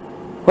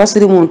kuba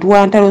siri muntu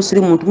wantalo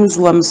siri muntu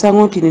muzi wa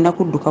misango nti nina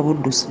kudduka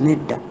buddusi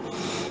nedda.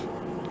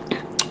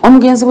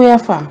 Omugenzi bwe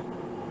yafa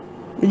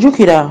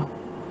jjukira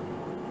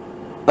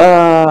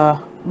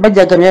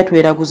bajjagamya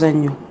yatweraguza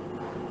nnyo.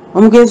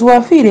 Omugenzi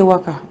wafiira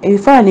ewaka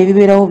ebifaananyi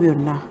ebibeerawo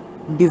byonna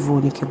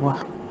bivuunikibwa.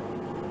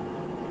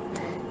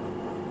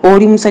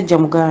 Oli musajja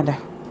muganda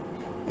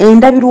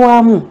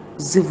endabirwamu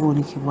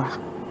zivuunikibwa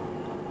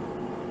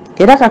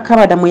era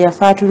kakabada mwe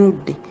yafa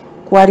atunudde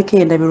kwaliko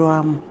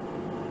endabirwamu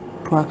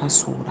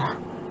twakasuula.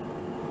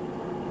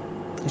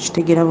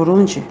 Ekitegeera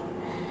bulungi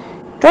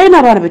twalina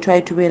abaana be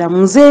twali tubeeramu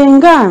nze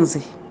nga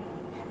nze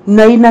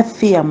nalina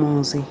fear mu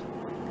nze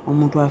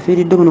omuntu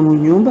afiiridde muno mu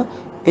nnyumba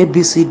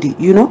ABCD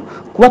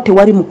kuba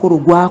tewali mukolo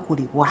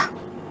gwakolebwa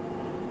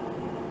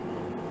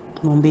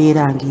mu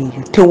mbeera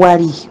ng'eyo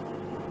tewali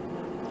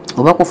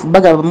oba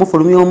bagamba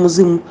mufulumya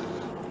omuzimu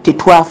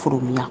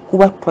tetwafulumya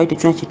kuba twali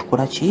tetulina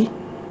kyetukola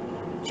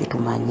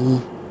kyetumanyi.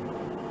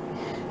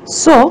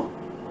 So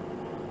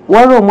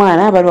waliwo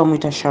omwana bali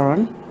bamuyita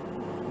Sharon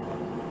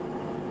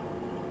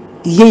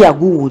ye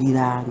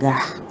yaguwuliranga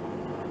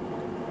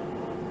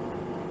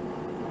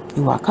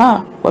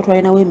ewaka kuba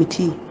twalinawo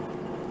emiti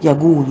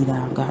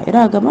yaguwuliranga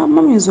era agamba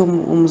mamiza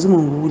omuzimu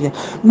nguwulira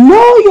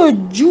n'oyo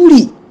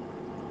Juli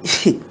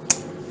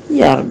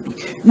yarabbi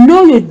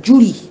n'oyo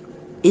Juli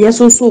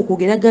eyasoose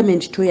okwogera agambye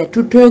nti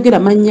toyogera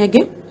mannya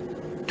ge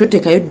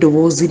toteekayo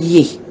ddoboozi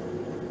lye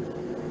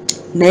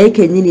naye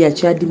kennyini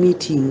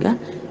yakyadimitinga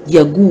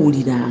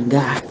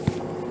yaguwuliranga.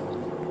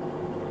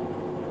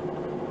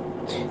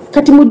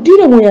 Kati mu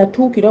ddiiro mwe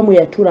yatuukira mwe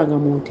yatuulanga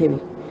mu ntebe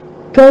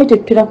twali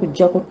tetutera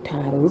kujjako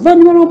ttaala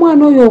oluvannyuma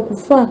lw'omwana oyo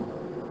okufa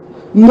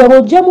nga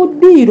bw'ojja mu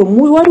ddiiro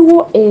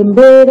waliwo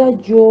embeera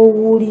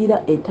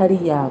gy'owulira etali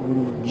ya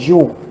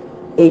bulijjo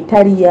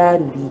etali ya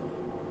luli.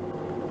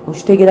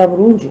 Okitegeera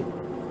bulungi.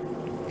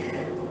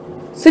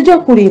 Sijja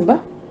kulimba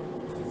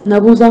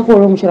nabuuzaako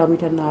olwo omukyala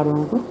amuyita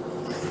Naalongo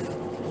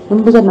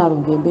namubuuza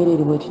Naalongo embeera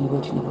eri bweti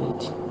bweti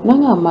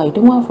nange amaayi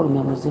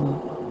temwafulumya muzimu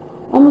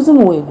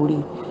omuzimu weeguli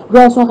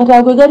lwansonga kati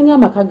agwe galinga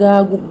amaka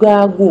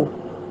gaagwo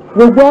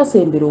bwe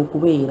gwasembera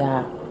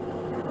okubeera.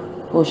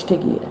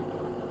 Okitegeera.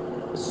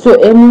 So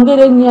mu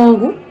ngeri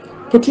ennyangu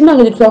tetulina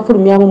ngeri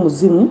tutafulumyamu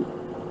muzimu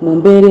mu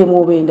mbeera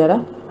emu oba endala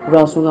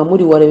lwansonga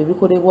muli wala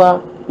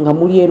ebikolebwa nga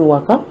muli eno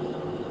waka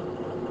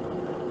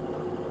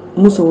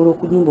musobola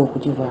okunyumba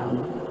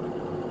okugivaamu.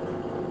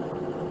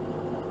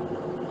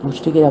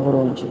 Okitegeera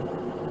bulungi.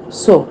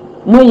 So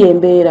mwe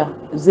embeera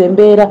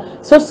zembeera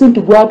so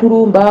sinti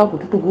gwatulumba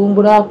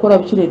kututugumbula kola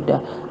bikiredda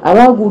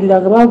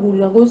abaguuliranga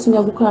baguuliranga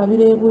osinga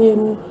kukaabira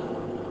ebweru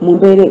mu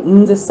mbeere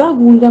nze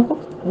saaguulirako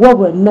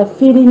wabula na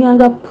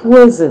feelinganga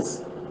presence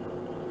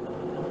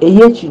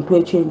ey'ekintu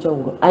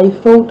ekyenjawulo. I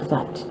felt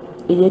that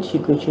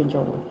ey'ekintu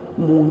ekyenjawulo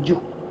mu nju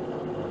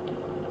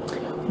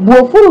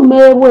bw'ofuluma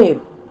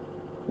ebweru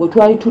we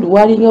twali tuli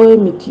walingawo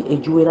emiti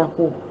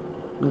egiwerako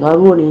nga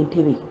waliwo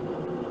n'entebe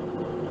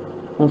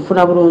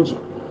onfuna bulungi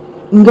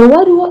nga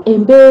waliwo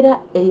embeera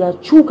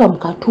eyakyuka mu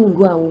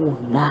katundu awo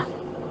wonna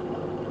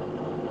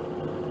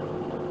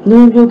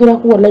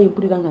nebyogerako wallahi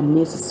mpulira nga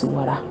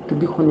neesisiwala to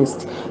be honest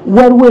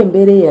waliwo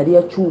embeera eyali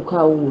yakyuka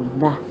awo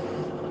wonna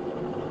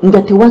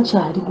nga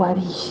tewakyali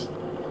wali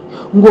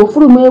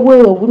ng'ofuluma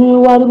ebweru obunyonyi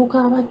wali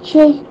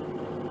bukaabacce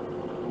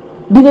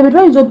bino bye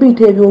twayinza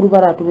obiyita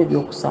ebyolubala tuba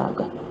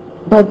ebyokusaaga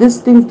but these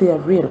things they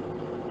are real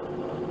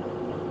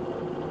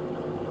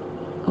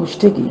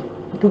okitegeera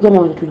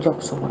netugamba nti tujja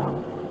kusobolawo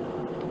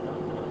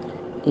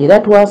era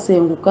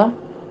twasenguka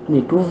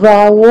ne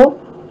tuvaawo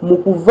mu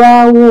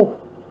kuvaawo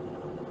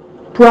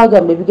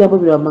twagamba ebigambo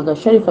biramaga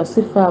Sharifa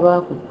sifa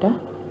abaakutta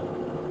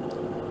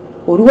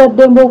oli wa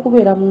ddembe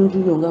okubeera mu nju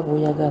yo nga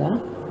bw'oyagala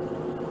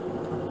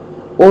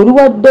oli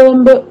wa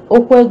ddembe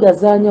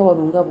okwegazaanya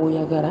wano nga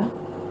bw'oyagala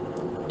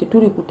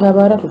tetuli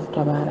kutabaala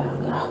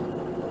tetutabaalanga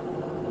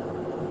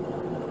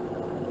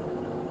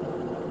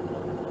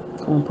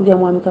ompulya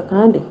mwami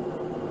Kakande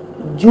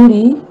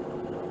Julie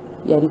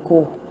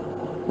yaliko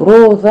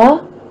Rosa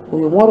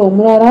oyo mwala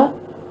omulala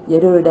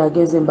yali olwedde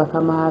ageze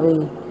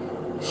Mbakamaabe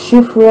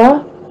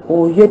Shifra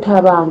oyo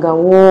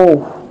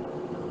tabangawo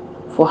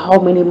for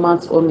how many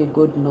months only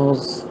God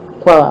knows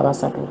kwaba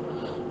abasatu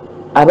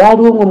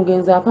abaaliwo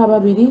ng'omugenzi apa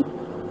ababiri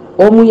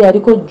omu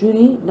yaliko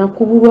Julie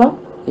nakubulwa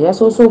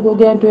eyasoose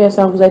okwogera nti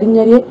yasanguza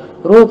linnya lye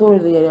Rosa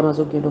olwedde yali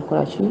amaze okugenda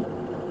okukola ki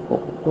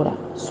okukola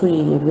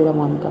suyiri ebibeera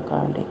mwami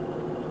Kakande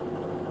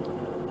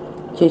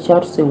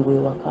kyekyatusenguye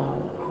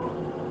wakaawo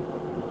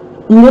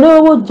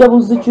ngerewo ojja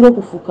buzikiro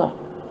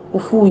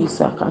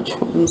kufuuyisa kakyo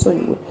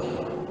nsonyiwe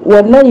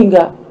wallahi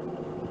nga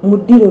mu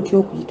ddiro otya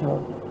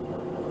okuyitawo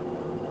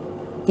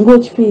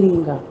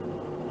ng'okifiiringa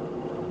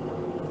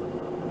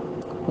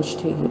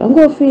okitegeera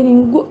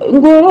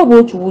ng'era oba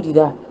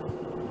okiwulira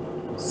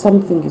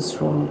something is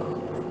wrong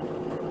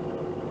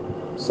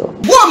so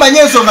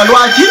gw'omanya ensonga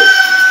lwaki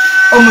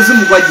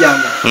omuzimu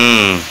gwajjanga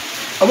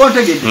oba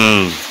ontegedde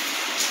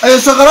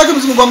ensonga lwaki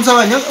omuzimu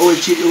gwamusabanya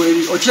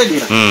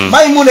okitegeera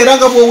Maimuna era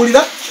nga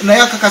bw'owulira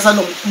naye akakasa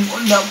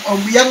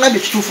yaŋŋambye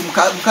ekituufu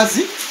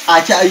mukazi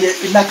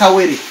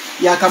nakawere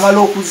yakamala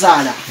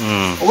okuzaala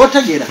oba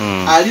otegeera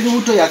ali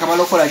lubuto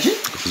yakamala okukola ki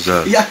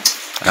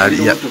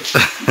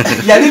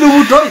yali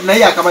lubuto naye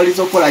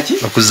yakamaliza okukola ki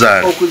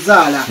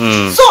okuzaala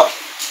so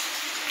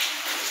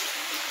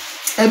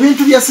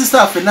ebintu bya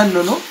sister ffenna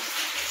nnono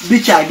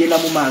bikyagenda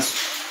mu maaso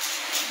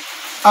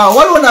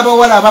waliwo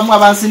n'abawala abamu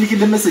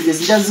abansindikidde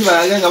messages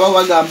njazibalaga nga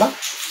babagamba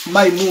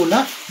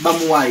Maimuna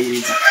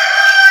bamuwaayiriza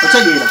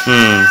otegeera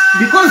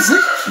because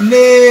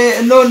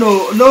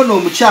nono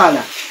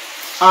omukyala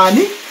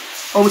ani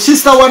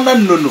sister wanna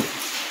nnono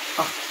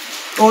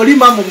oli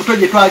mama omuto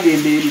gye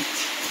twagenda eri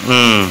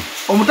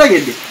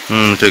omutegedde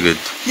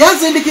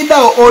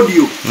yanzindikiddeawo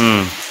audio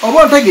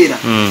oba ontegeera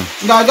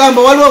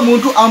ng'agamba waliwo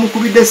omuntu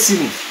amukubidde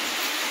essimu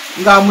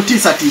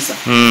ng'amutiisatiisa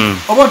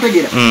oba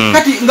ontegeera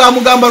kati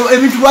ng'amugamba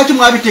ebintu lwaki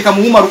mwabiteeka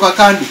mu Wumaruka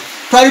kandi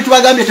twali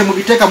tubagambye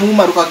temubiteeka mu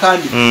Wumaruka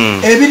kandi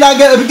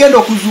ebigenda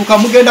okuzuuka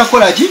mugenda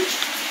kukola ki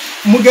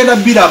mugenda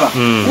biraba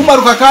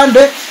Wumaruka kandi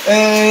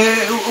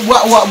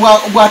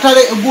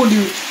bw'atale gundi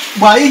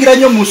bw'ayingira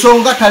nnyo mu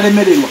nsonga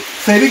talemererwa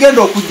fe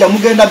ebigenda okujja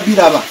mugenda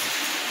biraba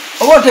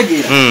oba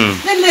otegeera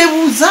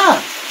neneebuuza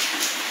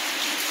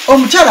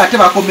omukyala ate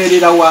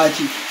bakomerera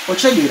waaki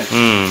okitegeera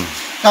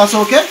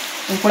kasooke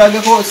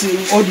nkulageko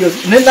audio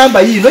n'ennamba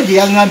yiino gye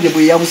yaŋŋambye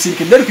bwe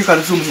yamusindikidde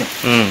lukikaluzumya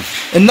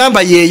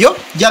ennamba yeeyo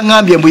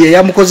gyaŋŋambye mbu ye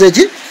yamukoze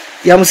ki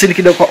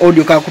yamusindikidde kwa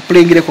audio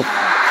kakupulengireko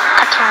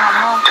kati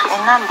omuntu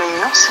ennamba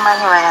eyo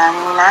simanyi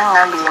bayanyina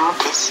ŋŋambye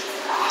yemutesi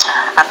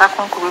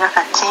akakunkubira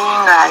kati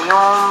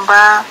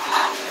ng'ayomba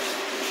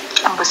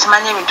mbu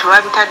simanyi ebintu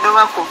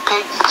babitaddewa ku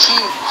peegi ki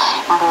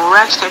mbu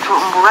lwaki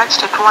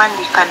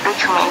tetuwandiika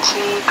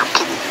documenti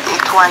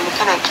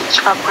tuwandike like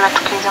ekipapula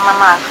tukiriza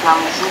mama waffe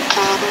bamuziika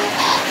eri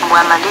mbu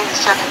amagezi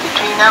kyaka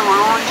tetulina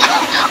bulungi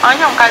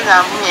omanya omukazi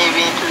anvumya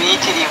ebintu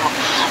biyitirivu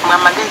mbu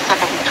amagezi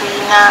kyaka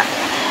tetulina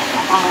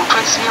mbu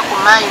twesibye ku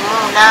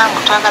Maimuna mbu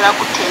twagala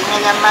kutta erinnya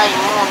lya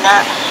Maimuna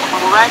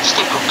mbu lwaki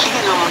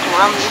tetukkiriza omuntu ne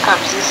bamuziika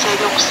buziisa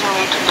eri okusinga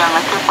etudda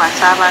nga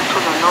twekwasa abantu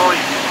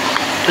nonooli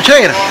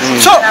okitegera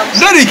so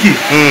deriki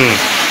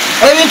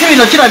ebintu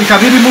bino kirabika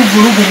birimu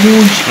vulugu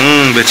mungi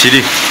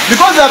bekiri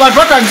because abantu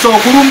batandise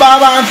okulumba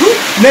abantu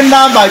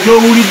n'ennamba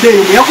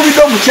gy'owuliddeyo bwe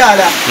yakubidde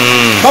omukyala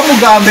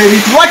bamugamba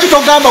ebintu lwaki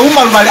togamba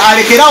Wumaru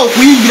alekerawo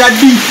okuyingira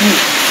diipu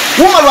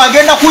Wumaru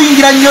agenda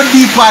kuyingira nnyo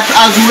diipu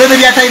azuule ne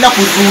byatalina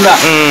kuzuula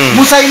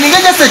musayininge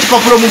gyasa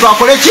ekipapula omuntu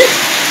akole ki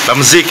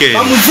bamuziike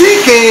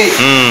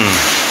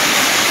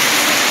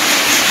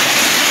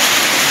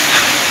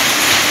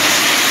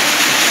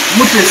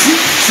mutesi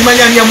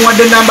simanya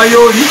yamuwadde namba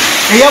yoli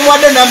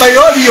eyamuwadde namba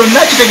yoli yonna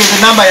kitegeeze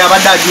namba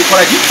yabadde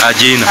agikola ki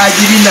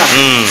agirina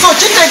so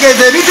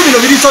kitegeeze ebintu bino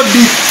biri so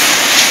deep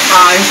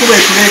enkuba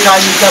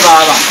etuleetanyiza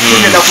baaba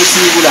tugenda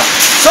kusiibula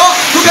so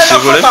tugenda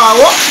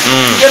kubaawo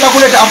tugenda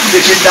kuleeta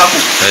update eddako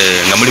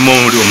nga mulimu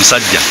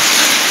omusajja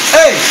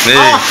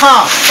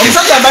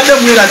omusajja abadde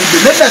mwerabidde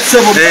nedda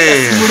ssebo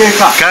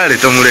muleka kale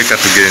tomuleka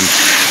tugende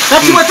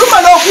kati bwe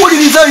tumala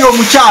okuwuliriza oyo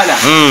omukyala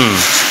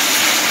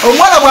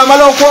omwana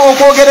bw'amala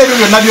okwogera ebyo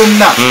byonna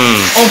byonna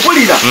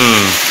ompulira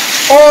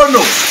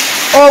ono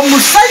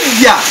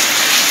omusajja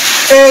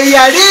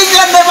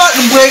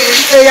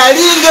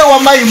eyalinga ewa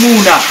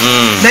Maimuna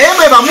naye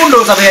mwe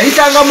bamundooza bwe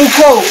yayitanga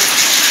muko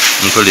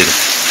mpulira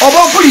oba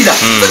ompulira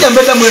tojja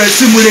mbedda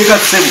simuleka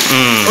ssebo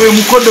oyo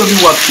mukodomi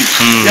waffe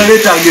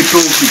yaleetanga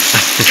ettooki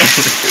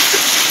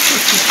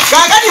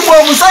kaakati mwe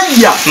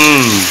omusajja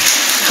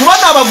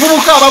kubanga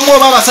abavubuka abamu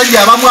oba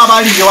abasajja abamu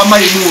abalinga ewa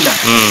Maimuna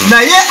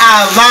naye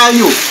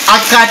avaayo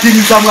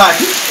akatiriza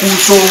bwati ku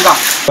nsonga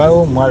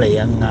bawo omuwala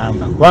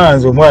yaŋŋamba kubanga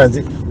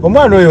nze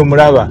omwana oyo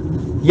omulaba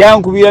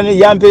yankubira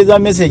yampeeza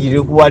message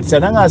likuwatisa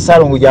nanga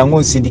Salongo jangu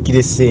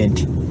nsindikire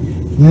ssente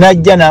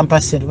najja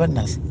nampa ssente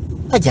bannasi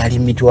ajali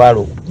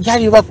mitwalo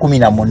njali ba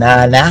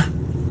 18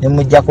 ne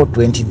mujjako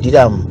 20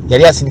 dirham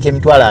yali asindika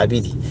emitwalo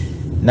 2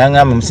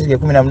 nangamba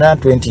musindike 18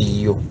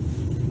 20 yo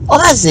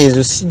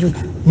obazeezo siju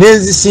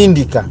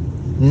nezisindika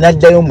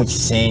naddayo mu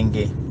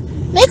kisenge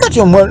naye kati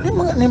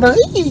omwana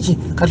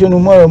kati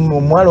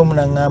omwana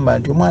omunangamba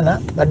nti omwana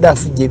badde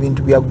afujja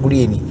ebintu bya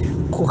green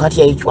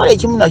kati ayitwala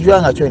ekimu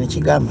najwanga kyo ne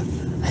kigamba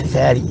alika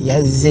yali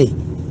yazze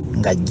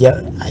nga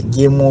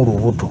ajjemu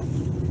olubuto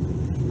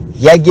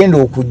yagenda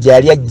okujja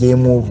ali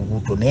ajjemu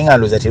olubuto naye nga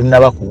ndooza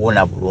terunaba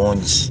kuwona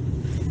bulungi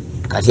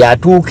kati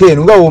atuuka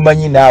eno nga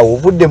womanyi naawe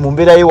ovudde mu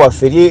mbeera ye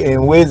waffe eri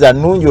enweeza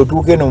nnungi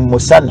otuuka eno mu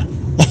musana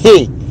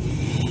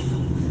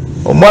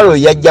omwala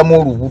oyo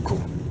yajjamu olubuto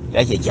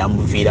era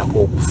kyekyamuviirako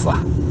okufa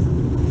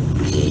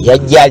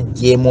yajja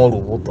ajjemu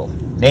olubuto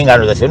naye nga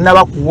ndooza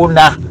terunaba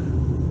kuwona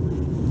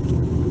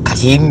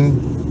kati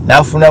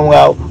nafuna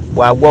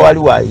bwagwa wali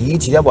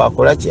wayitira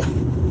bwakola kya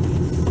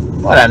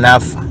wala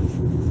nafa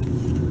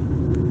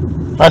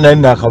ana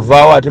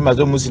nakavaawo ate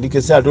maze omusindika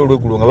ate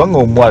olweggulo nga banga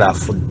omuwala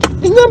afudde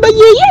enyamba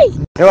yeye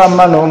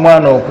ewamma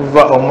n'omwana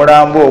okuva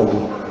omulambo ogwo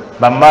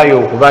bamayo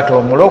okubata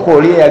omuloko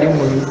oli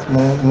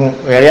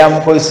yali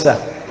amukozesa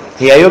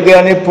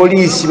eyayogera ne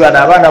poliisi bano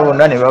abaana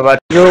bonna ne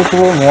babatira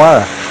okuba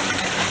omuwala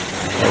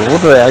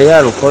olubuto yali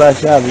alukola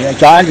kyabina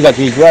kyanti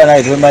kati ekitwala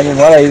naye temanyi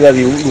omuwala yiba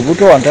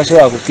lubuto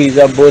wantasobola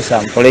kukkiriza boosi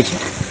amukoleki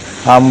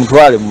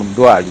amutwale mu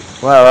ddwali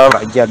waba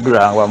bajja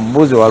ddula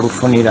wamubuuzi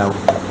walufunirawo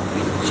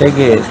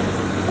kitegeeza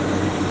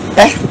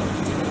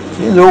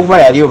kiyinza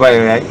okuba yali oba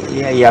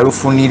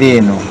yalufunira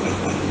eno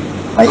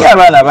naye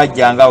abaana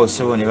bajjangawo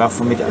ssebo ne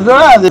bafumita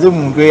zolanze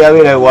omuntu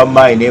eyabeera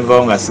wamaanyi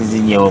nenvawo nga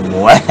sizinyewo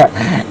muwala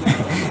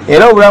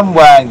era obulamu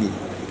bwange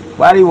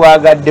bwali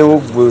bwagaddewo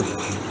gwe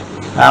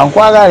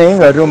ankwagala naye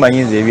nga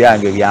tomanyiza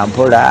ebyange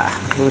byampola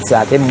tuusa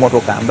ate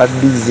emmotoka mba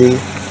bize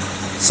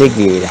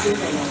segeera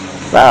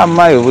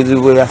bamaayi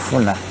obuzibu bwe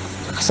yafuna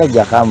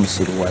akasajja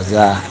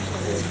kamusiruwaza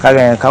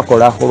kagenda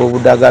kakolakola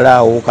obudagala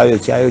awo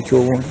kayokyayo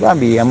kyobuntu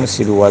bambi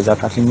yamusiruwaza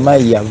kati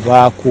mayi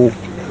yavaako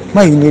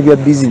mayi n'ebya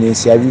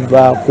bizinesi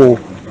yabivaako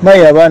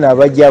mayi abaana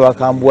abajja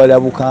bakambuwala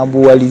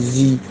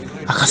bukambuwalizi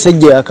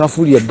akasajja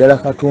yakafulira ddala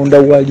katonda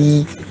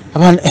wali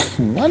abaana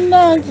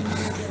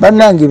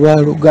bannange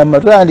balugamba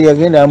twandi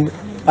yagenda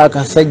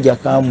akasajja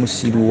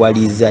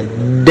kamusiruwaliza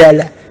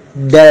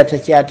ddala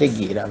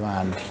takyategeera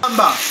bantu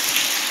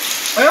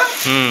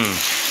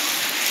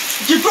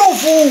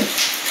kituufu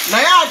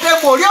naye ate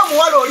bw'oli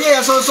omuwala oli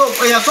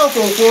eyasooka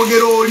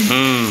okwogera oli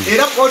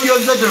era audio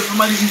ze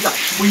tetumaliriza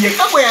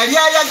muyeka bwe yali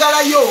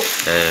ayagalayo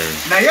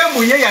naye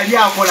muye yali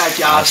akola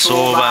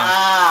kyasooba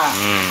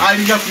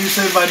alina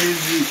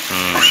kuisevanizi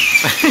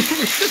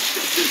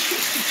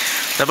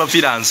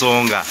tabafiira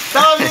nsonga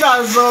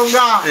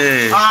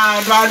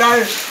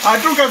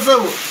atuuka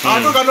sebo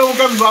atuuka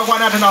n'omukazi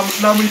wakwana ate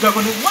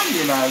namuyitako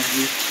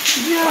nemwanyenaze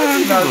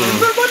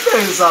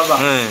nsaba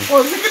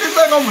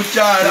ozikiriza nga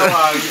mukyala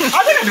wange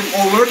ate kati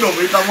obulodde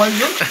omuyita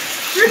mwanyo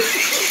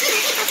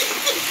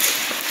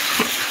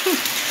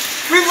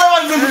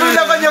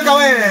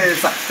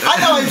tulindakanyokaweesa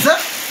otherwise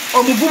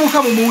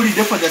omuvubuka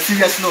mumuwulidde for the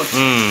serious note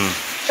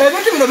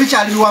ebintu bino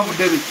bikyali biwanvu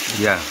David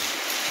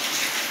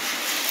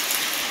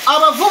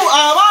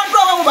abantu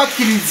abamu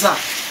bakkiriza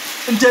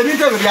nti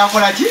ebintu ebyo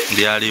byakolaki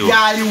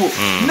byaliwo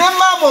ne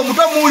maama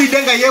omuto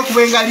muwulidde nga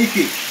yeekuba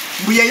engalike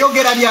mbu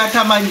yayogera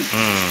byatamanyi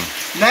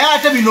naye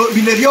ate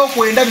bino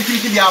ebyokwenda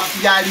bikiriki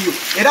byaliyo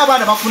era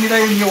abaana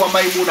bafunirayo nnyo wa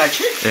Maimuna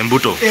ki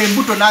embuto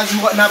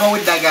n'abawa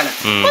eddagala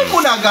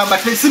Maimuna agamba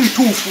si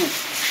bituufu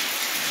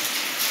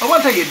oba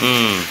ntegedde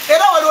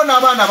era waliwo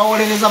n'abaana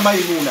abawolereza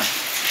Maimuna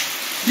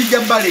bijja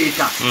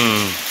baleeta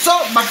so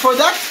but for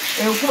that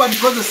enkuba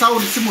because the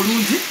sound si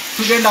mulungi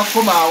tugenda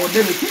kukoma awo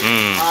David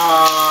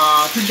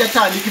tujja kijja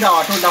tandikira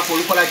watondako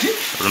olukola ki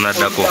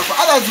lunaddako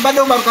others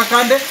mbadde mumaruka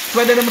kande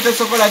tubadde ne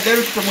mutesokola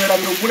dero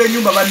tutemwerabira ogula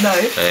ennyumba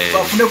bannaye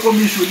bafune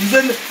commission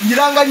nze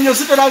njiranga nnyo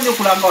sitera nnyo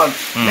kulanga wano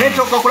naye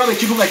toka kulaba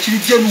ekintu nga kiri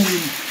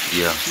genuine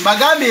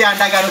mbagambye ya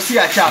ndagaano si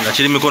yakyama nga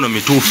kiri mikono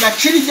mituufu nga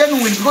kiri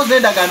genuine because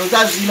endagaano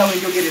zaziina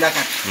wenjogerera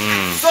kati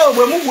so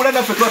bwe mugula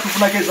naffe tuba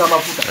tufunako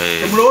ez'amafuta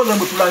temulowooza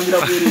mwe tulangira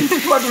bwereere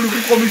tuba tuli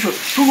ku commission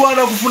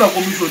tulwana kufuna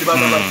commission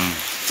banabaa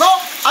so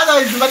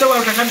otherwise mbadde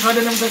walakakandi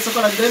tubadde ne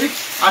mutesokola Derek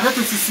ate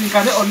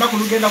tusisinkane olunaku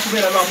lugenda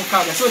kubeera lwa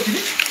mukaaga so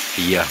kiri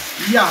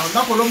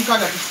olunaku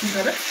olw'omukaaga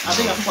tusisinkane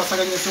ate nga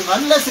tukwasaganya ensonga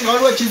unless nga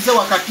waliwo ekizze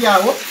wakati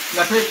awo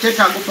nga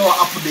tetaaga obbawa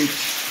update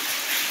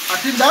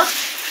ati that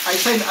I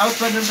sign out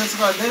from them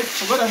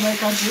for God and my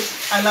country.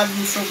 I love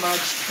you so much.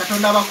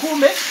 Katonda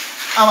abakuume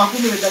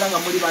bedala nga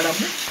muli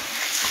balamu.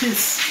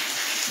 Peace.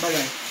 Bye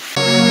bye.